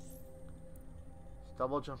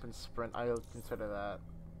 Double jump and sprint, I'll consider that.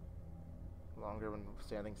 Longer when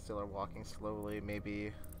standing still or walking slowly,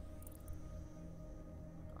 maybe.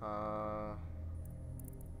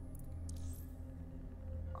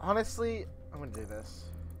 Honestly, I'm gonna do this.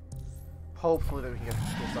 Hopefully that we can get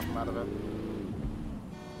something out of it.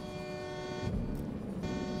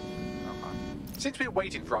 Since we're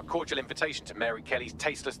waiting for our cordial invitation to Mary Kelly's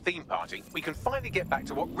tasteless theme party, we can finally get back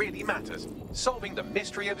to what really matters, solving the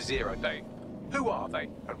mystery of Zero Day. Who are they,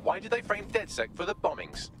 and why did they frame DedSec for the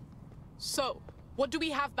bombings? So, what do we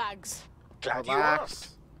have, Bags? Glad you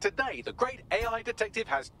asked. Today, the great AI detective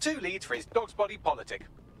has 2 leads for his dog's body politic.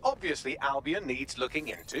 Obviously, Albion needs looking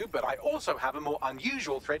into, but I also have a more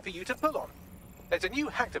unusual thread for you to pull on. There's a new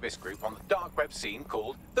hacktivist group on the dark web scene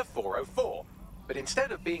called the 404. But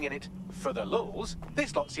instead of being in it for the lulz,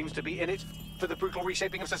 this lot seems to be in it for the brutal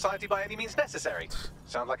reshaping of society by any means necessary.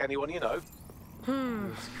 Sound like anyone you know?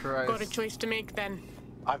 Got a choice to make then.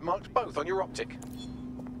 I've marked both on your optic.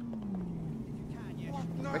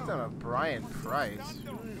 Victim of Brian Price.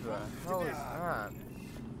 Who the hell is that?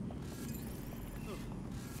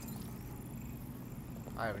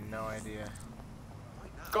 I have no idea.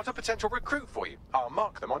 Got a potential recruit for you. I'll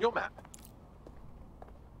mark them on your map.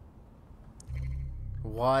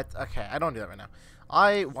 What? Okay, I don't do that right now.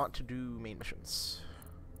 I want to do main missions.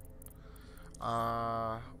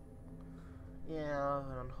 Yeah,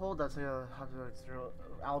 and on hold, that's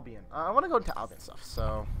Albion. I want to go into Albion stuff,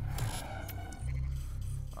 so...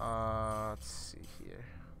 let's see here.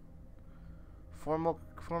 Former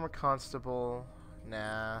constable,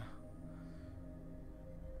 nah.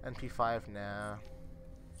 NP5, nah.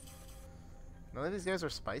 None of these guys are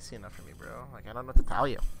spicy enough for me, bro. Like, I don't know what to tell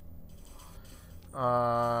you.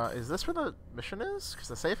 Is this where the mission is? Because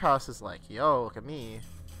the safe house is like, yo, look at me.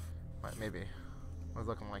 Maybe. I was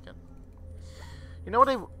looking like it. You know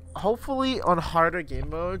what hopefully on harder game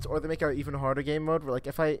modes, or they make an even harder game mode where, like,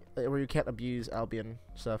 where you can't abuse Albion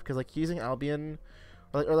stuff. Because, like, using Albion,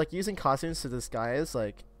 or like using costumes to disguise,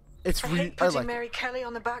 like, it's I really... hate putting Mary Kelly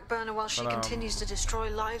on the back burner while she continues to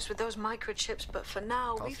destroy lives with those microchips, but for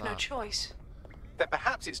now, we've no choice. Then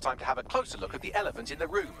perhaps it's time to have a closer look at the elephant in the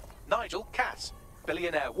room. Nigel Cass,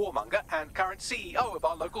 billionaire warmonger and current CEO of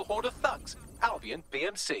our local horde of thugs, Albion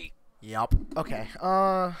PMC. Yup. Okay.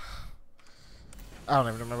 I don't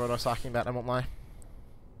even remember what I was talking about, I won't lie.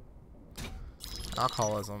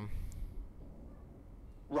 Alcoholism.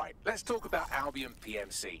 Right, let's talk about Albion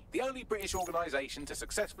PMC, the only British organisation to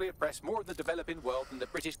successfully oppress more of the developing world than the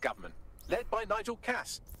British government, led by Nigel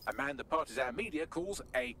Cass, a man the partisan media calls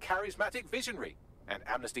a charismatic visionary, and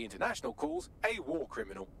Amnesty International calls a war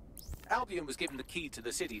criminal. Albion was given the key to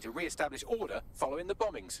the city to re-establish order following the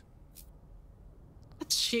bombings.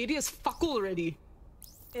 That's shady as fuck already.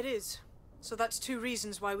 It is. So that's 2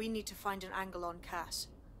 reasons why we need to find an angle on Cass.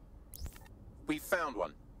 We found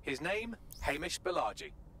one. His name, Hamish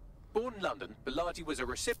Balaji. Born in London, Balaji was a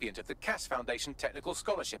recipient of the Cass Foundation Technical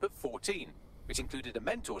Scholarship at 14, which included a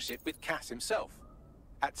mentorship with Cass himself.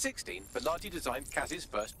 At 16, Balaji designed Cass's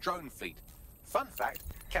first drone fleet. Fun fact,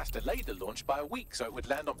 Cass delayed the launch by a week so it would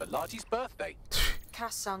land on Balaji's birthday.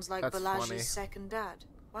 Cass sounds like That's Balaji's funny. second dad.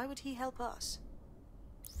 Why would he help us?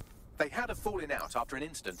 They had a falling out after an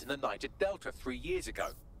incident in the Niger Delta 3 years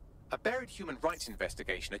ago. A buried human rights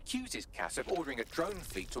investigation accuses Cass of ordering a drone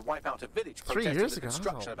fleet to wipe out a village 3 protesting years the ago?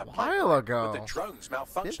 construction of a A while pipeline, ago. but the drones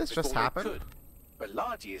malfunctioned Didn't this before just they happen? could.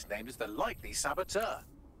 Balaji is named as the likely saboteur.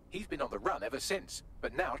 He's been on the run ever since,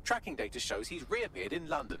 but now tracking data shows he's reappeared in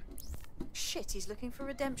London. Shit, he's looking for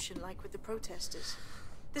redemption like with the protesters.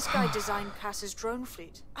 This guy designed Cass's drone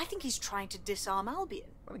fleet. I think he's trying to disarm Albion.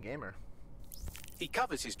 What a gamer. He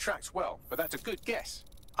covers his tracks well, but that's a good guess.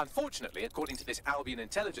 Unfortunately, according to this Albion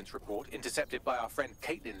intelligence report intercepted by our friend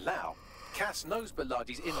Caitlin Lau, Cass knows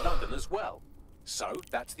Balaji's in London as well. So,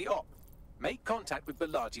 that's the op. Make contact with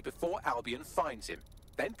Balaji before Albion finds him.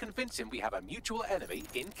 Then convince him we have a mutual enemy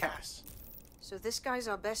in Cass. So this guy's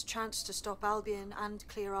our best chance to stop Albion and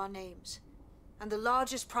clear our names. And the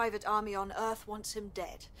largest private army on Earth wants him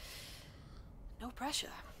dead. No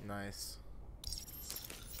pressure. Nice.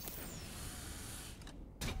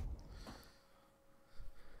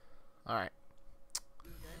 Alright.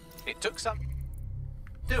 It took some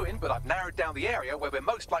doing, but I've narrowed down the area where we're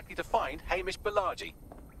most likely to find Hamish Balaji.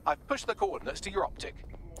 I've pushed the coordinates to your optic.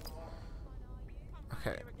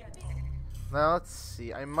 Okay. Now let's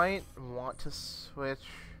see. I might want to switch.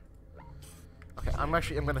 Okay, I'm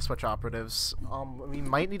gonna switch operatives. We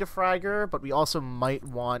might need a fragger, but we also might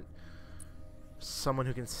want someone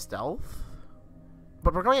who can stealth.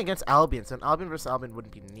 But we're going against Albion, so an Albion versus Albion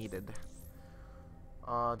wouldn't be needed.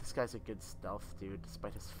 This guy's a good stealth dude,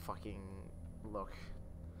 despite his fucking look.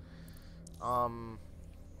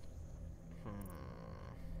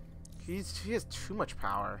 He has too much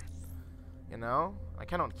power. You know? I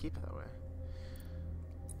kinda want to keep it that way.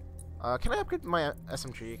 Can I upgrade my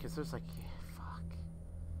SMG? Because there's like... fuck.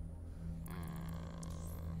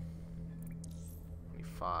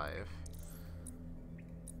 25.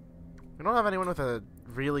 We don't have anyone with a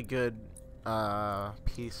really good,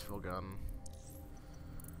 peaceful gun.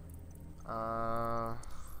 I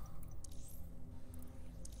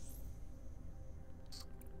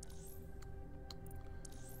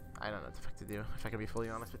don't know what the fuck to do, if I can be fully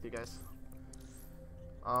honest with you guys.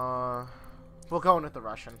 We'll go in with the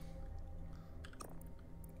Russian.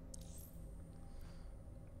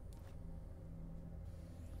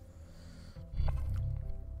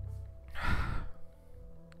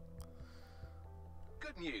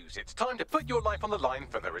 Good news, it's time to put your life on the line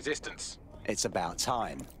for the Resistance. It's about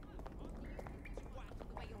time.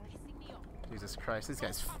 Jesus Christ, these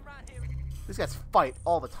guys fight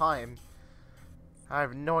all the time. I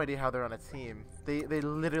have no idea how they're on a team. They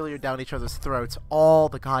literally are down each other's throats all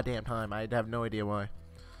the goddamn time. I have no idea why.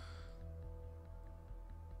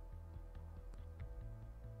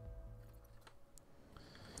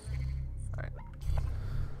 Alright.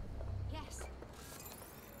 Yes.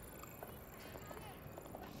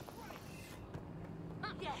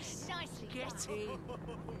 Yes. Nicely get in.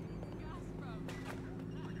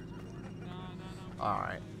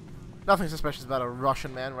 Alright. Nothing suspicious about a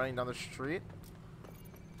Russian man running down the street.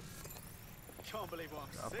 Can't believe what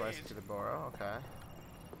I'm Uprise saying. to the borough, okay.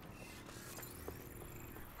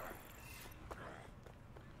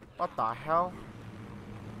 What the hell?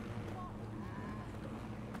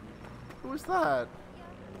 Who is that?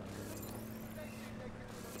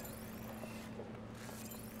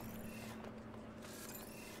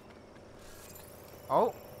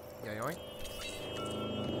 Oh, yeah, yoink.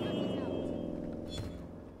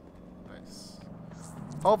 Nice.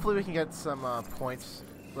 Hopefully we can get some points,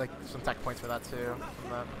 like some tech points for that too.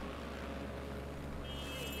 From that.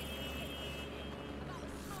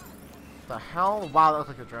 The hell? Wow, that looked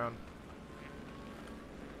like a drone.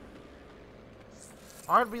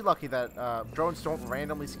 Aren't we lucky that drones don't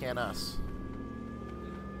randomly scan us?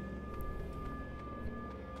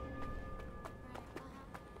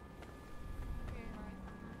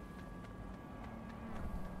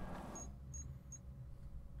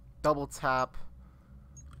 Double tap.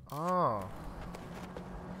 Oh.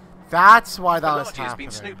 That's why that was Balaji has happening.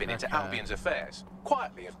 been snooping into Okay. Albion's affairs.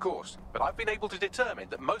 Quietly, of course, but I've been able to determine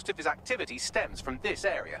that most of his activity stems from this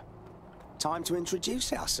area. Time to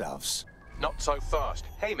introduce ourselves. Not so fast.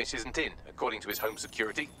 Hamish isn't in, according to his home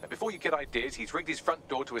security. And before you get ideas, he's rigged his front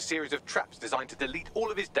door to a series of traps designed to delete all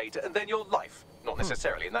of his data and then your life. Not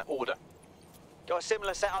necessarily in that order. Got a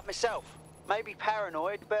similar setup myself. Maybe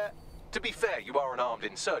paranoid, but... To be fair, you are an armed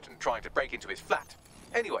insurgent trying to break into his flat.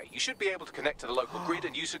 Anyway, you should be able to connect to the local grid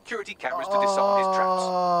and use security cameras to disarm his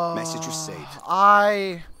traps. Message received.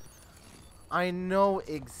 I know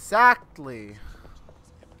exactly.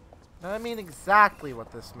 I mean exactly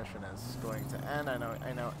what this mission is going to end. I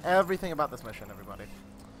know everything about this mission, everybody.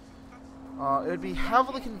 It would be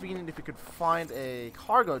heavily convenient if we could find a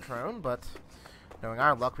cargo drone, but knowing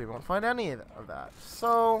our luck, we won't find any of that.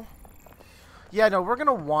 So, yeah, no, we're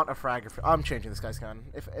gonna want a fragger. I'm changing this guy's gun.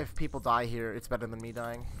 If people die here, it's better than me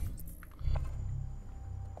dying.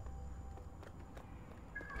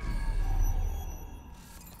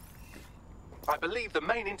 I believe the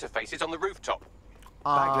main interface is on the rooftop.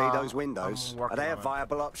 Bagley, those windows, are they a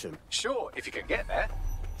viable option? Sure, if you can get there.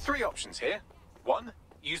 3 options here. 1,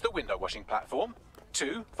 use the window washing platform.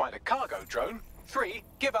 2, find a cargo drone. 3,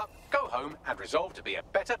 give up, go home, and resolve to be a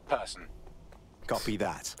better person. Copy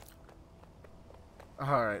that.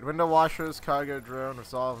 Alright, window washers, cargo drone,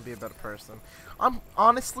 resolve, and be a better person. I'm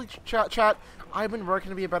honestly, chat, I've been working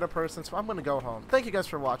to be a better person, so I'm gonna go home. Thank you guys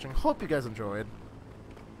for watching. Hope you guys enjoyed.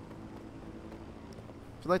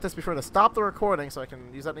 If you'd like this, be sure to stop the recording so I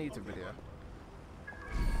can use that in a YouTube video.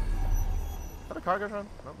 Is that a cargo drone?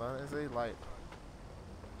 Nope, that is a light.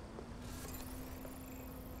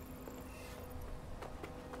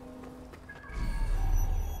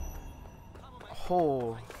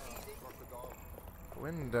 Oh.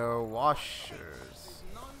 Window washers.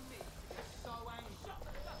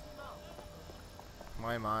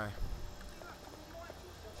 My.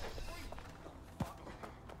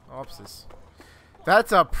 Oopsies.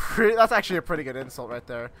 That's actually a pretty good insult right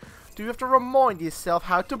there. Do you have to remind yourself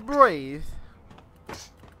how to breathe?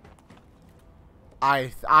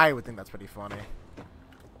 I would think that's pretty funny.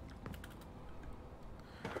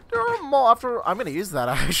 I'm gonna use that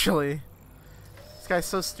actually. This guy's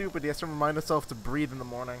so stupid. He has to remind himself to breathe in the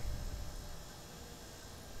morning.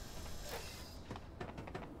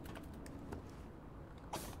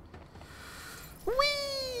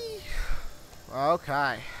 Whee!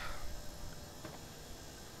 Okay.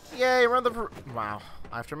 Yay, run the... Wow.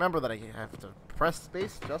 I have to remember that I have to press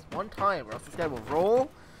space just one time, or else this guy will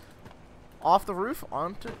roll off the roof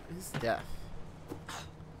onto his death.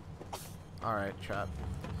 Alright, chat.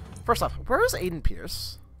 First off, where is Aiden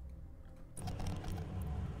Pierce?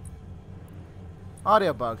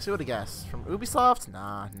 Audio bugs, who would have guessed? From Ubisoft?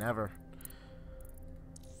 Nah, never.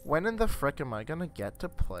 When in the frick am I gonna get to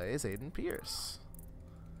play as Aiden Pierce?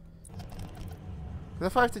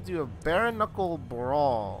 If I have to do a bare knuckle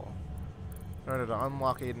brawl in order to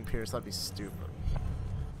unlock Aiden Pierce, that'd be stupid.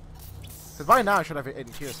 Because by now I should have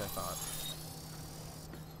Aiden Pierce, I thought.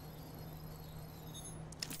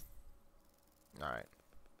 Alright.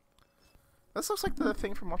 This looks like the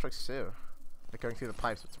thing from Watch Dogs 2. Like going through the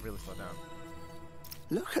pipes, but it's really slow down.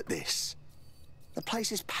 Look at this. The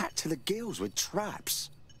place is packed to the gills with traps.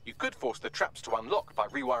 You could force the traps to unlock by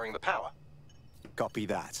rewiring the power. Copy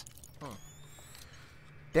that.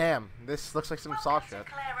 Damn, this looks like some soft shit.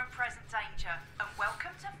 Claire and present danger, and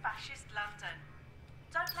welcome to fascist London.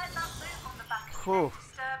 Don't let that move on the back of your neck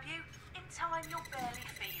disturb you. In time, you'll barely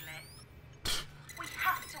feel it. We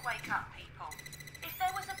have to wake up, people. If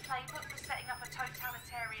there was a playbook for setting up a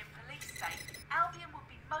totalitarian police state, Albion would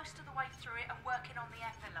be most of the way through it and working on the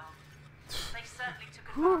epilogue. They certainly took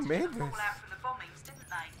advantage of the fallout from the bombings, didn't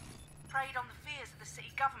they? Preyed on the fears of the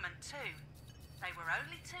city government, too. They were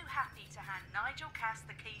only too happy to hand Nigel Cass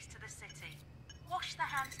the keys to the city. Wash their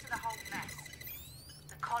hands to the whole mess.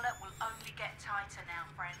 The collar will only get tighter now,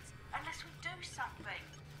 friends, unless we do something.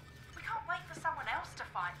 We can't wait for someone else to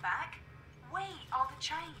fight back. We are the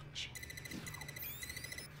change.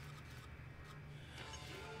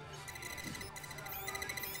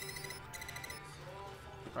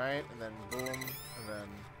 Right, and then boom, and then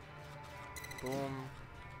boom,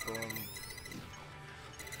 boom.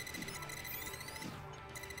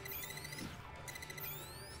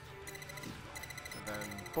 And then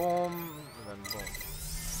boom, and then boom.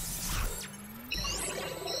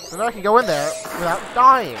 So now I can go in there without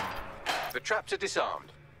dying. The traps are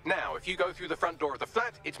disarmed. Now, if you go through the front door of the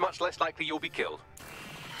flat, it's much less likely you'll be killed.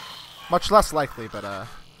 Much less likely, but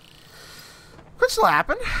could still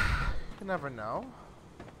happen. You never know.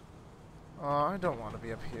 Oh, I don't want to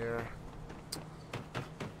be up here.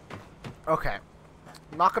 Okay.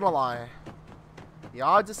 Not gonna lie. The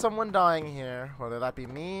odds of someone dying here, whether that be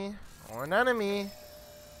me or an enemy,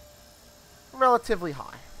 relatively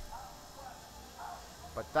high.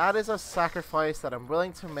 But that is a sacrifice that I'm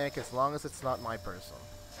willing to make as long as it's not my person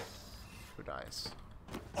who dies.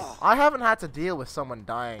 I haven't had to deal with someone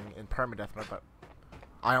dying in permadeath mode, but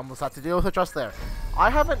I almost had to deal with it just there. I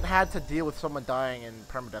haven't had to deal with someone dying in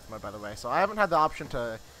permadeath mode, by the way, so I haven't had the option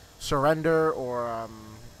to surrender or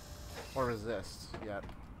resist yet.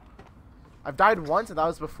 I've died once, and that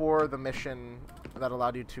was before the mission that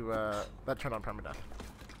allowed you to, that turned on permadeath.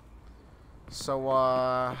 So,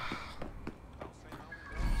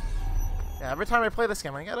 yeah, every time I play this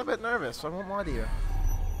game, I get a bit nervous, I won't lie to you.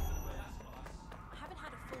 I haven't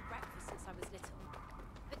had a full breakfast since I was little,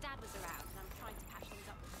 but Dad was around, and I'm trying to patch things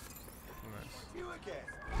up with him. You again?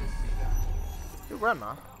 Your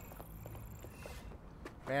grandma.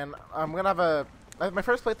 Man, I'm gonna have a... my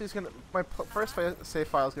first playthrough's gonna... My first save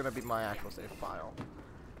file is gonna be my actual save file.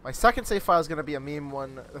 My second save file is gonna be a meme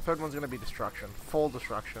one. The third one's gonna be destruction. Full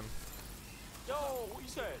destruction. Yo, what you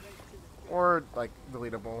said? Or, like,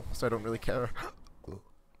 deletable, so I don't really care.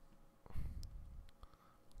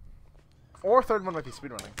 Or third one might be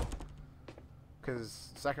speedrunning.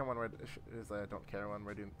 Because second one is the I don't care one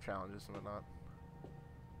where I do challenges and whatnot.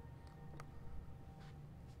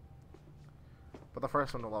 But the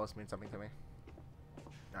first one will always mean something to me.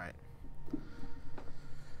 Alright.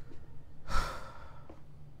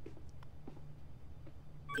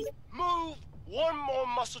 Move one more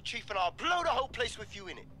muscle chief and I'll blow the whole place with you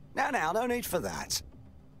in it. Now, no need for that.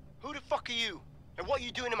 Who the fuck are you? And what are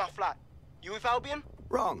you doing in my flat? You with Albion?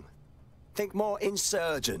 Wrong. Think more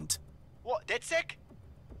insurgent. What, DedSec?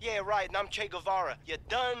 Yeah, right, and I'm Che Guevara. You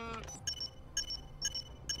done?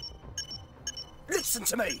 Listen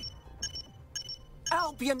to me!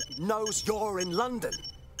 Albion knows you're in London.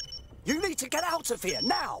 You need to get out of here,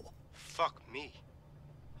 now! Fuck me.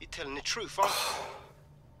 You're telling the truth, aren't you?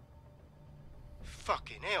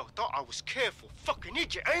 Fucking hell, thought I was careful. Fucking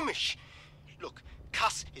idiot, Amish! Look,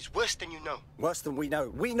 Cass is worse than you know. Worse than we know.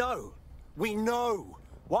 We know! We know!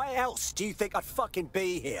 Why else do you think I'd fucking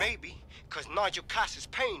be here? Maybe, because Nigel Cass is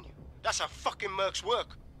paying you. That's how fucking Merc's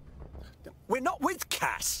work. We're not with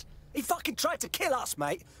Cass! He fucking tried to kill us,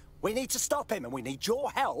 mate! We need to stop him, and we need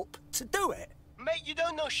your help to do it. Mate, you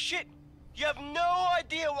don't know shit. You have no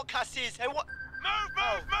idea what Cass is and what...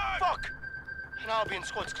 Move! Fuck! An Albion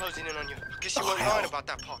squad's closing in on you. I guess you weren't lying about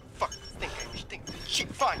that part. Fuck. Think, Amish, think.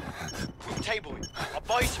 Shit, fine. We can table it. I'll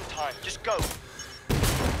buy you some time. Just go.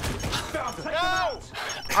 No!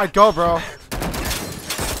 Alright, go, bro.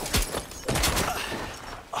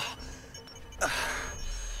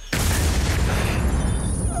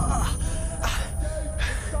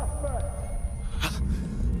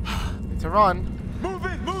 Need to run. Move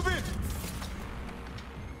it! Move it!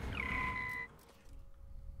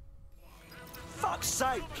 Fuck's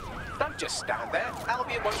sake! Don't just stand there.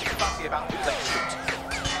 Albion won't be fussy about who they shoot.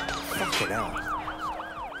 Fucking hell.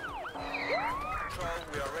 Control,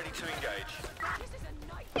 we are ready to engage.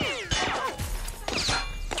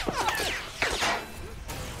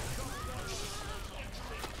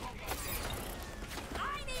 I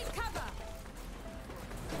need cover!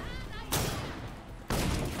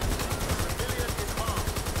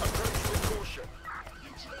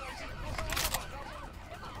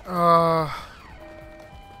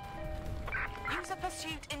 User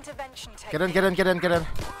pursuit intervention technique. Get in, get in, get in, get in.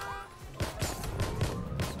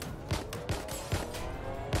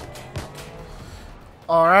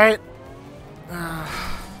 Alright.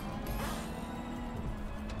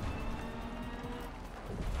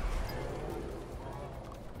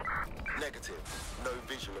 Negative. No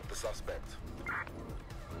vision of the suspect.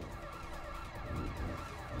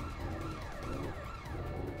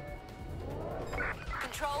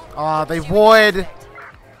 Control. They would. No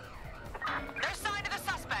sign of the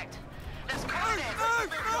suspect. Let's call it.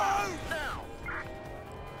 Now.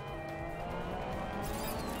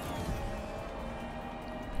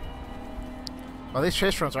 Well, these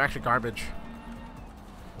chase drones are actually garbage.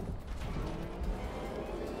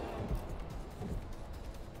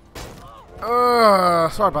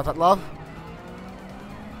 Sorry about that, love.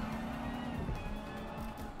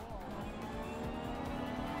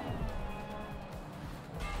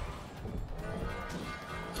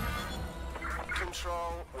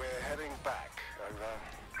 Control, we're heading back. Over.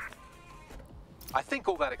 I think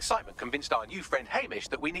all that excitement convinced our new friend Hamish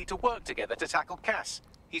that we need to work together to tackle Cass.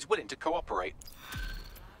 He's willing to cooperate.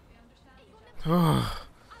 That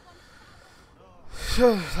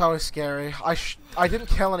was scary. I didn't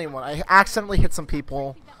kill anyone. I accidentally hit some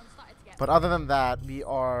people. But other than that, we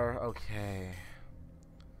are okay.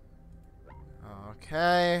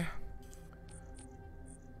 Okay.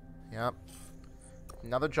 Yep.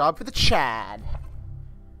 Another job for the Chad.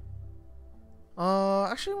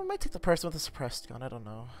 Actually, we might take the person with the suppressed gun. I don't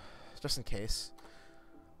know, just in case.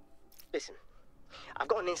 Listen, I've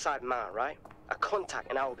got an inside man, right? A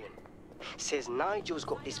contact in Albion. Says Nigel's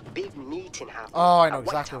got this big meeting happening. Oh, I know at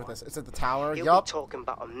exactly White what this is. It's at the tower. He'll Yup. be talking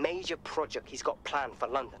about a major project he's got planned for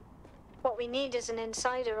London. What we need is an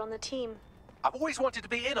insider on the team. I've always wanted to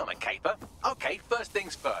be in on a caper. Okay, first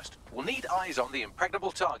things first. We'll need eyes on the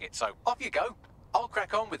impregnable target, so off you go. I'll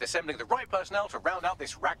crack on with assembling the right personnel to round out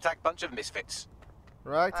this ragtag bunch of misfits.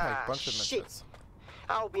 Ragtag bunch of shit. misfits.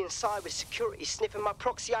 Albion cyber security sniffing my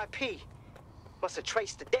proxy IP. Must have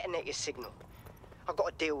traced the detonator signal. I've got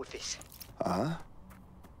to deal with this.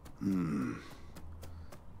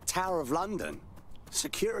 Tower of London.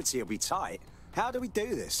 Security will be tight. How do we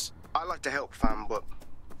do this? I'd like to help, fam, but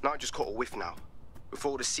Nigel's caught a whiff now. With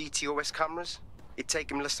all the CTOS cameras, it'd take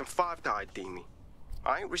him less than 5 to ID me.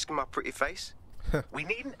 I ain't risking my pretty face. We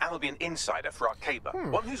need an Albion insider for our caper,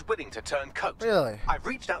 one who's willing to turn coat. Really? I've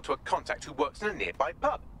reached out to a contact who works in a nearby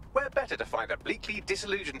pub. Where better to find a bleakly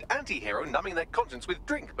disillusioned anti-hero numbing their conscience with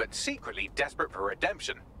drink, but secretly desperate for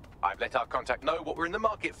redemption. I've let our contact know what we're in the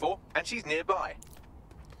market for, and she's nearby.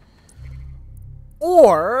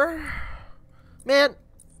 Or, man,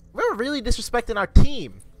 we're really disrespecting our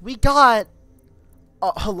team. We got,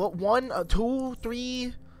 1, 2,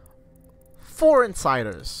 3, 4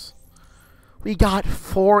 insiders. We got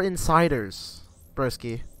 4 insiders,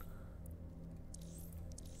 broski.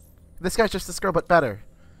 This guy's just this girl, but better.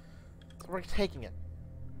 We're taking it.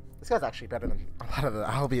 This guy's actually better than a lot of the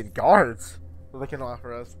Albion guards that they can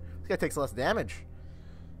offer us. This guy takes less damage.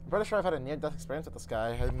 I'm pretty sure I've had a near-death experience with this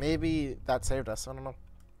guy. And maybe that saved us. I don't know.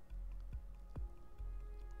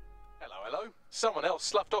 Hello. Someone else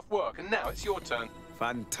sloughed off work, and now it's your turn.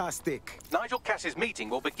 Fantastic. Nigel Cass's meeting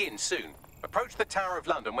will begin soon. Approach the Tower of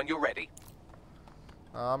London when you're ready.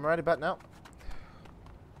 I'm ready, bet now.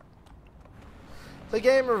 The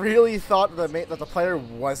game really thought that the player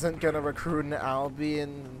wasn't gonna recruit an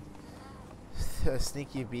Albion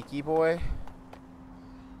sneaky beaky boy.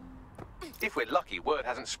 If we're lucky, word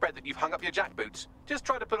hasn't spread that you've hung up your jackboots. Just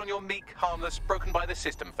try to put on your meek, harmless, broken by the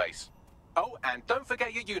system face. Oh, and don't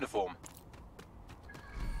forget your uniform.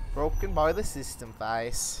 Broken by the system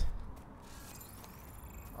face.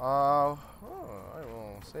 I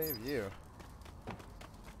will save you.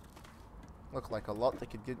 Look like a lot that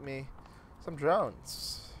could get me some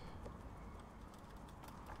drones.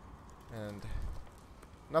 And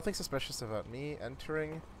nothing suspicious about me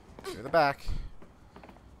entering through the back.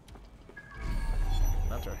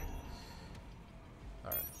 Enter.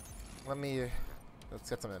 Alright. Let's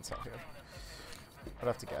get some intel here. What do I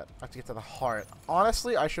have to get? I have to get to the heart.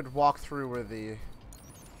 Honestly, I should walk through where the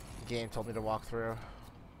game told me to walk through.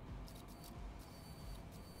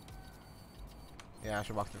 Yeah, I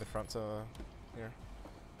should walk through the front here.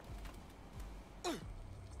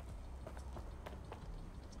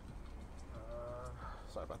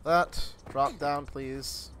 Sorry about that. Drop down,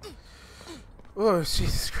 please. Oh,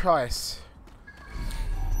 Jesus Christ.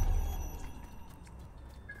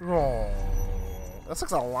 Oh, that looks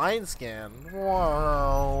like a line scan.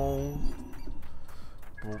 Wow.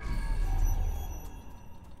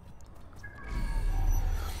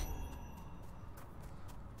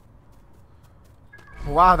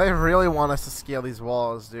 Wow, they really want us to scale these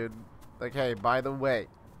walls, dude. Like, hey, by the way,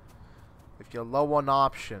 if you're low on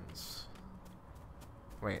options...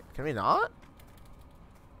 Wait, can we not?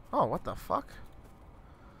 Oh, what the fuck?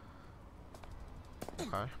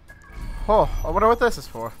 Okay. Oh, I wonder what this is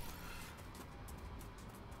for.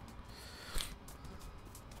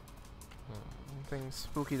 Anything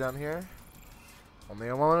spooky down here? Only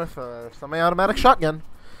a moment with a semi-automatic shotgun.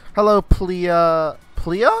 Hello, Plea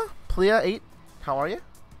 8. How are you?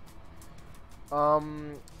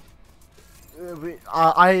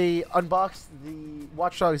 I unboxed the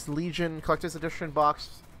Watch Dogs Legion Collector's Edition box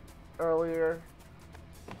earlier.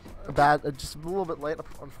 Just a little bit late,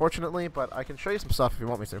 unfortunately, but I can show you some stuff if you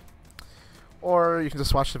want me to. Or you can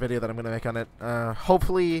just watch the video that I'm going to make on it.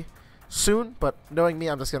 Hopefully soon, but knowing me,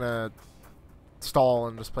 I'm just going to stall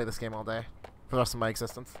and just play this game all day for the rest of my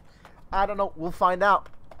existence. I don't know. We'll find out.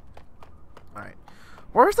 Alright.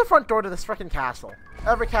 Where's the front door to this frickin' castle?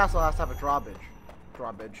 Every castle has to have a drawbridge.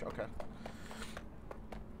 Drawbridge, okay.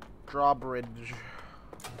 Drawbridge.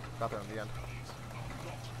 Got there in the end.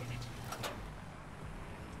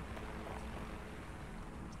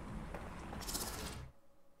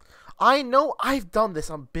 I know I've done this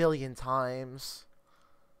a billion times.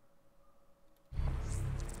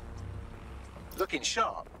 Looking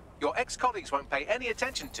sharp. Your ex-colleagues won't pay any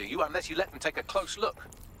attention to you unless you let them take a close look.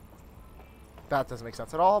 That doesn't make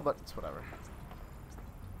sense at all, but it's whatever.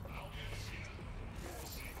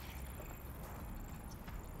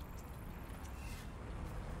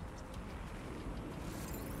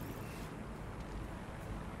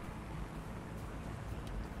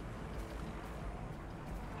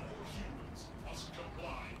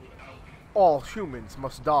 All humans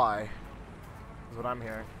must die. Is what I'm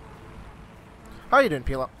hearing. How you doing,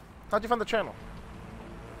 Pila? How'd you find the channel?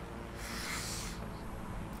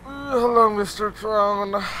 Hello, Mr.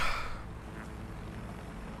 Crown.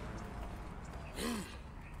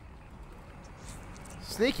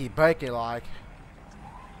 Sneaky bikey like.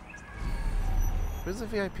 Who's the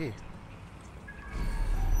VIP?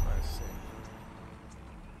 I see.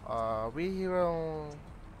 We will.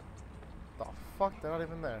 The fuck? They're not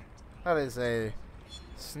even there. That is a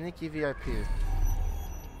sneaky VIP.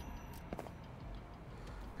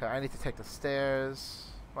 Okay, I need to take the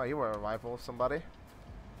stairs. Wow, you were a rival of somebody.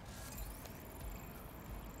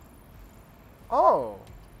 Oh!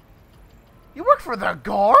 You work for the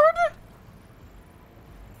guard?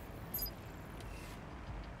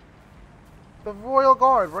 The Royal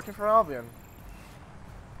Guard working for Albion.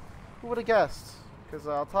 Who would have guessed? Because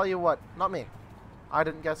I'll tell you what, not me. I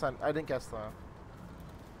didn't guess that.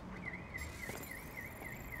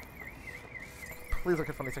 Please look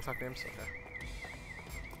at funny TikTok names. Okay.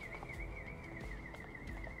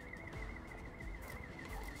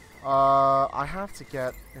 I have to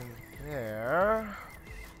get in there.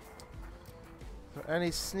 Is there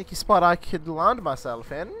any sneaky spot I could land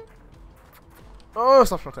myself in? Oh,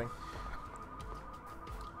 stop shouting.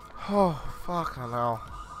 Oh, fuck, I know.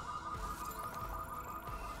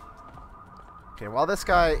 Okay, while this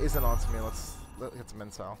guy isn't on to me, let's get some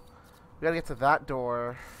intel. We gotta get to that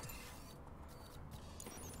door.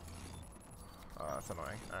 Oh, that's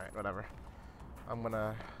annoying. Alright, whatever. I'm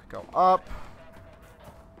gonna go up.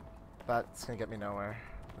 That's gonna get me nowhere.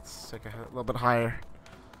 Let's take a little bit higher.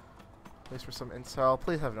 At least for some intel.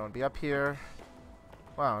 Please have no one be up here.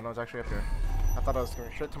 Wow, no one's actually up here. I thought I was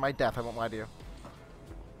going straight to my death, I won't lie to you.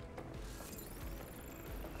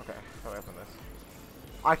 Okay, how do I open this?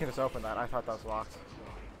 I can just open that. I thought that was locked.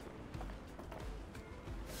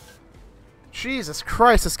 Jesus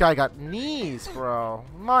Christ, this guy got knees, bro.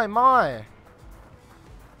 My.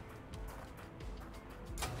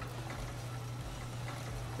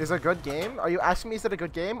 Is it a good game? Are you asking me is it a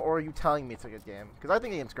good game, or are you telling me it's a good game? Because I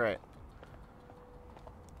think the game's great.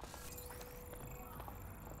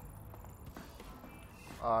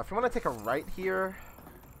 If you want to take a right here,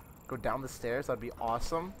 go down the stairs, that'd be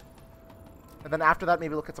awesome. And then after that,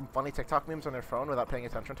 maybe look at some funny TikTok memes on your phone without paying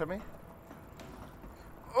attention to me.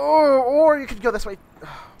 Oh, or you could go this way.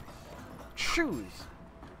 Choose.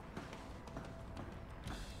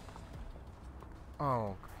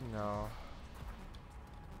 Oh, no.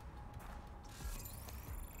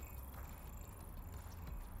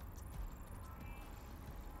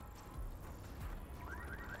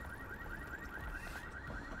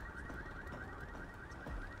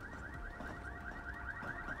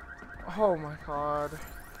 Oh my god.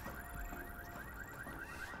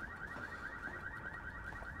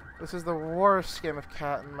 This is the worst game of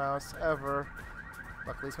cat and mouse ever.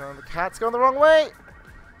 Luckily, the cat's going the wrong way!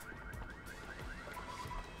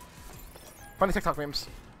 Funny TikTok memes.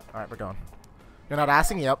 Alright, we're going. You're not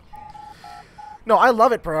asking? Yep. No, I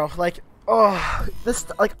love it, bro. Like, oh, this,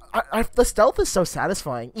 like, the stealth is so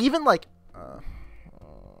satisfying. Even, like,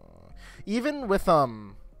 even with,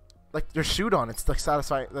 like your shoot on, it's like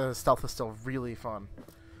satisfying. The stealth is still really fun.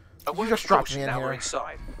 You just dropped me in here.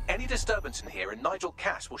 Inside. Any disturbance in here and Nigel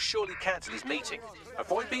Cass will surely cancel his meeting.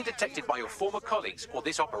 Avoid being detected by your former colleagues or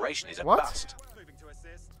this operation is a bust.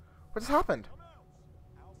 What just happened?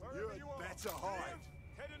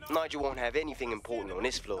 Nigel won't have anything important on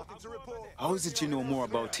this floor. How is it you know more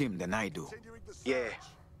about him than I do? Yeah.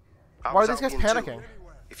 Why are these guys panicking?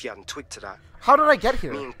 If you hadn't twigged to that. How did I get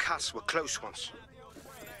here? Me and Cass were close once.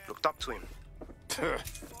 Looked up to him.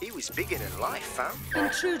 He was bigger than life, fam.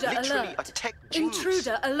 Intruder Literally alert. a tech genius.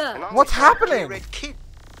 Intruder alert. And I What's was a happening? red kid.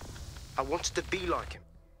 I wanted to be like him.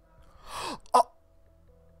 Oh,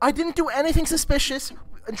 I didn't do anything suspicious.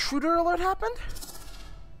 Intruder alert happened?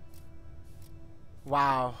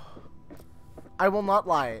 Wow. I will not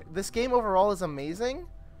lie. This game overall is amazing,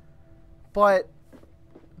 but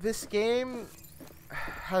this game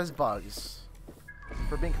has bugs.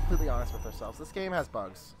 If we're being completely honest with ourselves, this game has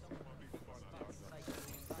bugs.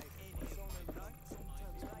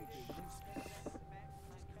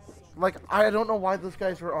 Like, I don't know why those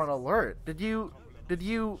guys were on alert. Do you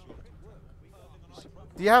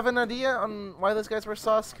have an idea on why those guys were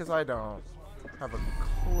sus? Because I don't have a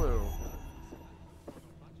clue.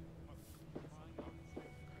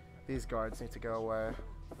 These guards need to go away.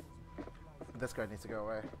 This guard needs to go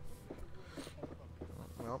away.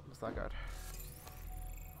 Nope, it's that guard.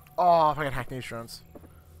 Oh, if I can hack these drones.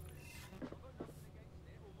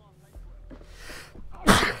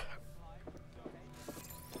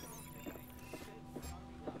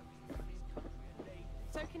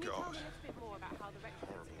 So can you tell me a little bit more about how the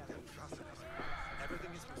retrofits are going?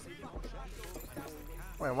 Everything is proceeding on schedule, and Mr.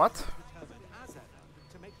 Cass Wait, what? is determined as ever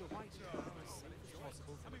to make the White Tower as safe as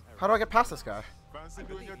possible from terrorists. How do I get past this guy? Fancy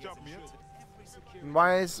doing your job, mate?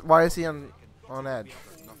 Why is he on edge?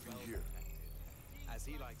 Nothing here. As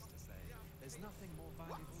he likes to say, there's nothing more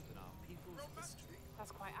valuable than our people's history.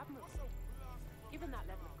 That's quite admirable. Given that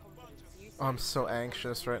level of confidence, you Oh, I'm so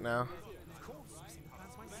anxious right now. Of course, I've seen the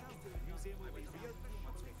plans myself. The museum will be reopened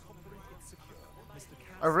once we're confident it's secure. Mr.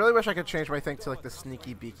 Cass I really wish I could change my thing to like the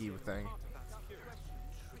sneaky beaky thing.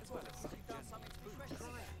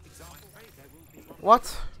 What?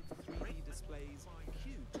 3D displays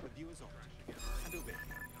huge for viewers option. And a bit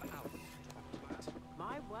for Albert.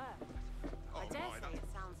 My word. I dare say it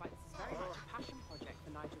sounds like this is very much a passion project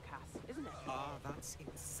for Nigel Cass, isn't it? Ah, that's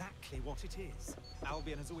exactly what it is.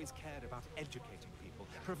 Albion has always cared about educating people,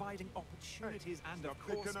 providing opportunities, and of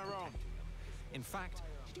course, protecting them. In fact,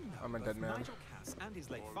 did you know I'm a both dead man. Nigel Cass and his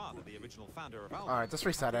late father, the original founder of Albion, Alright, just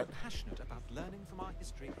reset have it. been passionate about learning from our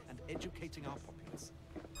history and educating our populace.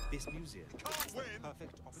 This museum is the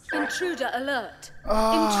perfect opportunity. Intruder alert!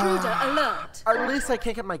 Ah. Intruder alert! At least I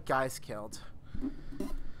can't get my guys killed.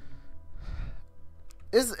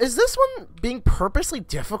 Is this one being purposely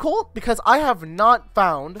difficult? Because I have not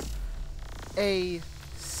found a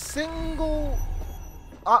single...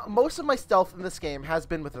 most of my stealth in this game has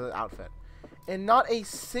been with the outfit. And not a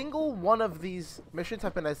single one of these missions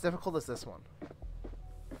have been as difficult as this one.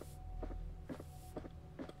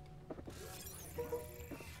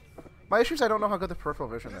 My issue is I don't know how good the peripheral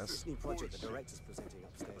vision is. New project the director's presenting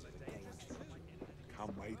upstairs at the Grange.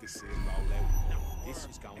 Can't wait to see it roll out. This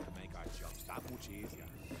is going to make our jobs that much easier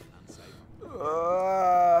and safer.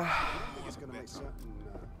 It's going to make certain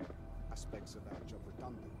aspects of our job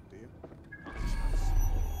redundant, do you?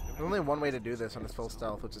 There's only one way to do this on this full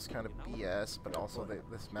stealth, which is kind of BS, but also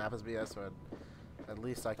this map is BS, so at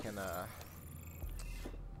least I can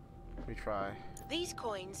retry. These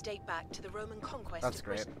coins date back to the Roman conquest That's of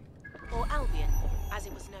great. Britain, or Albion, as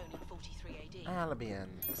it was known in 43 AD. Albion.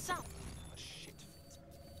 Some.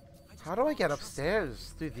 How do I get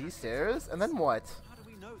upstairs? Through these stairs? And then what? How do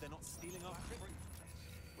we know they're not stealing our print?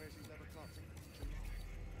 Where's his leather gloves?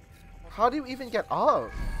 How do you even get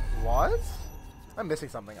up? What? I'm missing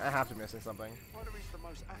something. I have to be missing something. Why do we the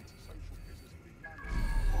most antisocial business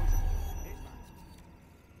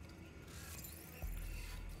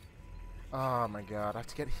in the Oh my god, I have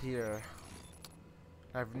to get here.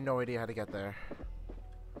 I have no idea how to get there.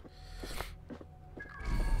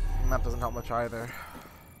 The map doesn't help much either.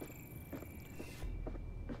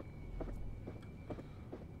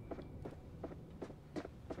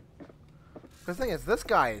 The thing is, this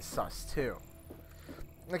guy is sus too.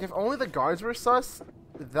 Like, if only the guards were sus,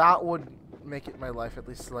 that would make it my life at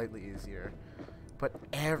least slightly easier. But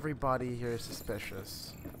everybody here is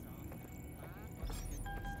suspicious.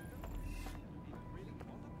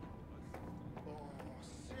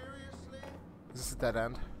 Is this a dead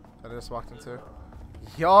end that I just walked into?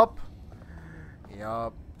 Yup.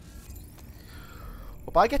 Yup.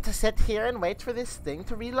 Hope I get to sit here and wait for this thing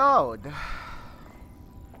to reload.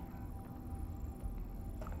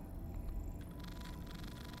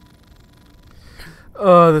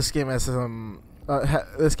 Oh, this game has some.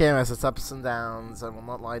 This game has its ups and downs. I will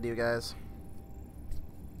not lie to you guys.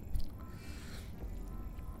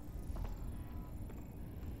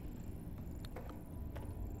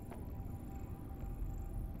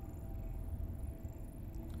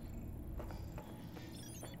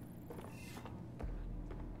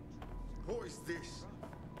 What is this?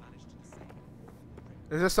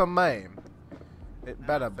 Is this a meme? It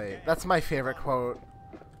better be. That's my favorite quote.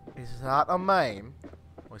 Is that a meme?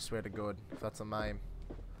 I swear to God, if that's a meme.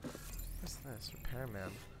 What's this?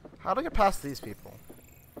 Repairman. How do I get past these people?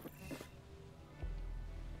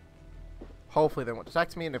 Hopefully they won't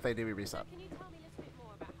detect me, and if they do, we reset. Can you tell me a little bit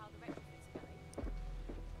more about how the retrofits are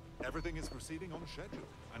going? Everything is proceeding on schedule,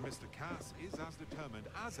 and Mr. Cass is as determined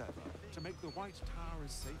as ever to make the White Tower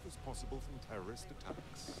as safe as possible from terrorist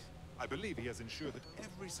attacks. I believe he has ensured that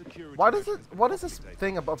every security. Why does it? What is this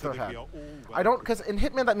thing above their head? I don't, because in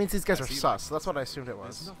Hitman that means these guys are sus. So that's what I assumed it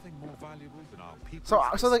was. Nothing more valuable than our people.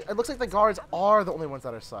 So like, it looks like the guards are the only ones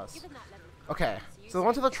that are sus. Okay, so the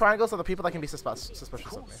ones with the triangles are the people that can be suspicious of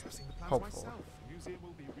me. Hopeful. The museum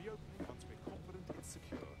will be reopened once we're confident it's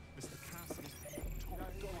secure. Mr. Cass is top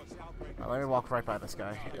dog. Let me walk right by this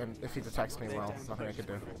guy, and if he detects me, well, there's nothing I can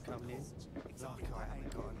do.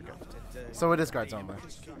 So it is guards only.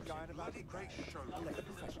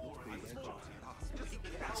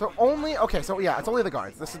 So only, okay, so yeah, it's only the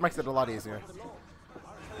guards. This makes it a lot easier.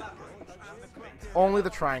 Only the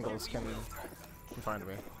triangles can fucking fine to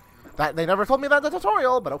me. That they never told me that in the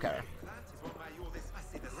tutorial, but okay.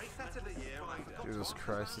 Jesus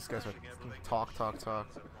Christ, these guys are talk. It's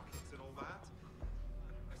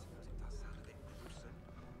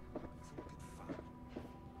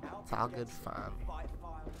all good fun.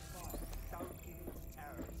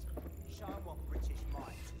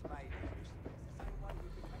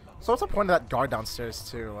 So what's the point of that guard downstairs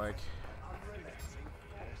too? Like,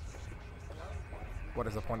 what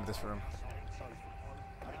is the point of this room?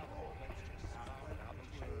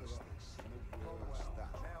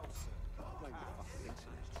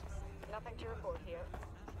 Nothing to report here.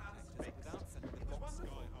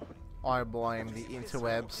 I blame the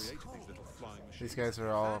interwebs. These guys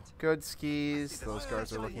are all good skis. Those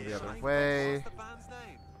guards are looking the other way.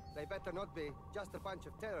 They better not be just a bunch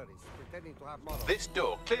of terrorists pretending to have morals. This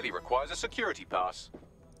door clearly requires a security pass.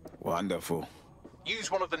 Wonderful.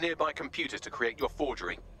 Use one of the nearby computers to create your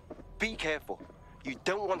forgery. Be careful. You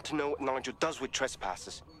don't want to know what Nigel does with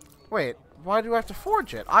trespassers. Wait, why do I have to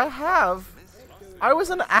forge it? I was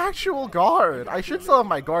an actual guard. I should still have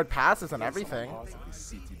my guard passes and everything.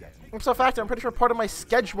 So in fact, I'm pretty sure part of my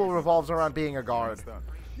schedule revolves around being a guard.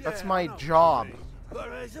 That's my job. But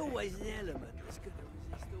there's always an element that's going to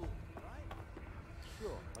resist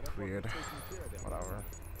all. Weird. Whatever.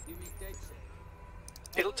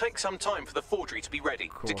 It'll take some time for the forgery to be ready.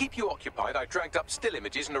 Cool. To keep you occupied, I dragged up still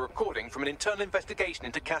images and a recording from an internal investigation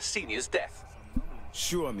into Cass Sr.'s death.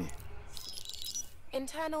 Show me.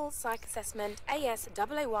 Internal Psych Assessment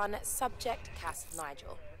AS-001 Subject Cass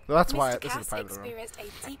Nigel. Well, that's why Mr. this is a Cass private room. experienced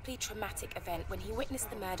a deeply traumatic event when he witnessed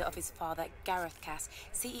the murder of his father, Gareth Cass,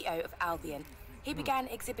 CEO of Albion. He began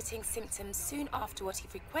exhibiting symptoms soon after what he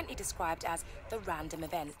frequently described as the random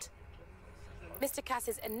event. Mr.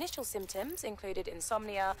 Cass's initial symptoms included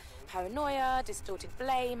insomnia, paranoia, distorted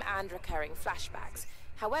blame, and recurring flashbacks.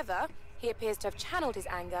 However, he appears to have channeled his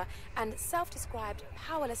anger and self-described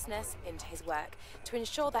powerlessness into his work to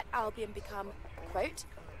ensure that Albion become, quote,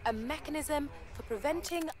 a mechanism for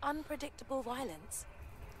preventing unpredictable violence.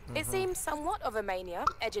 It seems somewhat of a mania,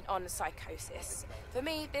 edging on psychosis. For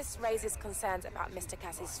me, this raises concerns about Mr.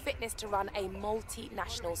 Cass's fitness to run a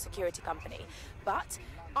multinational security company. But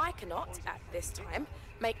I cannot, at this time,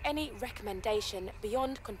 make any recommendation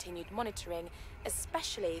beyond continued monitoring,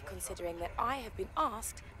 especially considering that I have been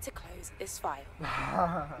asked to close this file.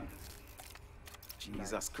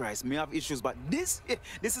 Jesus Christ, me have issues, but this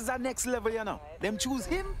is our next level, you know. Them choose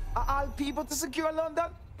him, all people to secure London.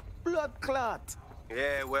 Blood clot.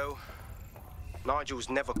 Yeah, well, Nigel's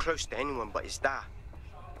never close to anyone but his dad.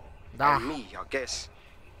 Ah. And me, I guess.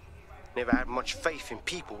 Never had much faith in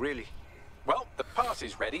people, really. Well, the pass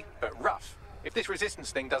is ready, but rough. If this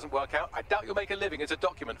resistance thing doesn't work out, I doubt you'll make a living as a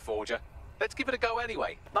document forger. Let's give it a go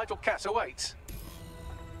anyway. Nigel Cass awaits.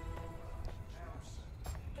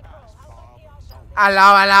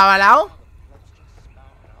 Hello?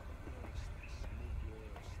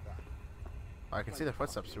 Oh, I can see the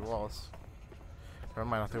footsteps through walls. Never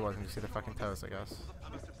mind, not through walls. You can see the fucking toes, I guess.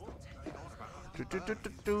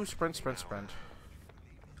 Sprint.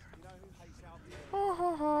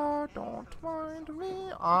 Oh, don't mind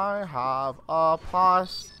me. I have a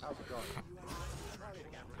pass.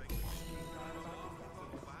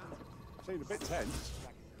 Seemed a bit tense.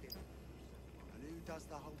 And who does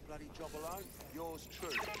the whole bloody job alone? Yours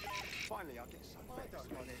truly. Finally, I'll get some fixed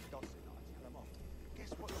while there's dots in it. I tell them off.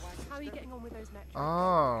 Guess what the wagon How are you getting on with those metrics?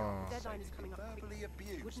 Oh. The deadline is coming up quickly.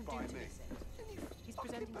 abused by me. He's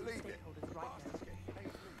presenting to the stakeholders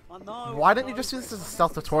right now. Why didn't you just do this as a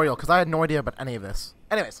stealth tutorial? Because I had no idea about any of this.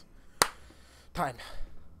 Anyways. Time.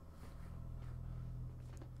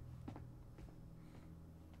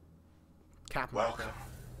 Cap. Welcome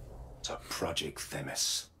to Project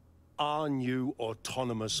Themis. Our new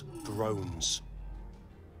autonomous drones.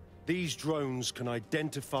 These drones can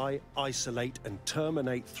identify, isolate, and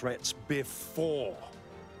terminate threats before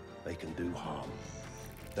they can do harm.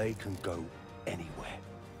 They can go anywhere,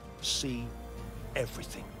 see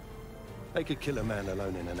everything. They could kill a man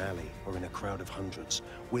alone in an alley or in a crowd of hundreds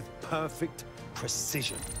with perfect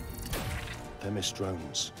precision. Themis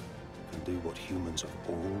drones can do what humans have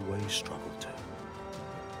always struggled to.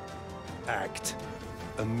 Act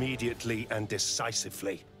immediately and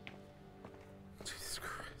decisively. Jesus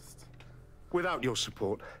Christ. Without your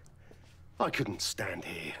support, I couldn't stand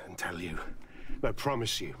here and tell you, I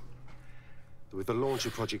promise you, that with the launch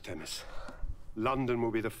of Project Themis, London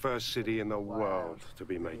will be the first city in the world to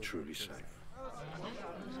be made truly safe.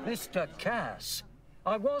 Mr. Cass,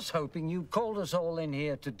 I was hoping you called us all in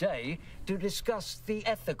here today to discuss the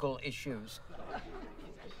ethical issues.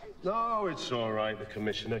 No, it's all right. The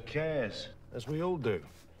Commissioner cares, as we all do.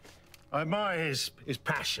 I admire his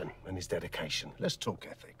passion and his dedication. Let's talk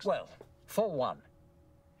ethics. Well, for one,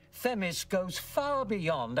 Themis goes far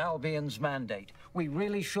beyond Albion's mandate. We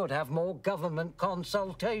really should have more government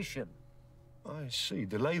consultation. I see.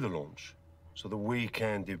 Delay the launch so that we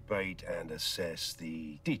can debate and assess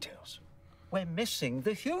the details. We're missing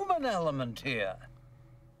the human element here.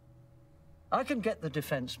 I can get the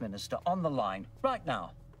defense minister on the line right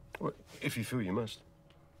now. Well, if you feel you must.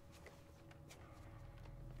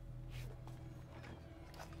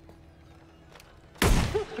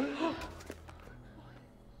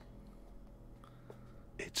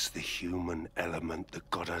 It's the human element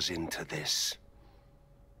that got us into this.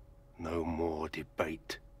 No more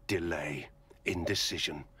debate, delay,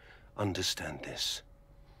 indecision. Understand this.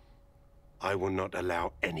 I will not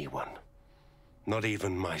allow anyone, not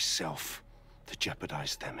even myself, to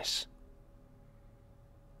jeopardize Themis.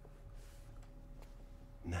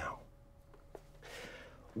 Now,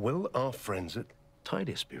 will our friends at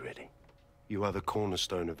Tidus be ready? You are the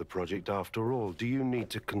cornerstone of the project after all. Do you need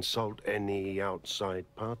to consult any outside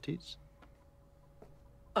parties?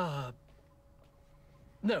 No.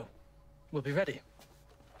 We'll be ready.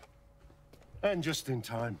 And just in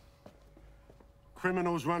time.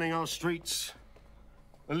 Criminals running our streets.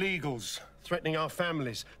 Illegals threatening our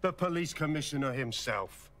families. The police commissioner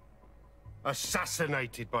himself.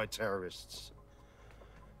 Assassinated by terrorists.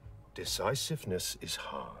 Decisiveness is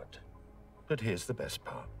hard. But here's the best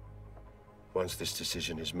part. Once this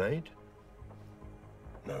decision is made,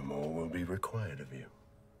 no more will be required of you.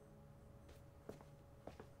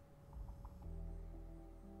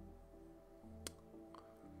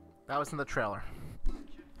 That was in the trailer. A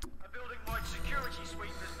building-wide security sweep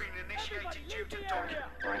has been initiated due to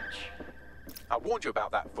document breach. I warned you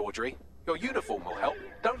about that forgery. Your uniform will help.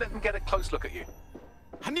 Don't let them get a close look at you.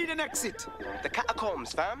 I need an exit. The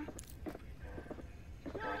catacombs, fam.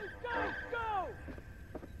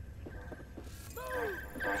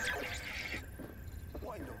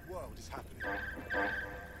 What in the world is happening?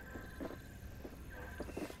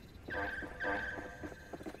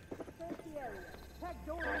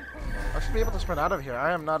 I should be able to sprint out of here.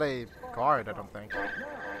 I am not a guard, I don't think.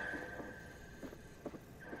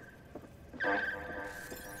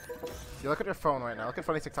 You look at your phone right now. Look at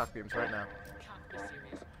funny TikTok beams right now.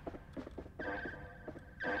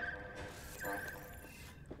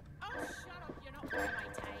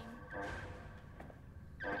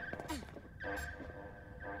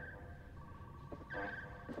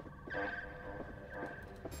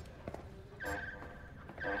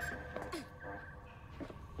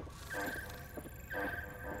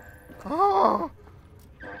 Oh!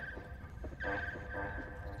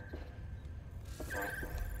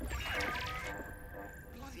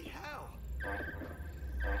 Bloody hell!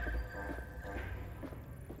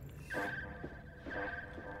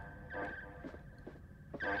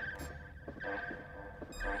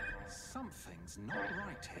 Something's not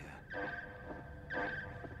right here.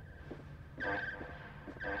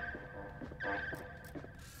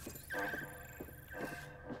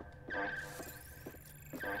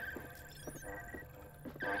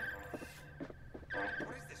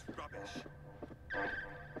 What is this rubbish?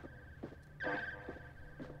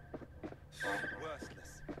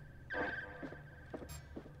 Worthless.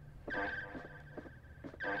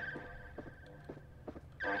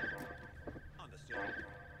 Understood.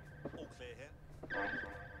 All clear here.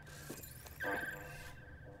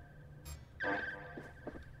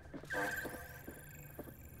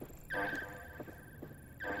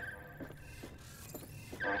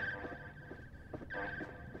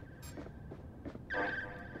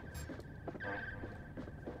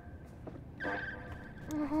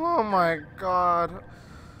 Oh my god.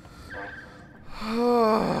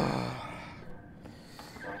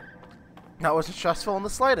 That wasn't stressful in the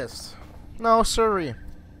slightest. No, sirree.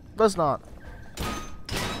 Does not.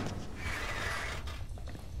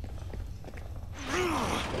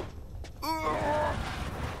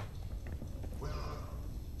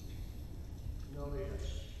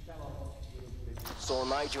 Saw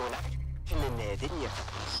Nigel and him in there, didn't you?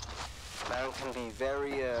 Man can be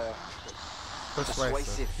very,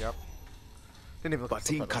 persuasive. Yep. Didn't even look But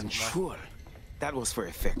in control. That was for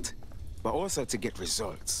effect. But also to get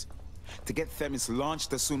results. To get Themis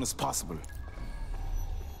launched as soon as possible.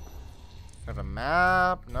 Have a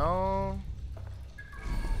map? No.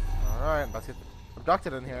 Alright, let's get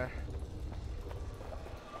abducted in here.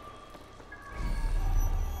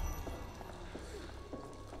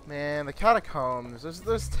 Man, the catacombs.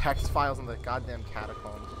 There's text files in the goddamn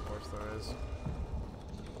catacombs. Of course there is.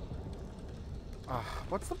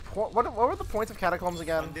 What's the point? What were the points of catacombs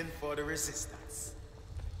again? For the resistance.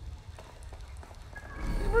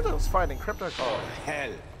 We're just finding crypto. Oh,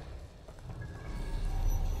 hell.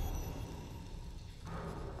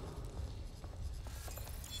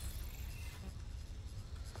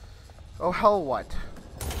 Oh, hell what?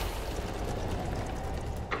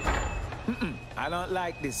 I don't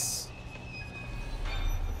like this.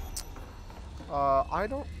 I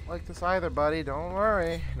don't like this either, buddy. Don't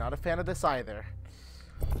worry. Not a fan of this either.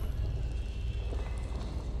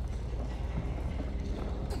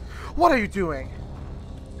 What are you doing?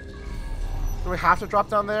 Do we have to drop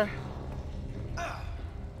down there?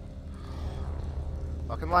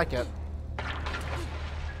 Fucking like it.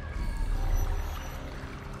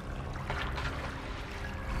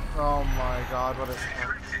 Oh my god, what is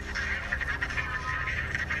that?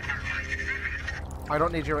 I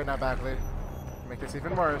don't need you right now, Bagley. Make this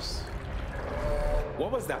even worse.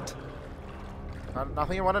 What was that?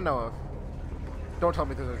 Nothing you want to know of. Don't tell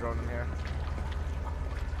me there's a drone in here.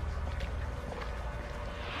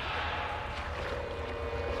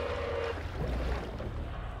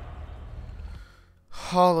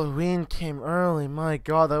 Halloween came early. My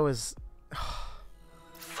god, that was...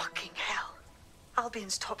 Fucking hell.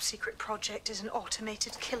 Albion's top secret project is an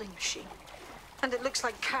automated killing machine. And it looks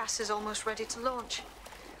like Cass is almost ready to launch.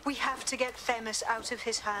 We have to get Themis out of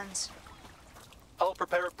his hands. I'll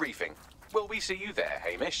prepare a briefing. Will we see you there,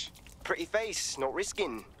 Hamish? Pretty face, not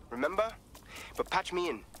risking, remember? But patch me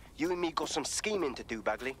in. You and me got some scheming to do,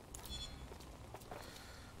 Bagley.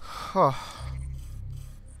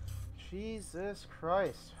 Jesus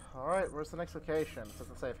Christ. Alright, where's the next location? It's at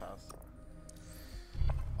the safe house.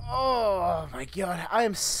 Oh my god. I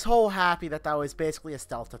am so happy that that was basically a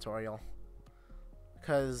stealth tutorial.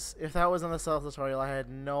 Because if that wasn't a stealth tutorial, I had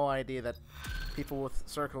no idea that people with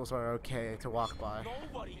circles are okay to walk by.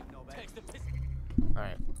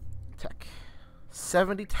 Alright. Tech.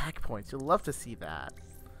 70 tech points. You'll love to see that.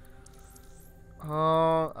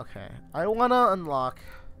 Okay. I want to unlock...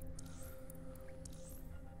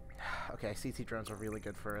 Okay, CT drones are really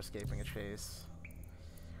good for escaping a chase.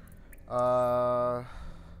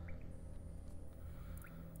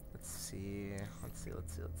 Let's see.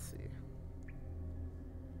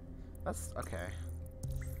 That's okay.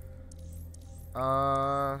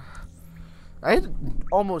 I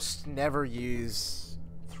almost never use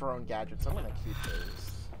thrown gadgets. I'm gonna keep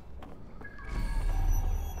those.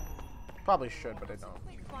 Probably should, but I don't.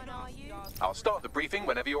 I'll start the briefing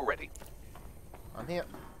whenever you're ready. I'm here.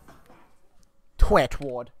 Twit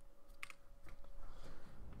ward.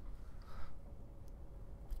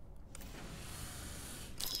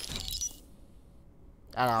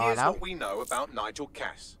 Here's what we know about Nigel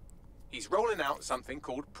Cass. He's rolling out something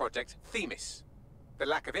called Project Themis. The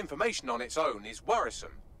lack of information on its own is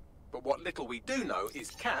worrisome, but what little we do know is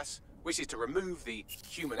Cass wishes to remove the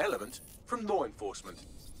human element from law enforcement.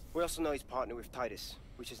 We also know he's partnered with Titus,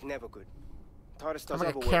 which is never good. Titus does I'm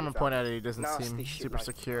like a camera point at it, he doesn't seem super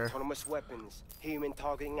secure. Autonomous weapons, human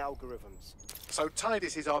targeting algorithms. So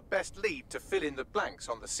Titus is our best lead to fill in the blanks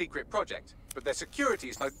on the secret project, but their security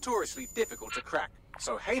is notoriously difficult to crack.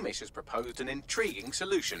 So Hamish has proposed an intriguing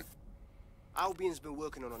solution. Albion's been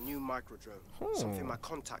working on a new microdrone, something my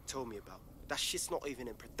contact told me about. That shit's not even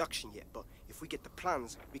in production yet, but if we get the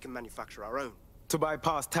plans, we can manufacture our own. To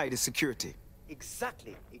bypass Titus security.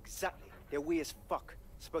 Exactly. They're weird as fuck.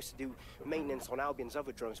 Supposed to do maintenance on Albion's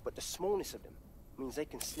other drones, but the smallness of them means they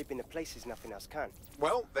can slip into places nothing else can.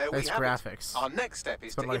 Well, there we have graphics. it. Our next step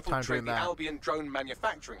is to infiltrate the Albion drone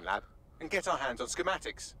manufacturing lab and get our hands on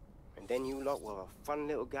schematics. And then you lot will have a fun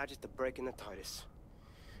little gadget to break in the Titus.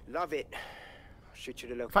 Love it. I'll shoot you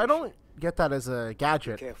the location. If I don't get that as a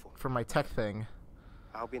gadget for my tech thing,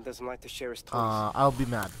 Albion doesn't like to share his toys. I'll be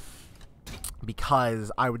mad.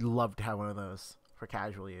 Because I would love to have one of those for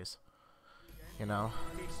casual use. You know?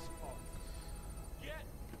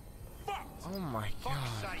 Oh my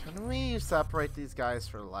god. Can we separate these guys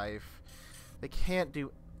for life? They can't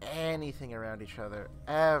do anything around each other,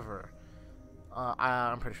 ever.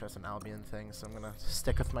 I'm pretty sure it's an Albion thing, so I'm gonna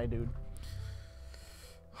stick with my dude.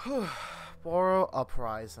 Boro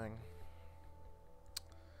Uprising.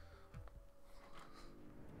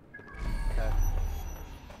 Okay.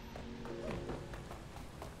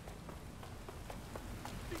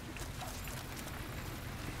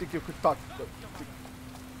 Think you could talk?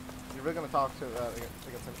 You're really gonna talk to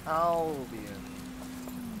against an Albion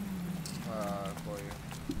for you?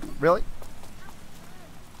 Really?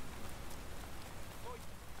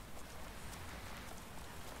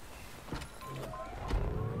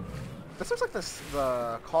 This looks like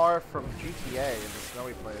the car from GTA in the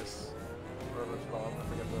snowy place. Whatever it's called, I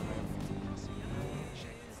forget the name.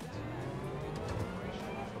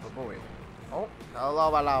 Oh, hello.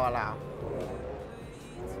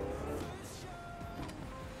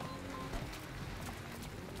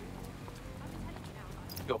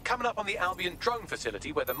 You're coming up on the Albion drone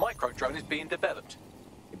facility where the micro drone is being developed.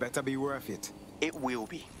 It better be worth it. It will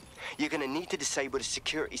be. You're gonna need to disable the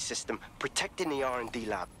security system protecting the R&D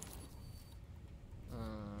lab.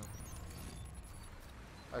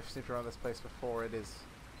 I've seen around this place before. It is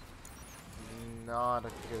not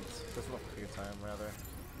a good. Doesn't look like a good time, rather.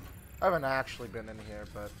 I haven't actually been in here,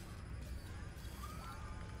 but.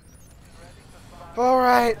 All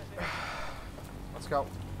right, let's go.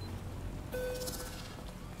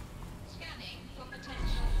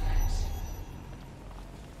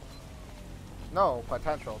 No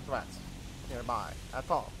potential threats nearby at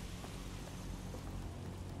all.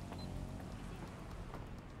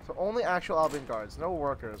 So only actual Albion guards. No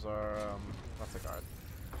workers are. What's a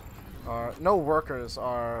guard? No workers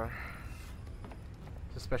are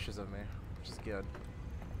suspicious of me, which is good.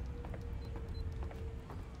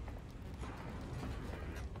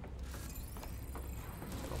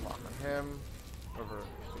 Go lock on him. Over.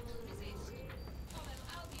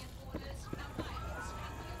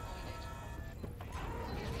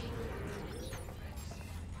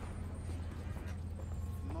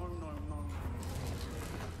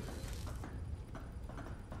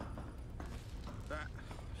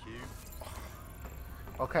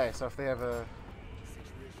 Okay, so if they have a...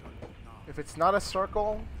 If it's not a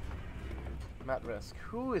circle, I'm at risk.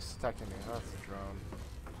 Who is detecting me? Oh, that's a drone.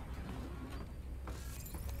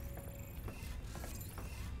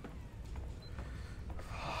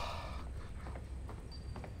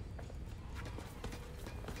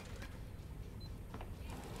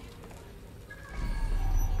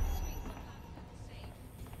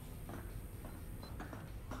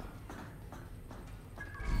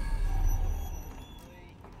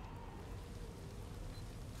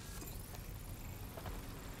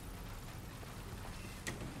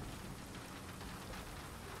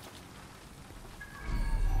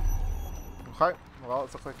 Okay, well,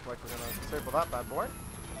 it looks like we're gonna disable that bad boy.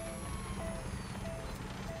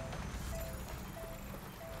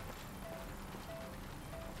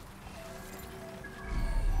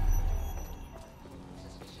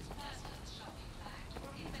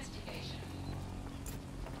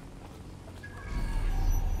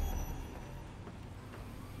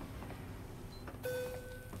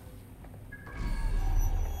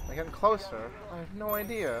 They're getting closer. I have no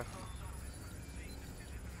idea.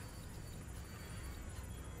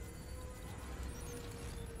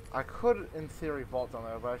 I could, in theory, vault on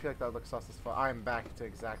there, but I feel like that looks sus as fuck. I'm back to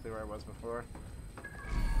exactly where I was before.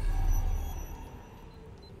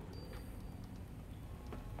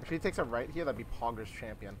 If he takes a right here, that'd be Pogger's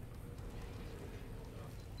champion.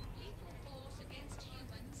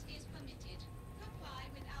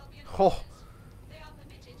 Oh!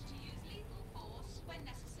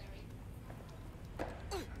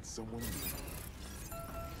 Someone.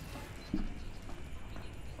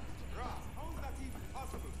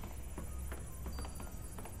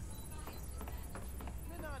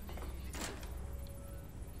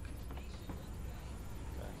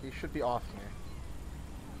 He should be off me.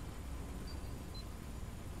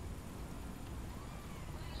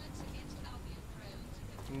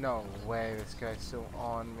 No way, this guy's still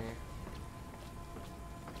on me.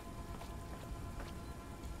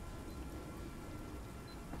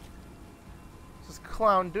 What's this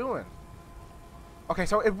clown doing? Okay,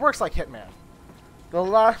 so it works like Hitman. The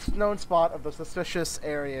last known spot of the suspicious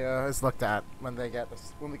area is looked at when they get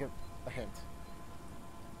a hint.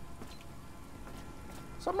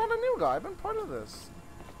 So I'm not a new guy. I've been part of this.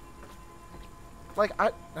 Like,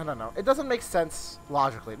 I don't know. It doesn't make sense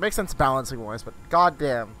logically. It makes sense balancing-wise, but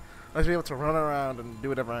goddamn, I should be able to run around and do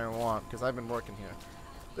whatever I want because I've been working here.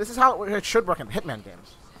 This is how it should work in Hitman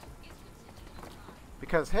games.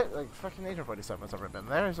 Because fucking Agent 47 has ever been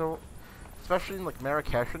there, so especially in like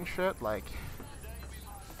Marrakesh and shit, like.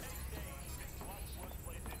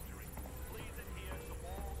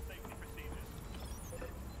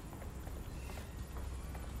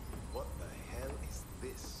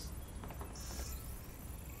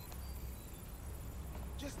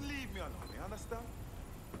 Leave me alone, you understand?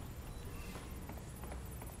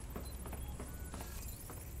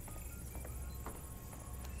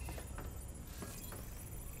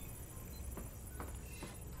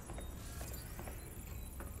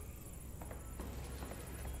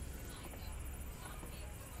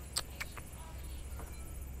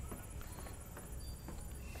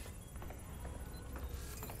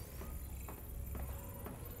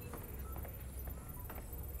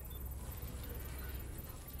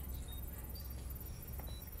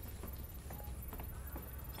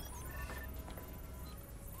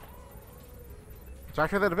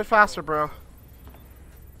 Jack that a bit faster, bro.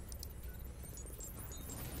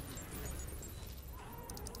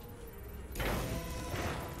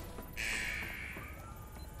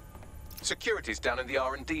 Security's down in the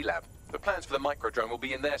R&D lab. The plans for the microdrone will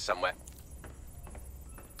be in there somewhere.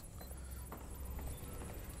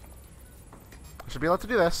 I should be able to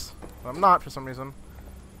do this, but I'm not for some reason.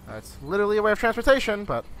 It's literally a way of transportation,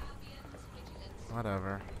 but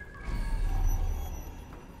whatever.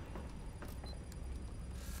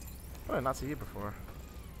 I did not see you before.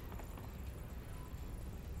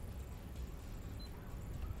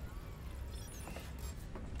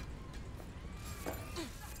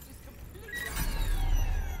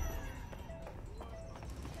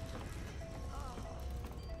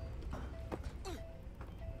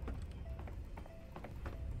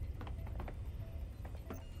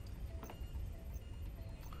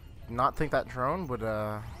 Not think that drone would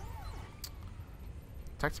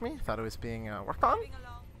text me. Thought it was being worked on.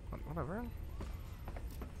 Whatever.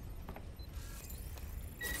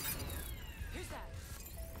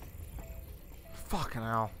 Fucking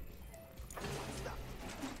hell.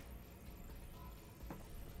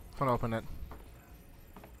 I'm gonna open it.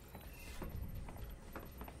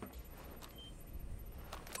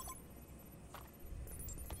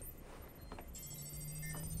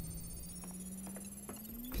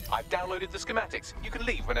 I've downloaded the schematics. You can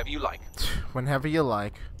leave whenever you like. Whenever you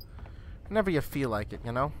like. Whenever you feel like it,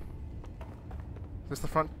 you know? Is this the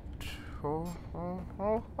front? Oh.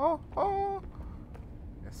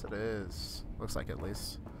 Yes, it is. Looks like it, at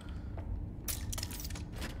least.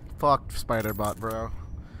 Fuck Spiderbot, bro.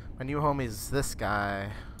 My new homie's this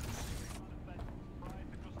guy.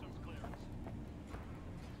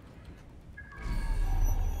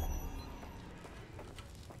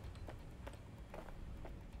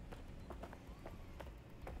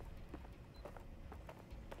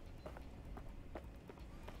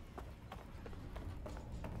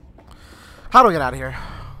 How do we get out of here?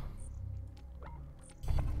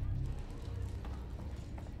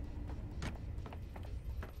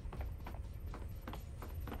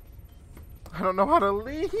 I don't know how to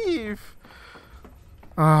leave.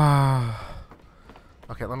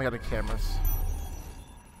 Okay, let me go to cameras.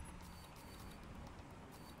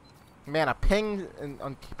 Man, a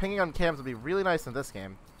pinging on cams would be really nice in this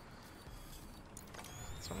game.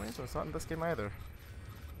 For some reason, it's not in this game either.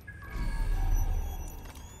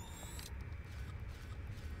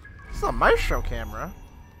 This is a Maestro camera.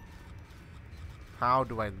 How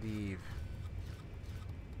do I leave?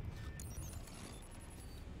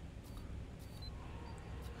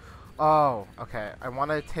 Oh, okay. I want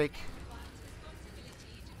to take...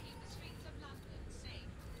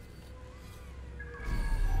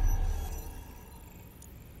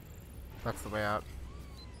 That's the way out.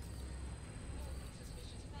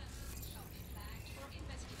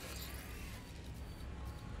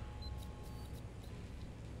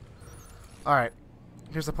 Alright.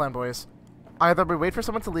 Here's the plan, boys. Either we wait for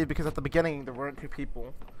someone to leave because at the beginning there weren't two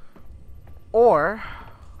people. Or...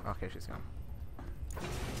 Okay, she's gone.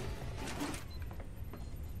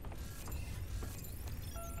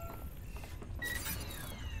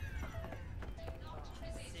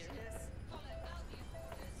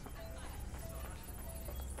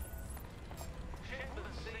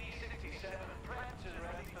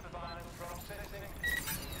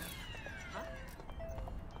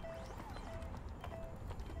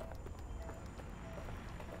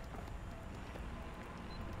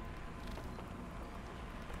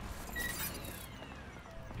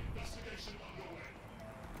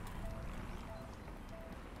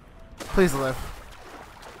 Please live.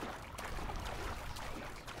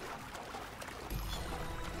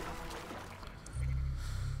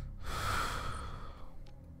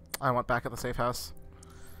 I want back at the safe house.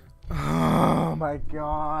 Oh my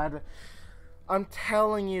god. I'm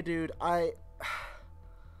telling you, dude, now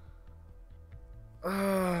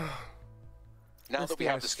that we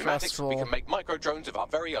have the schematics, we can make micro-drones of our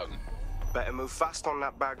very own. Better move fast on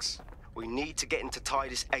that, Bags. We need to get into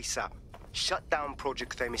Titus ASAP. Shut down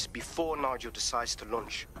Project Themis before Nigel decides to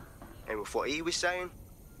launch. And with what he was saying,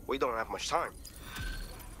 we don't have much time.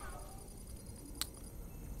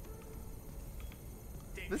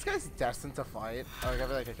 This guy's destined to fight. Oh, I feel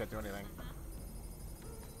like I can't do anything.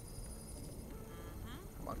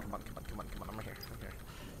 Come on, come on, come on, come on, come on. I'm right here. I'm here.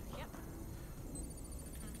 Yep.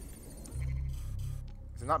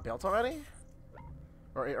 Is it not built already?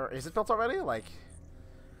 Or is it built already? Like...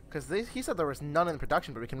 Because he said there was none in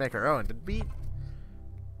production, but we can make our own. Did we...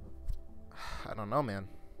 I don't know, man.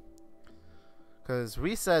 Because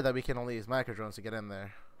we said that we can only use microdrones to get in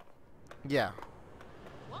there. Yeah.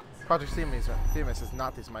 What? Project Themis is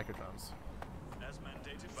not these microdrones. As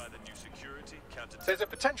mandated by the new security counter. There's a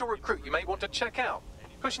potential recruit you may want to check out.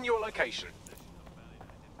 Pushing your location.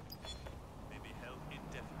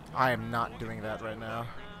 I am not doing that right now.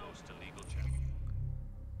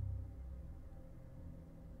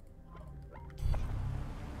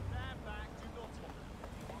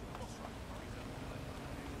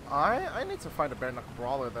 I need to find a bare knuckle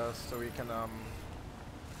brawler though, so we can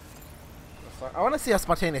I want to see how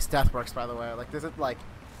spontaneous death works. By the way, like, does it like,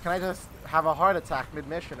 can I just have a heart attack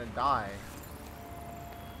mid-mission and die?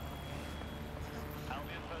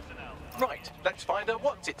 Right, let's find her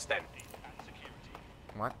what's-its then.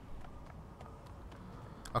 What?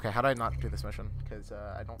 Okay, how do I not do this mission? Because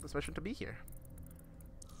I don't want this mission to be here.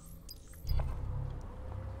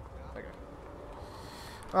 Okay.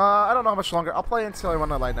 I don't know how much longer. I'll play until I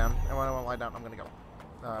want to lie down. And when I want to lie down, I'm going to go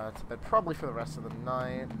to bed probably for the rest of the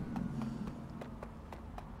night.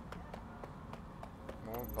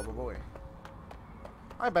 Oh, boy.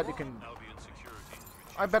 I bet you can...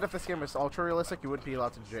 I bet if this game was ultra realistic, you wouldn't be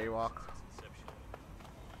allowed to jaywalk.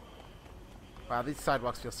 Wow, these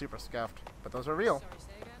sidewalks feel super scuffed, but those are real.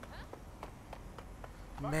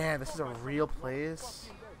 Man, this is a real place.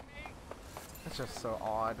 That's just so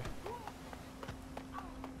odd.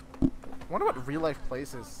 I wonder what real life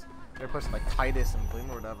places they're places like Titus and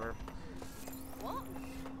Bloom or whatever.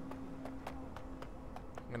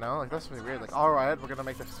 You know, like that's really weird. Like, alright, we're gonna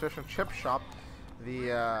make the fish and chip shop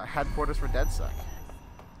the headquarters for DedSec.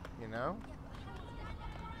 You know?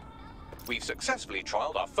 We've successfully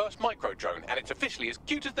trialed our first micro-drone, and it's officially as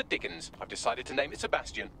cute as the dickens. I've decided to name it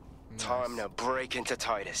Sebastian. Nice. Time to break into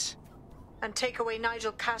Titus. And take away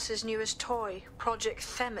Nigel Cass's newest toy, Project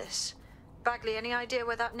Themis. Bagley, any idea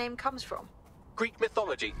where that name comes from? Greek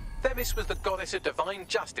mythology. Themis was the goddess of divine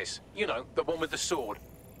justice. You know, the one with the sword.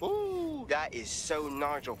 Ooh, that is so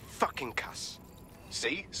Nigel fucking Cass.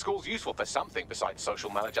 See? School's useful for something besides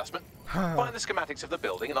social maladjustment. Find the schematics of the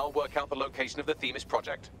building and I'll work out the location of the Themis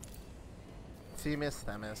project. Themis.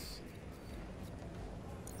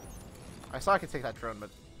 I saw I could take that drone, but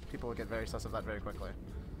people would get very sus of that very quickly.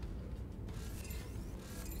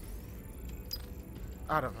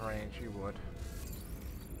 Out of range, you would.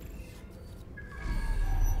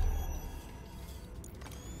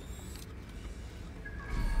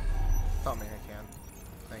 Tell me I can.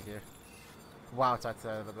 Thank you. Wow, it's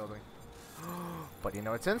outside of the building. But you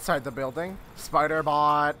know it's inside the building.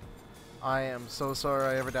 Spider-Bot! I am so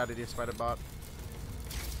sorry I ever doubted you, Spider-Bot.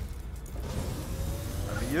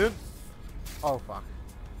 Are you? Oh, fuck.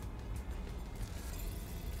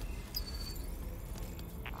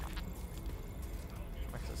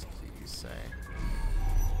 Access key, you say.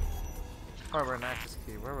 If I were an access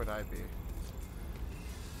key, where would I be?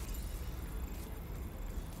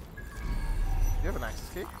 You have an access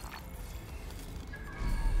key?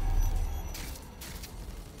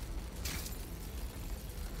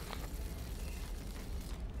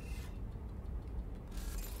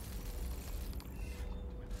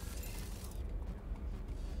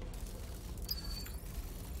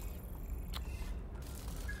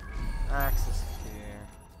 Access key.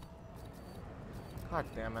 God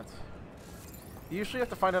damn it. You usually have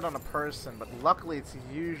to find it on a person, but luckily it's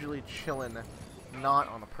usually chillin' not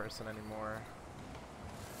on a person anymore.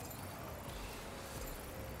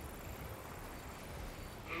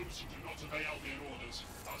 Those who do not obey Albion orders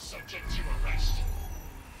are subject to arrest.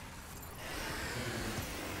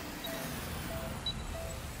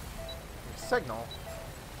 Signal.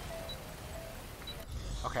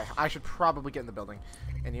 Okay, I should probably get in the building.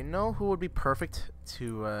 And you know who would be perfect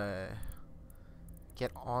to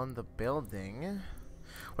get on the building?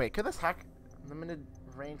 Wait, could this hack limited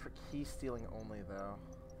range for key stealing only though?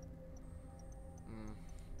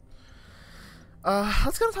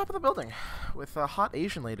 Let's go to the top of the building with a hot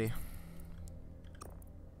Asian lady.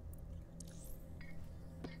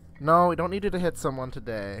 No, we don't need you to hit someone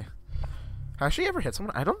today. Has she ever hit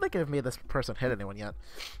someone? I don't think I've made this person hit anyone yet.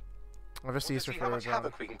 I've just used her for how much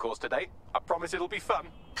havoc we can cause today. I promise it'll be fun.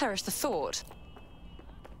 Perish the thought.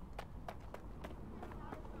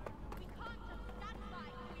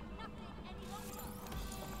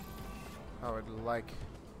 I would like...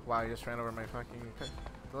 Wow, you just ran over my fucking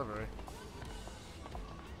delivery.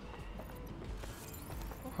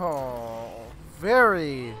 Oh,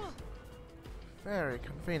 very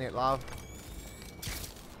convenient, love.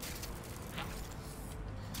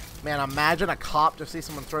 Man, imagine a cop just see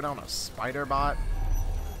someone throw down a spider bot.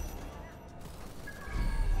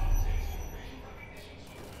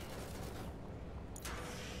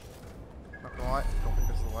 Not gonna lie, don't think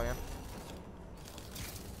this is the way in.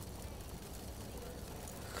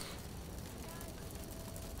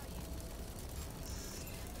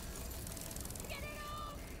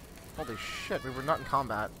 Holy shit, we were not in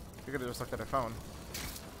combat. We could have just looked at our phone.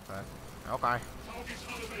 But, okay. Holy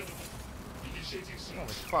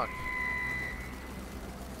fuck.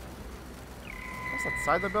 What's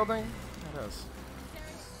outside the building? It is.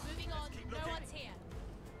 Moving on, no one's here.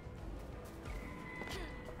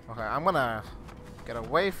 Okay, I'm gonna Get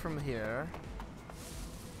away from here.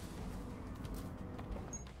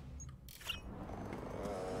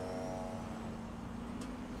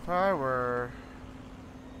 If I were...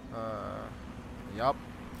 Yup.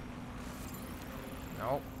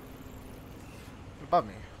 Nope. Above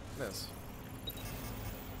me. This.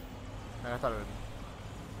 And I thought it would...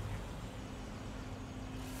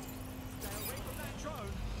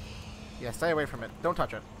 Yeah, stay away from it. Don't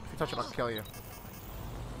touch it. If you touch it, I'll kill you.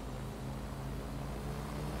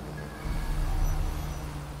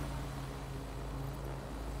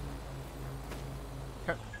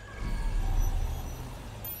 Okay.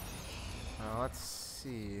 Now let's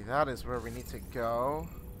see. That is where we need to go.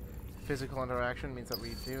 Physical interaction means that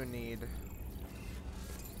we do need...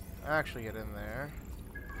 actually get in there.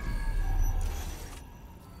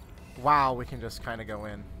 Wow, we can just kind of go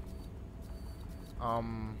in.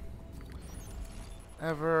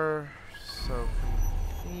 Ever so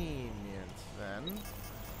convenient, then.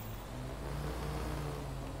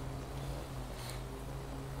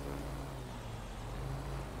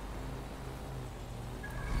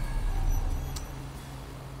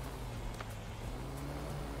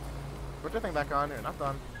 Put your thing back on. You're not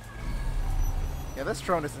done. Yeah, this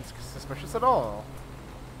drone isn't suspicious at all.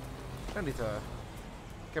 I need to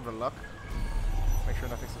give it a look. Make sure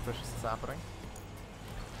nothing suspicious is happening.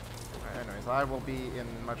 Alright, anyways, I will be in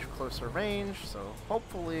much closer range, so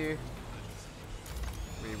hopefully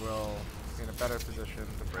we will be in a better position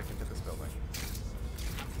to break into this building.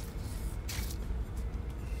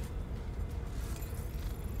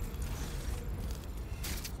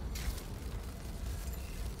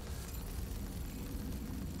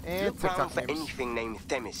 And look round for anything named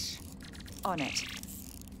Themis. On it.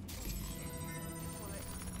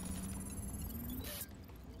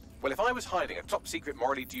 Well, if I was hiding a top-secret,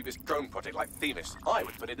 morally dubious drone project like Themis, I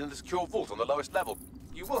would put it in the secure vault on the lowest level.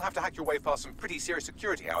 You will have to hack your way past some pretty serious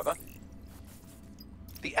security, however.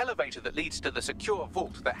 The elevator that leads to the secure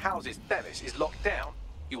vault that houses Themis is locked down.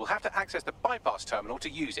 You will have to access the bypass terminal to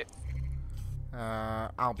use it.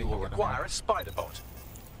 I'll be. You will require a spider bot.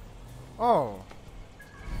 Oh.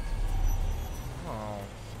 Oh.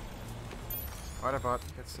 Spiderbot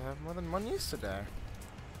gets to have more than one use today.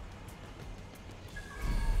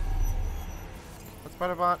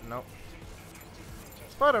 Spiderbot? Nope.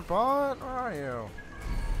 Spiderbot, where are you?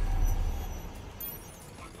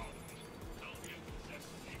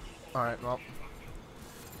 Alright, well.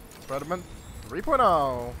 Spiderman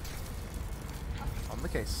 3.0 on the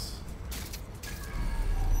case.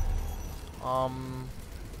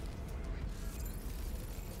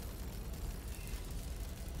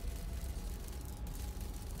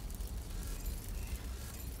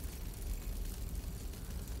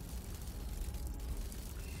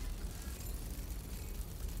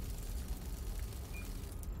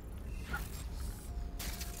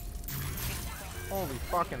 Holy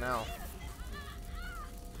fucking hell.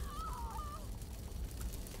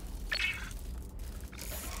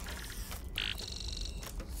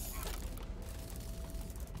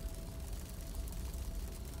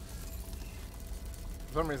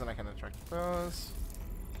 For some reason I can attract those.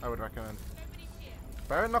 I would recommend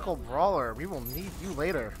Bare Knuckle Brawler. We will need you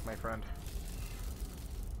later, my friend.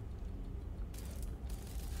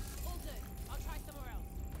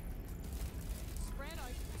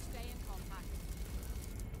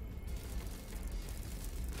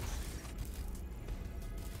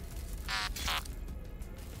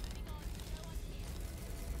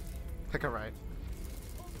 Pick a right.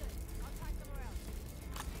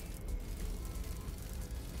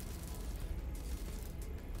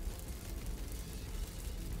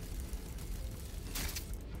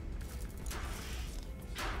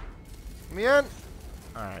 Me in?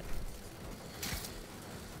 Alright.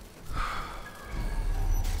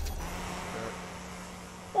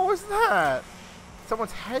 What was that?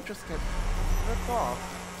 Someone's head just got ripped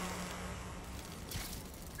off.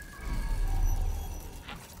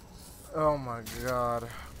 Oh my god.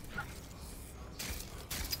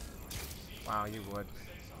 Wow, you would.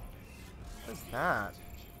 What is that?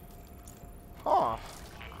 Oh.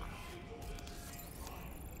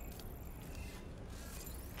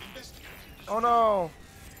 Oh no.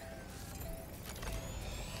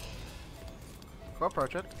 Go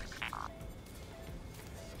approach it.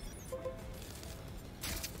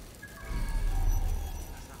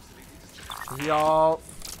 Yo.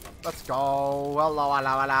 Let's go. Hello,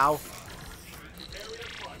 hello, hello.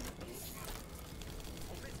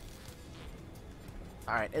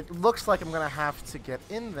 Alright, it looks like I'm gonna have to get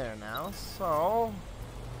in there now, so...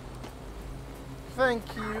 Thank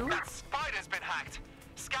you. That spider's been hacked.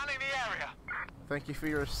 Scanning the area. Thank you for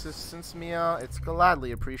your assistance, Mia. It's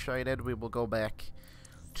gladly appreciated. We will go back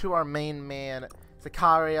to our main man,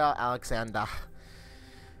 Zakaria Alexander.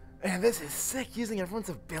 And this is sick, using everyone's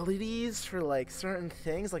abilities for, like, certain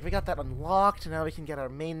things. Like, we got that unlocked, and now we can get our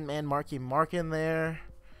main man, Marky Mark, in there.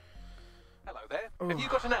 Hello there. Have you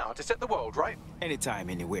got an hour to set the world right? Anytime,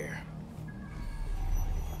 anywhere.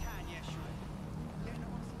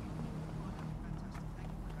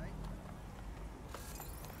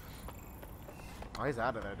 Oh, he's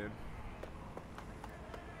out of there, dude.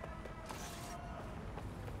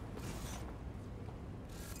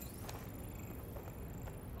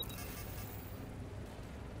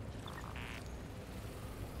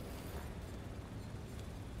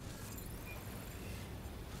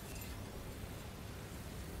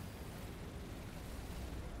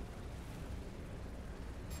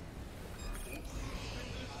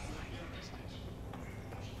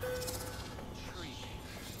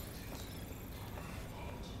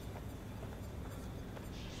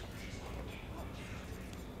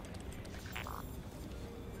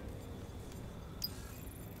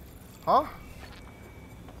 Huh?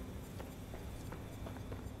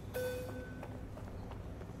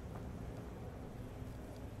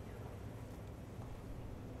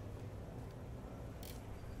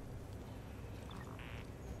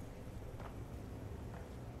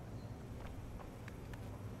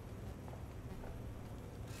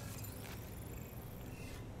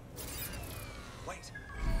 Wait.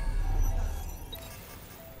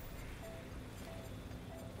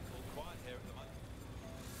 Quiet here at the moment.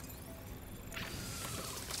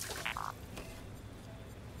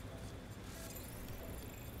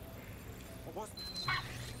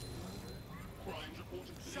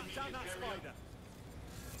 Shut down that spider!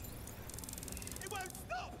 It won't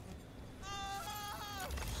stop!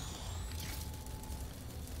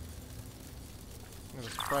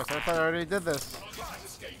 Jesus Christ, I thought I already did this. Let's find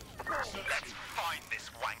this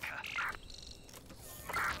wanker.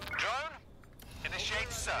 Drone,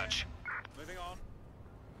 initiate search. Moving on.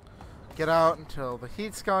 Get out until the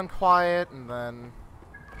heat's gone quiet, and then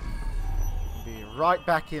be right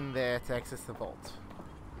back in there to access the vault.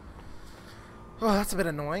 Oh, that's a bit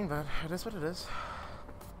annoying, but it is what it is.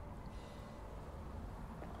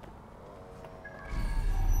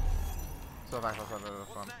 So back outside of the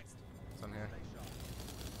front. It's in here.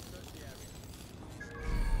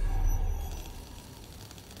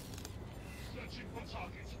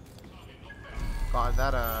 God,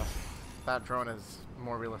 that drone is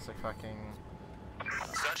more realistic fucking.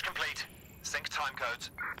 Search complete. Sync time codes.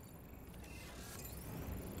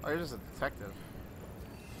 Oh, you're just a detective.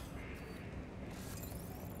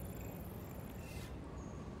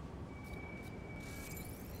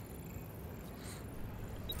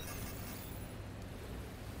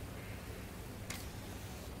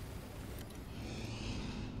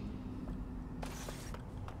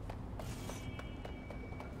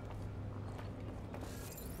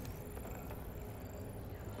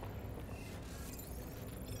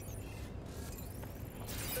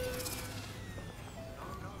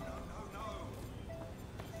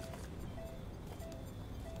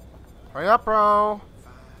 Hurry up, bro!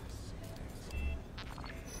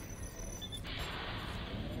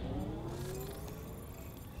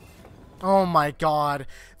 Oh my god.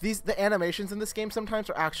 The animations in this game sometimes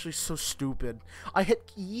are actually so stupid. I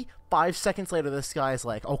hit E, 5 seconds later this guy's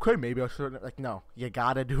like, okay, maybe I should. Like, no, you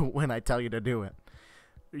gotta do it when I tell you to do it.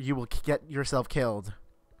 You will get yourself killed.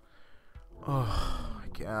 Oh my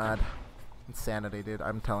god. Insanity, dude.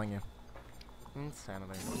 I'm telling you.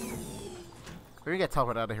 Insanity. We're gonna get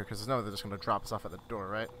teleported out of here because there's no way they're just gonna drop us off at the door,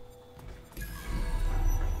 right?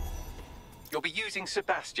 You'll be using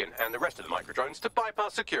Sebastian and the rest of the microdrones to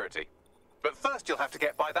bypass security. But first you'll have to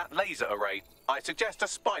get by that laser array. I suggest a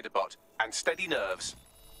spider bot and steady nerves.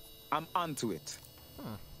 I'm onto it.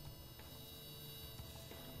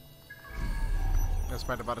 There's a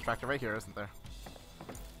spider bot attractor right here, isn't there?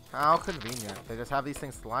 How convenient. They just have these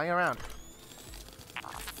things lying around.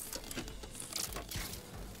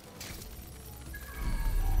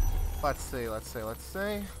 Let's see.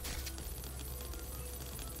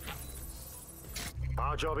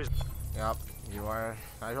 Our job is... Yep, you are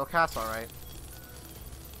Nigel Cass, alright.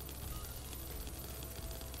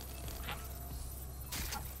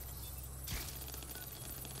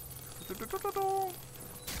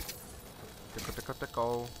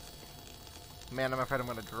 Man, I'm afraid I'm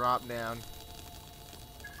gonna drop down.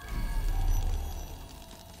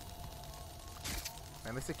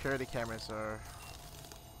 Man, these security cameras are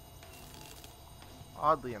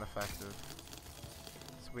oddly ineffective.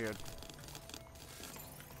 It's weird.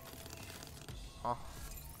 Oh.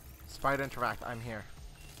 Spider interact, I'm here.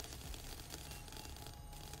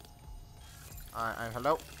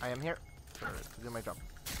 Hello. I am here to do my job.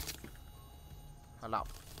 Hello.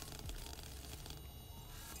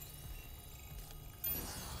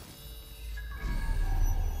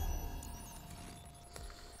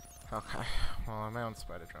 Okay. Well, I'm my own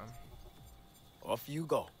spider drone. Off you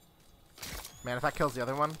go. Man, if that kills the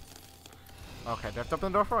other one. Okay, do I have to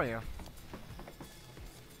open the door for you?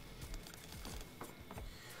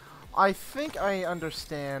 I think I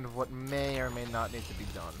understand what may or may not need to be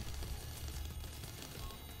done.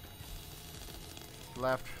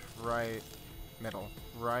 Left, right, middle.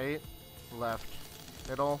 Right, left,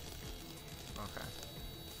 middle. Okay.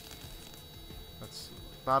 That's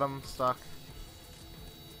bottom stuck.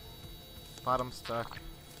 Bottom stuck.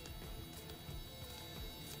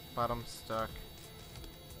 Bottom stuck.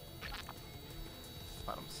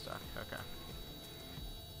 Bottom stuck. Okay.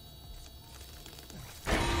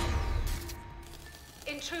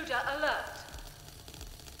 Intruder alert.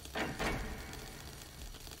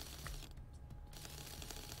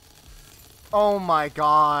 Oh my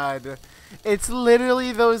god. It's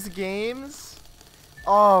literally those games?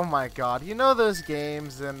 Oh my god. You know those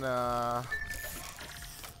games in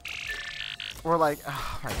we're like,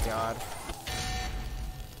 oh my god.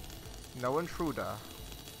 No intruder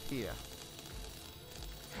here.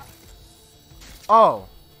 Oh.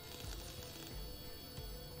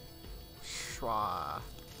 Shwa.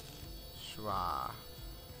 Shwa.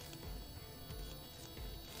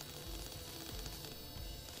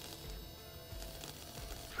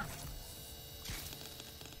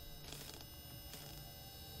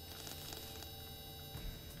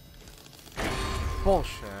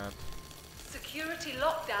 Bullshit. Security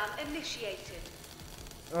lockdown initiated.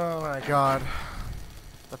 Oh my god.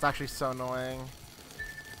 That's actually so annoying.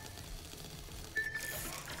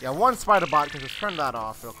 Yeah, one spider bot can just turn that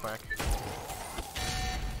off real quick.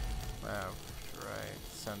 Left, right,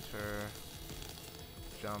 center,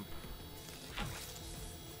 jump.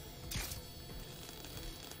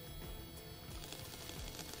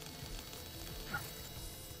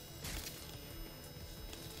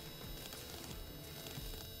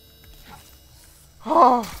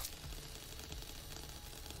 Oh!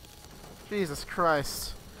 Jesus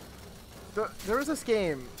Christ. There was this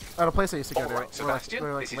game at a place I used to go to. Alright, Sebastian,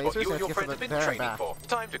 this is what you and your friends have been training for.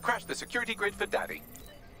 Time to crash the security grid for Daddy.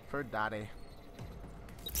 For Daddy.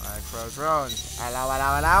 Micro drones. Hello,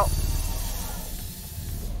 hello, hello.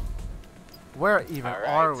 Where even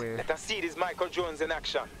are we? Let us see these micro drones in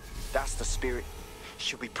action. That's the spirit.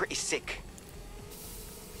 Should be pretty sick.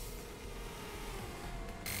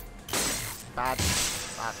 Bad.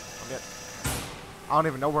 Bad. I'm good. I don't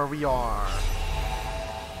even know where we are.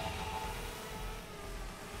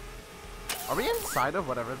 Are we inside of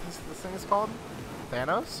whatever this thing is called?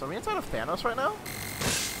 Thanos? Are we inside of Thanos right now?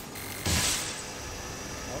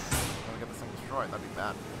 Oh, I'm gonna get this thing destroyed. That'd be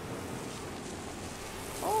bad.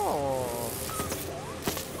 Oh.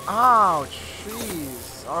 Ouch.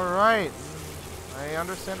 Jeez. Alright. I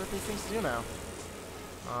understand what these things do now.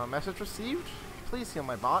 Message received. Please heal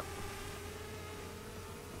my bot.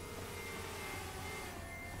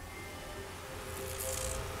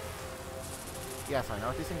 Yes, I know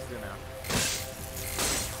what these things do now.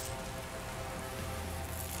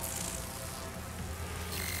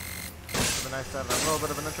 It'd be nice to have a little bit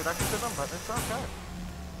of an introduction to them, but it's okay.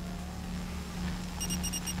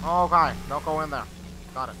 Okay, don't go in there.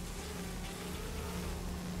 Got it.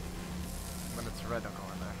 When it's red, don't go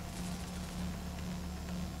in there.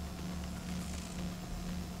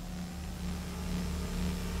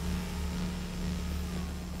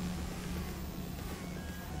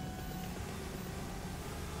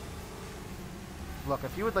 Look,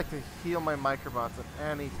 if you would like to heal my microbots at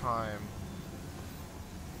any time,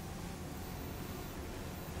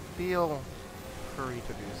 feel free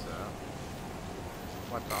to do so.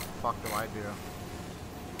 What the fuck do I do?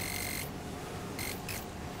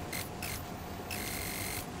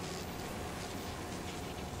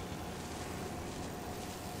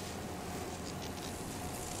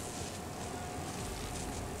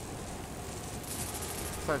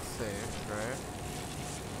 This side's safe, right?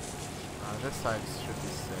 This side should be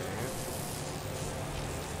safe.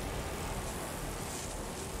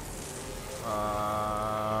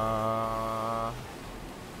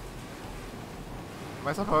 Am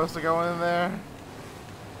I supposed to go in there?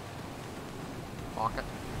 Fuck it.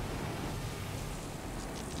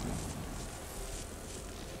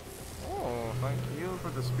 Oh, thank you for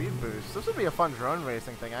the speed boost. This would be a fun drone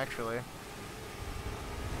racing thing, actually.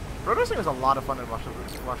 Drone racing is a lot of fun in Watch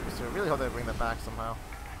Pursuit. I really hope they bring that back somehow.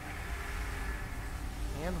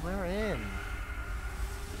 And we're in.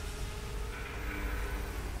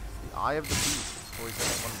 It's the eye of the beast. Poison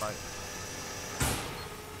in one bite.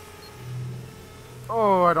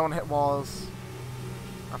 Oh, I don't hit walls.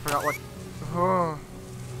 I forgot what. Oh.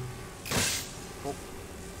 Oh.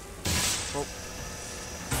 Oh.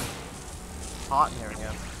 Hot in here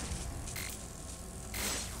again.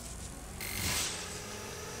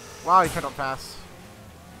 Wow, he turned up fast.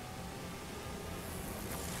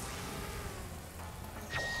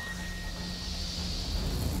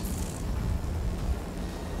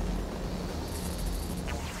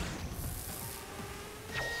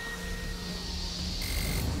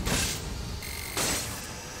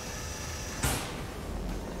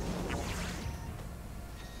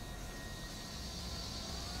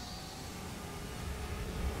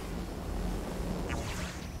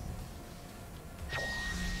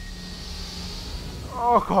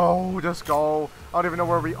 Oh, go! Just go! I don't even know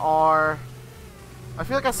where we are. I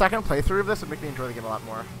feel like a second playthrough of this would make me enjoy the game a lot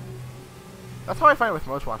more. That's how I find it with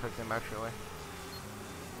most Watch Dogs games, actually.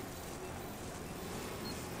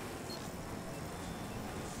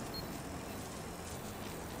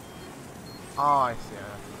 Oh, I see. I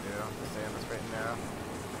have to do. Just stay in the straight and narrow.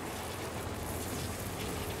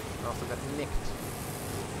 I also got nicked.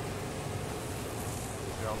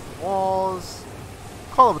 Build walls.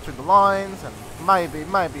 Color between the lines, and might be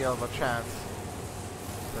have a chance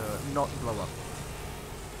to not blow up.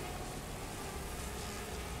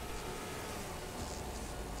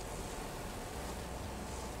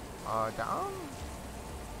 Down.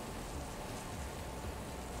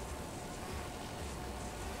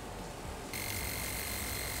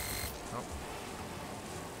 Nope.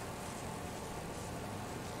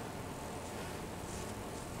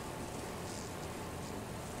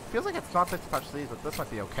 Feels like it's not safe to touch these, but this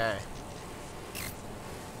might be okay.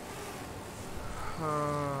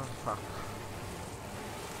 Fuck.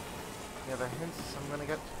 Any other hints I'm gonna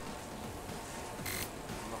get?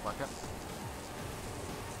 Look like it.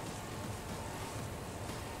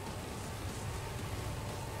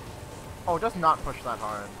 Oh, just not push that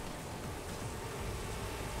hard.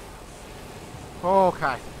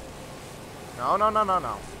 Okay. No, no, no, no,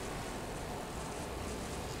 no.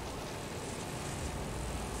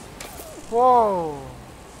 Whoa!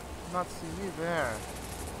 Not see you there.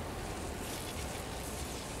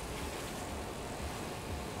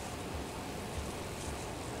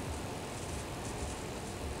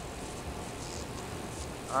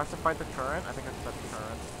 I have to fight the current? I think I have to fight the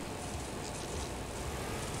current.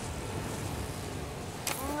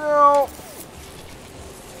 No!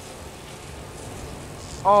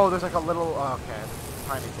 Oh, there's like a little... Oh, okay, there's a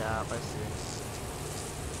tiny gap, I see.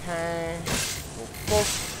 Okay. Woof, woof.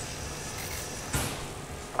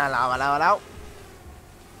 Hello, hello, hello.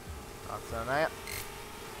 That's on it.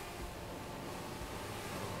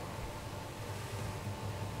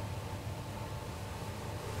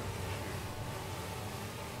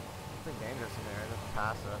 Something dangerous in there, just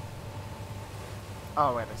pass it.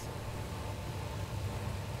 Oh, wait, I see.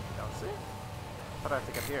 Don't see? I thought I have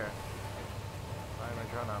to get here. Fire my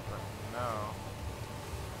drone up, but no.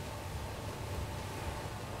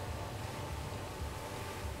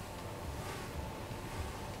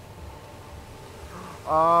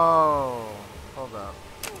 Oh, hold up.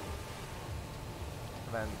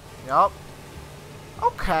 And then, yup.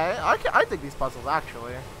 Okay, I dig these puzzles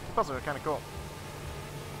actually. These puzzles are kind of cool.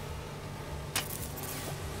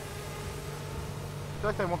 I feel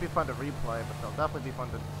like they won't be fun to replay, but they'll definitely be fun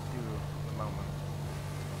to do at the moment.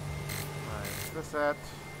 Alright, that's it.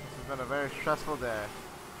 This has been a very stressful day.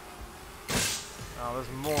 Oh, there's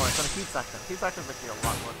more. It's on a heat section. Heat sections make me a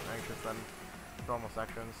lot more anxious than normal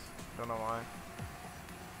sections. Don't know why.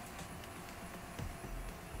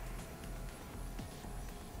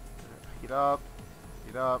 Heat up.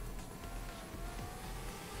 Heat up.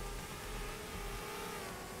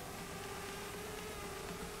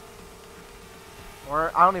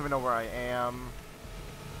 Or I don't even know where I am.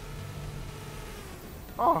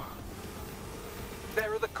 Oh.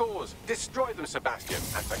 There are the cores. Destroy them, Sebastian.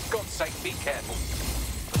 And for God's sake, be careful.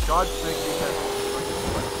 For God's sake, be careful.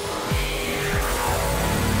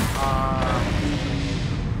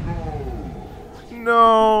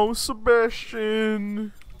 No,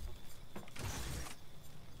 Sebastian.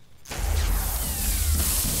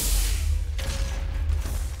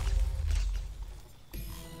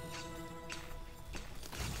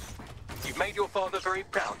 You've made your father very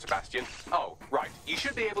proud, Sebastian. Oh, right. You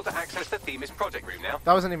should be able to access the Themis project room now.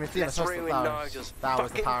 That wasn't even Themis. Let's That ruin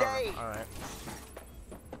was the power room. Alright.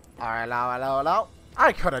 Alright, hello, hello, hello.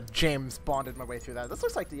 I could have James Bonded my way through that. This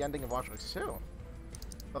looks like the ending of Watch Dogs 2.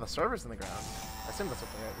 Oh, the server's in the ground. I assume that's what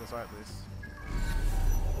those are at least.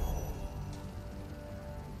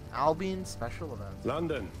 Albion special event.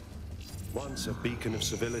 London. Once a beacon of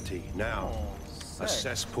civility, now a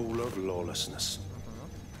cesspool of lawlessness.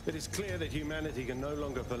 It is clear that humanity can no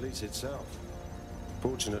longer police itself.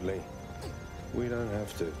 Fortunately, we don't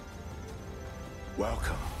have to.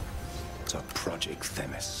 Welcome to Project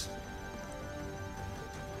Themis.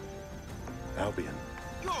 Albion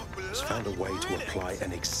has found a way to apply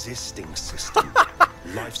an existing system,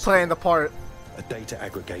 playing the part, a data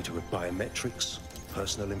aggregator of biometrics,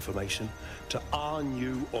 personal information, to our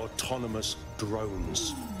new autonomous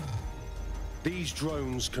drones. These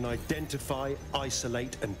drones can identify,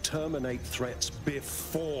 isolate, and terminate threats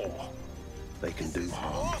before they can do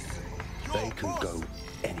harm. They can go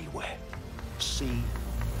anywhere, see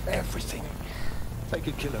everything. They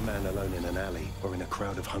could kill a man alone in an alley or in a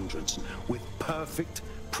crowd of hundreds with perfect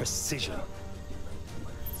precision.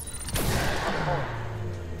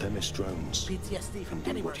 Themis drones PTSD from can do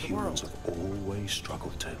anywhere what in the world. humans have always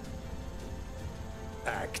struggled to.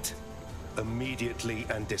 Act immediately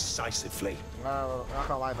and decisively. No, I'm not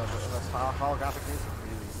gonna lie though, this holographic music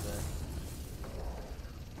really sick.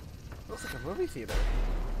 Looks like a movie theater,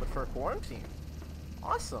 but for a quarantine.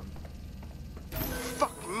 Awesome.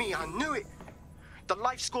 Fuck me, I knew it. The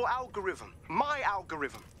life score algorithm. My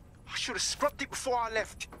algorithm. I should have scrubbed it before I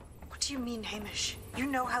left. What do you mean, Hamish? You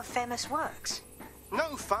know how Themis works.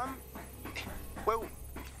 No, fam. Well,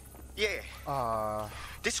 yeah.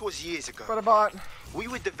 This was years ago. What about? We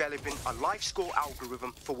were developing a life score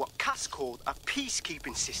algorithm for what Cass called a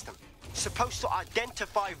peacekeeping system. Supposed to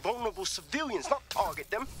identify vulnerable civilians, not target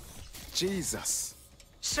them. Jesus.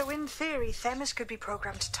 So in theory, Themis could be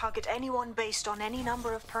programmed to target anyone based on any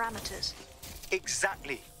number of parameters.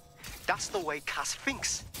 Exactly. That's the way Cass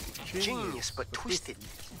thinks. Genius, but twisted.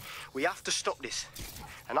 We have to stop this.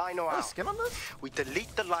 And I know how. Skin on this? We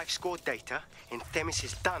delete the life score data and Themis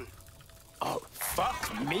is done. Oh,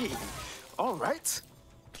 fuck me. All right.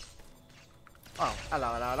 Oh, hello.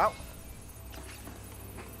 I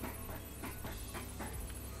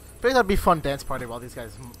think that'd be a fun dance party while these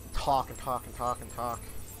guys talk. Make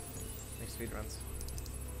speedruns.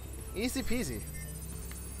 Easy peasy.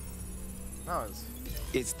 No,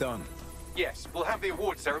 it's done. Yes, we'll have the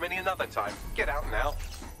award ceremony another time. Get out now.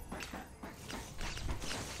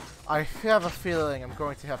 I have a feeling I'm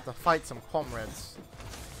going to have to fight some comrades.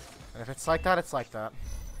 And if it's like that, it's like that.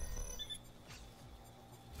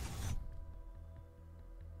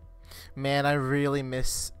 Man, I really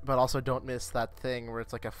miss, but also don't miss that thing where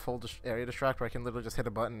it's like a full area distract where I can literally just hit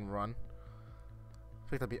a button and run. I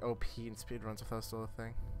think that'd be OP in speedruns if that was still a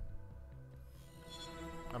thing.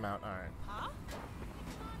 I'm out, alright. Huh?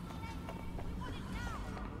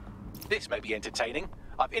 This may be entertaining.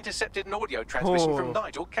 I've intercepted an audio transmission from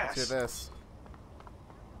Nigel Cass. Let's do this.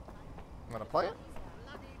 Wanna play it?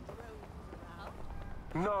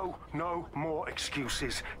 No more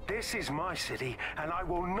excuses. This is my city, and I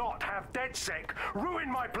will not have DedSec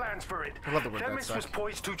ruin my plans for it. I love the word Themis DedSec. was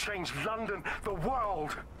poised to change London, the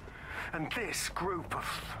world. And this group of...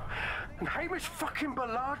 And Hamish fucking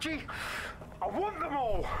Balaji? I want them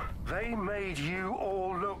all. They made you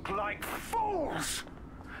all look like fools.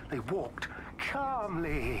 They walked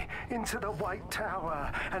calmly into the White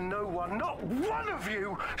Tower, and no one, not one of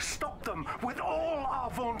you, stopped them with all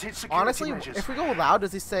our vaunted security Honestly, measures. if we go loud,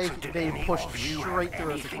 does he say So did they any pushed of you straight have through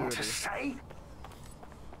our anything security? to say?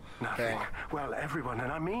 Nothing. Okay. Well, everyone,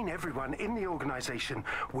 and I mean everyone in the organization,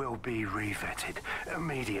 will be revetted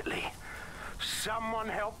immediately. Someone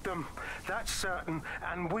help them, that's certain,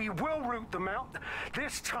 and we will root them out.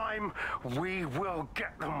 This time, we will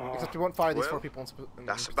get them all. Except we won't fire these 4 people in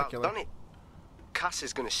That's particular. about done it. Cass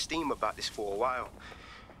is gonna steam about this for a while.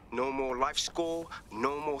 No more life score,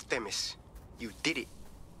 no more Themis. You did it.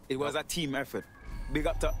 It was a team effort. Big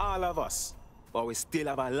up to all of us. But we still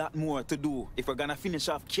have a lot more to do if we're gonna finish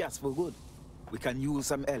off Cass for good. We can use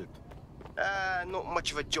some help. Not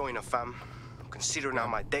much of a joiner, fam. Considering how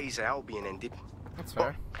my days at Albion ended. That's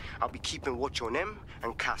fair. I'll be keeping watch on them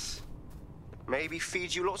and Cass. Maybe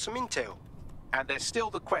feed you lots of intel. And there's still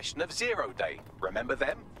the question of Zero Day. Remember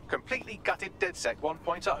them? Completely gutted DedSec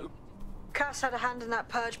 1.0. Cass had a hand in that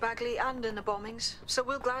purge, Bagley, and in the bombings, so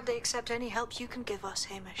we'll gladly accept any help you can give us,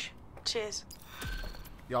 Hamish. Cheers.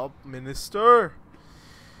 Yup, Minister.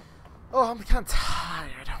 Oh, I'm kind of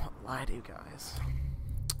tired. I won't lie to you guys.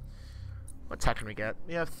 What tech can we get?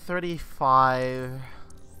 We have 35.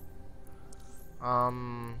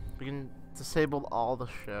 We can disable all the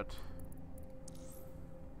shit.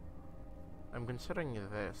 I'm considering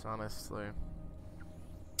this, honestly.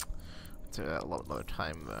 To a little another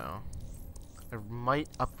time, though. I might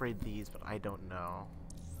upgrade these, but I don't know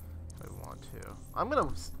if I want to. I'm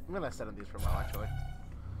gonna set in these for a while, actually.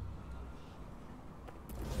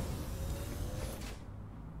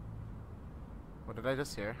 What did I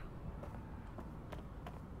just hear?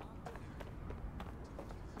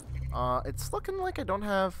 It's looking like I don't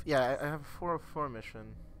have... Yeah, I have a 404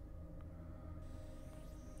 mission.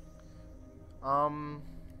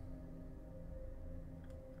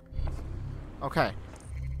 Okay.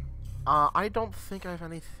 I don't think I have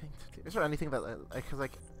anything to do. Is there anything that... Because,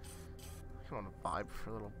 like... I want to vibe for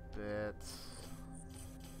a little bit.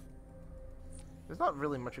 There's not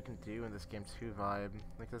really much you can do in this game to vibe.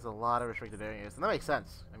 Like, there's a lot of restricted areas. And that makes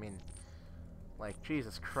sense. I mean... Like,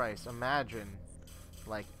 Jesus Christ. Imagine...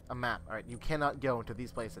 Like, a map. Alright, you cannot go into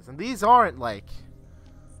these places. And these aren't, like...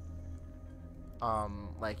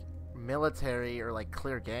 Like, military or, like,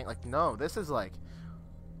 clear gang. Like, no. This is, like...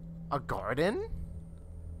 A garden?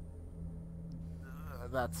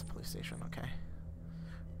 That's a police station, okay.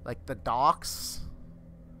 Like, the docks?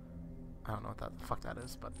 I don't know what the fuck that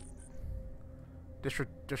is, but...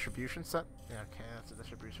 Distribution set? Yeah, okay, that's a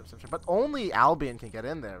distribution center. But only Albion can get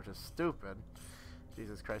in there, which is stupid.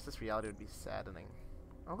 Jesus Christ, this reality would be saddening.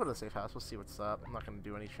 I'll go to the safe house, we'll see what's up. I'm not going to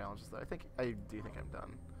do any challenges, though. I do think I'm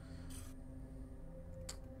done.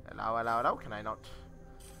 Hello, hello, hello. Can I not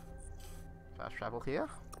fast travel here?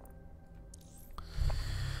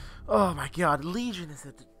 Oh my god, Legion is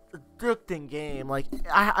an addicting game. Like,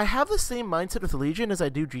 I have the same mindset with Legion as I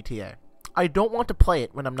do GTA. I don't want to play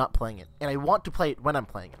it when I'm not playing it, and I want to play it when I'm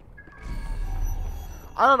playing it.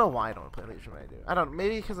 I don't know why I don't play Legion when I do. I don't know,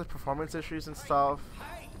 maybe because of performance issues and stuff.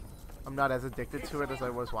 I'm not as addicted to it as I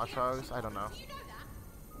was Watch Dogs. I don't know.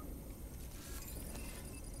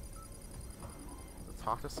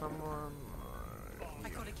 Talk to someone? I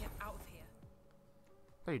gotta get out of here.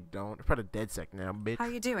 No, you don't. You're probably dead sick now, bitch. How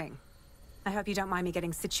you doing? I hope you don't mind me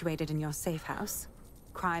getting situated in your safe house.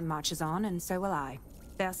 Crime marches on, and so will I.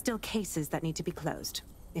 There are still cases that need to be closed,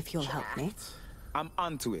 if you'll help me. I'm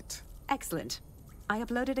onto it. Excellent. I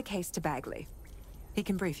uploaded a case to Bagley. He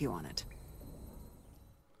can brief you on it.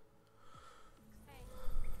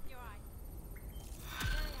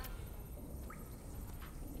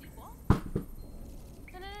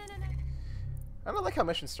 I don't like how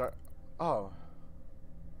missions start. Oh.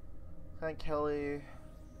 Thank Kelly.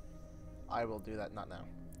 I will do that, not now.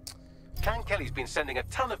 Can Kelly's been sending a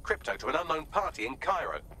ton of crypto to an unknown party in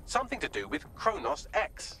Cairo. Something to do with Kronos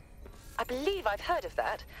X. I believe I've heard of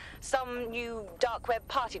that. Some new dark web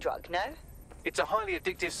party drug, no? It's a highly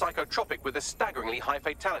addictive psychotropic with a staggeringly high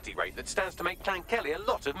fatality rate that stands to make Clan Kelly a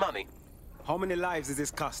lot of money. How many lives is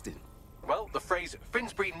this costing? Well, the phrase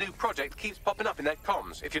Finsbury New Project keeps popping up in their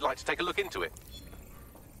comms, if you'd like to take a look into it.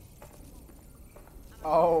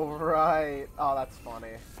 Oh, right. Oh, that's funny.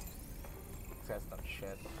 This guy's done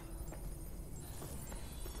shit.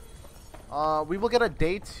 We will get a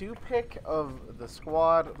day 2 pick of the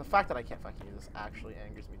squad. The fact that I can't fucking use this actually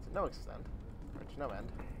angers me to no extent. Or to no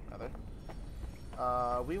end, rather.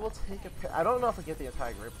 We will take a pick. I don't know if I get the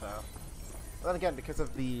entire group, though. But then again, because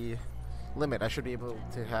of the limit, I should be able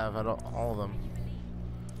to have all of them.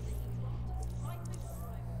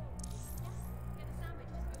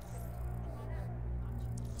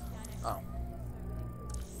 Oh.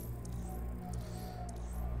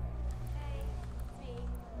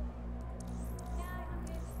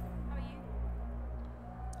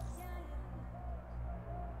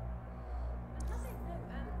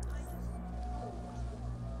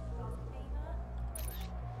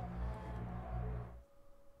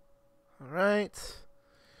 Alright.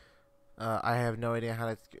 I have no idea how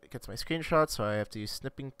to get to my screenshot, so I have to use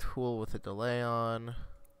snipping tool with a delay on.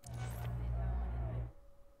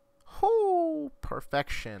 Oh,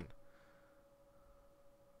 perfection.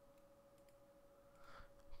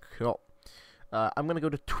 Cool. I'm gonna go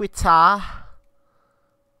to Twitter.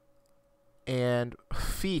 And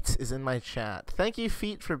Feet is in my chat. Thank you,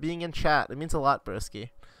 Feet, for being in chat. It means a lot, Brisky.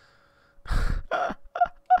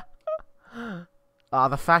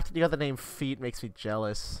 The fact that you got the name Feet makes me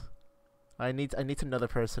jealous. I need to know the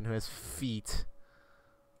person who has Feet.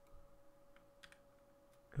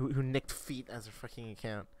 Who nicked Feet as a fucking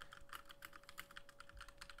account.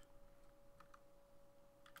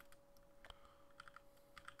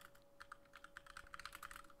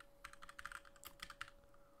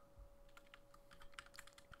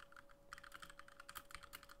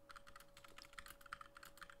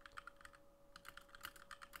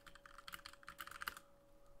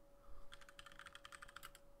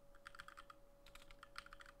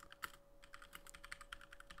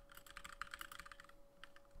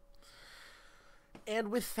 And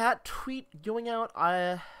with that tweet going out,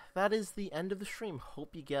 that is the end of the stream.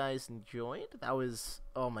 Hope you guys enjoyed. That was,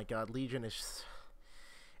 oh my god, Legion is,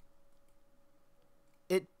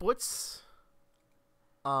 it puts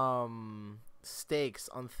stakes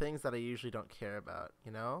on things that I usually don't care about,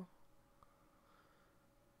 you know?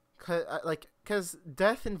 Cause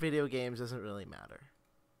death in video games doesn't really matter,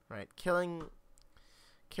 right? Killing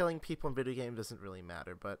people in video games doesn't really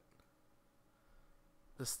matter, but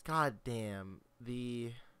this goddamn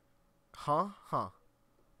Did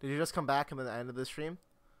you just come back in the end of the stream?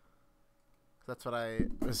 That's what I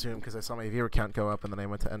assumed because I saw my viewer count go up and then I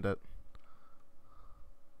went to end it.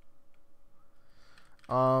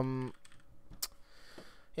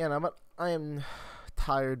 Yeah, no, but I am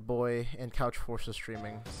tired boy and Couch Forces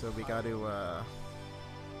streaming, so we got to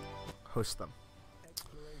host them.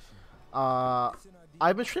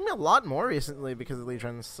 I've been streaming a lot more recently because of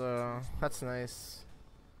Legions, so that's nice.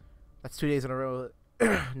 That's 2 days in a row.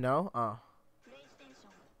 No? Oh.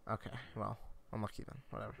 Okay, well, unlucky then.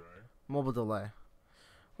 Whatever. Mobile delay.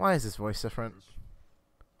 Why is this voice different?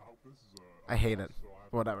 I hate it.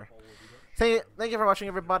 Whatever. Thank you for watching,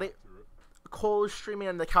 everybody. Cole is streaming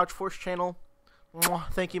on the Couch Force channel.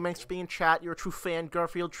 Mwah. Thank you, Manx, for being in chat. You're a true fan.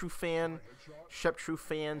 Garfield, true fan. Shep, true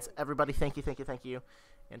fans. Everybody, thank you.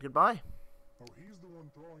 And goodbye. Oh, he's the one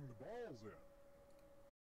throwing the balls in.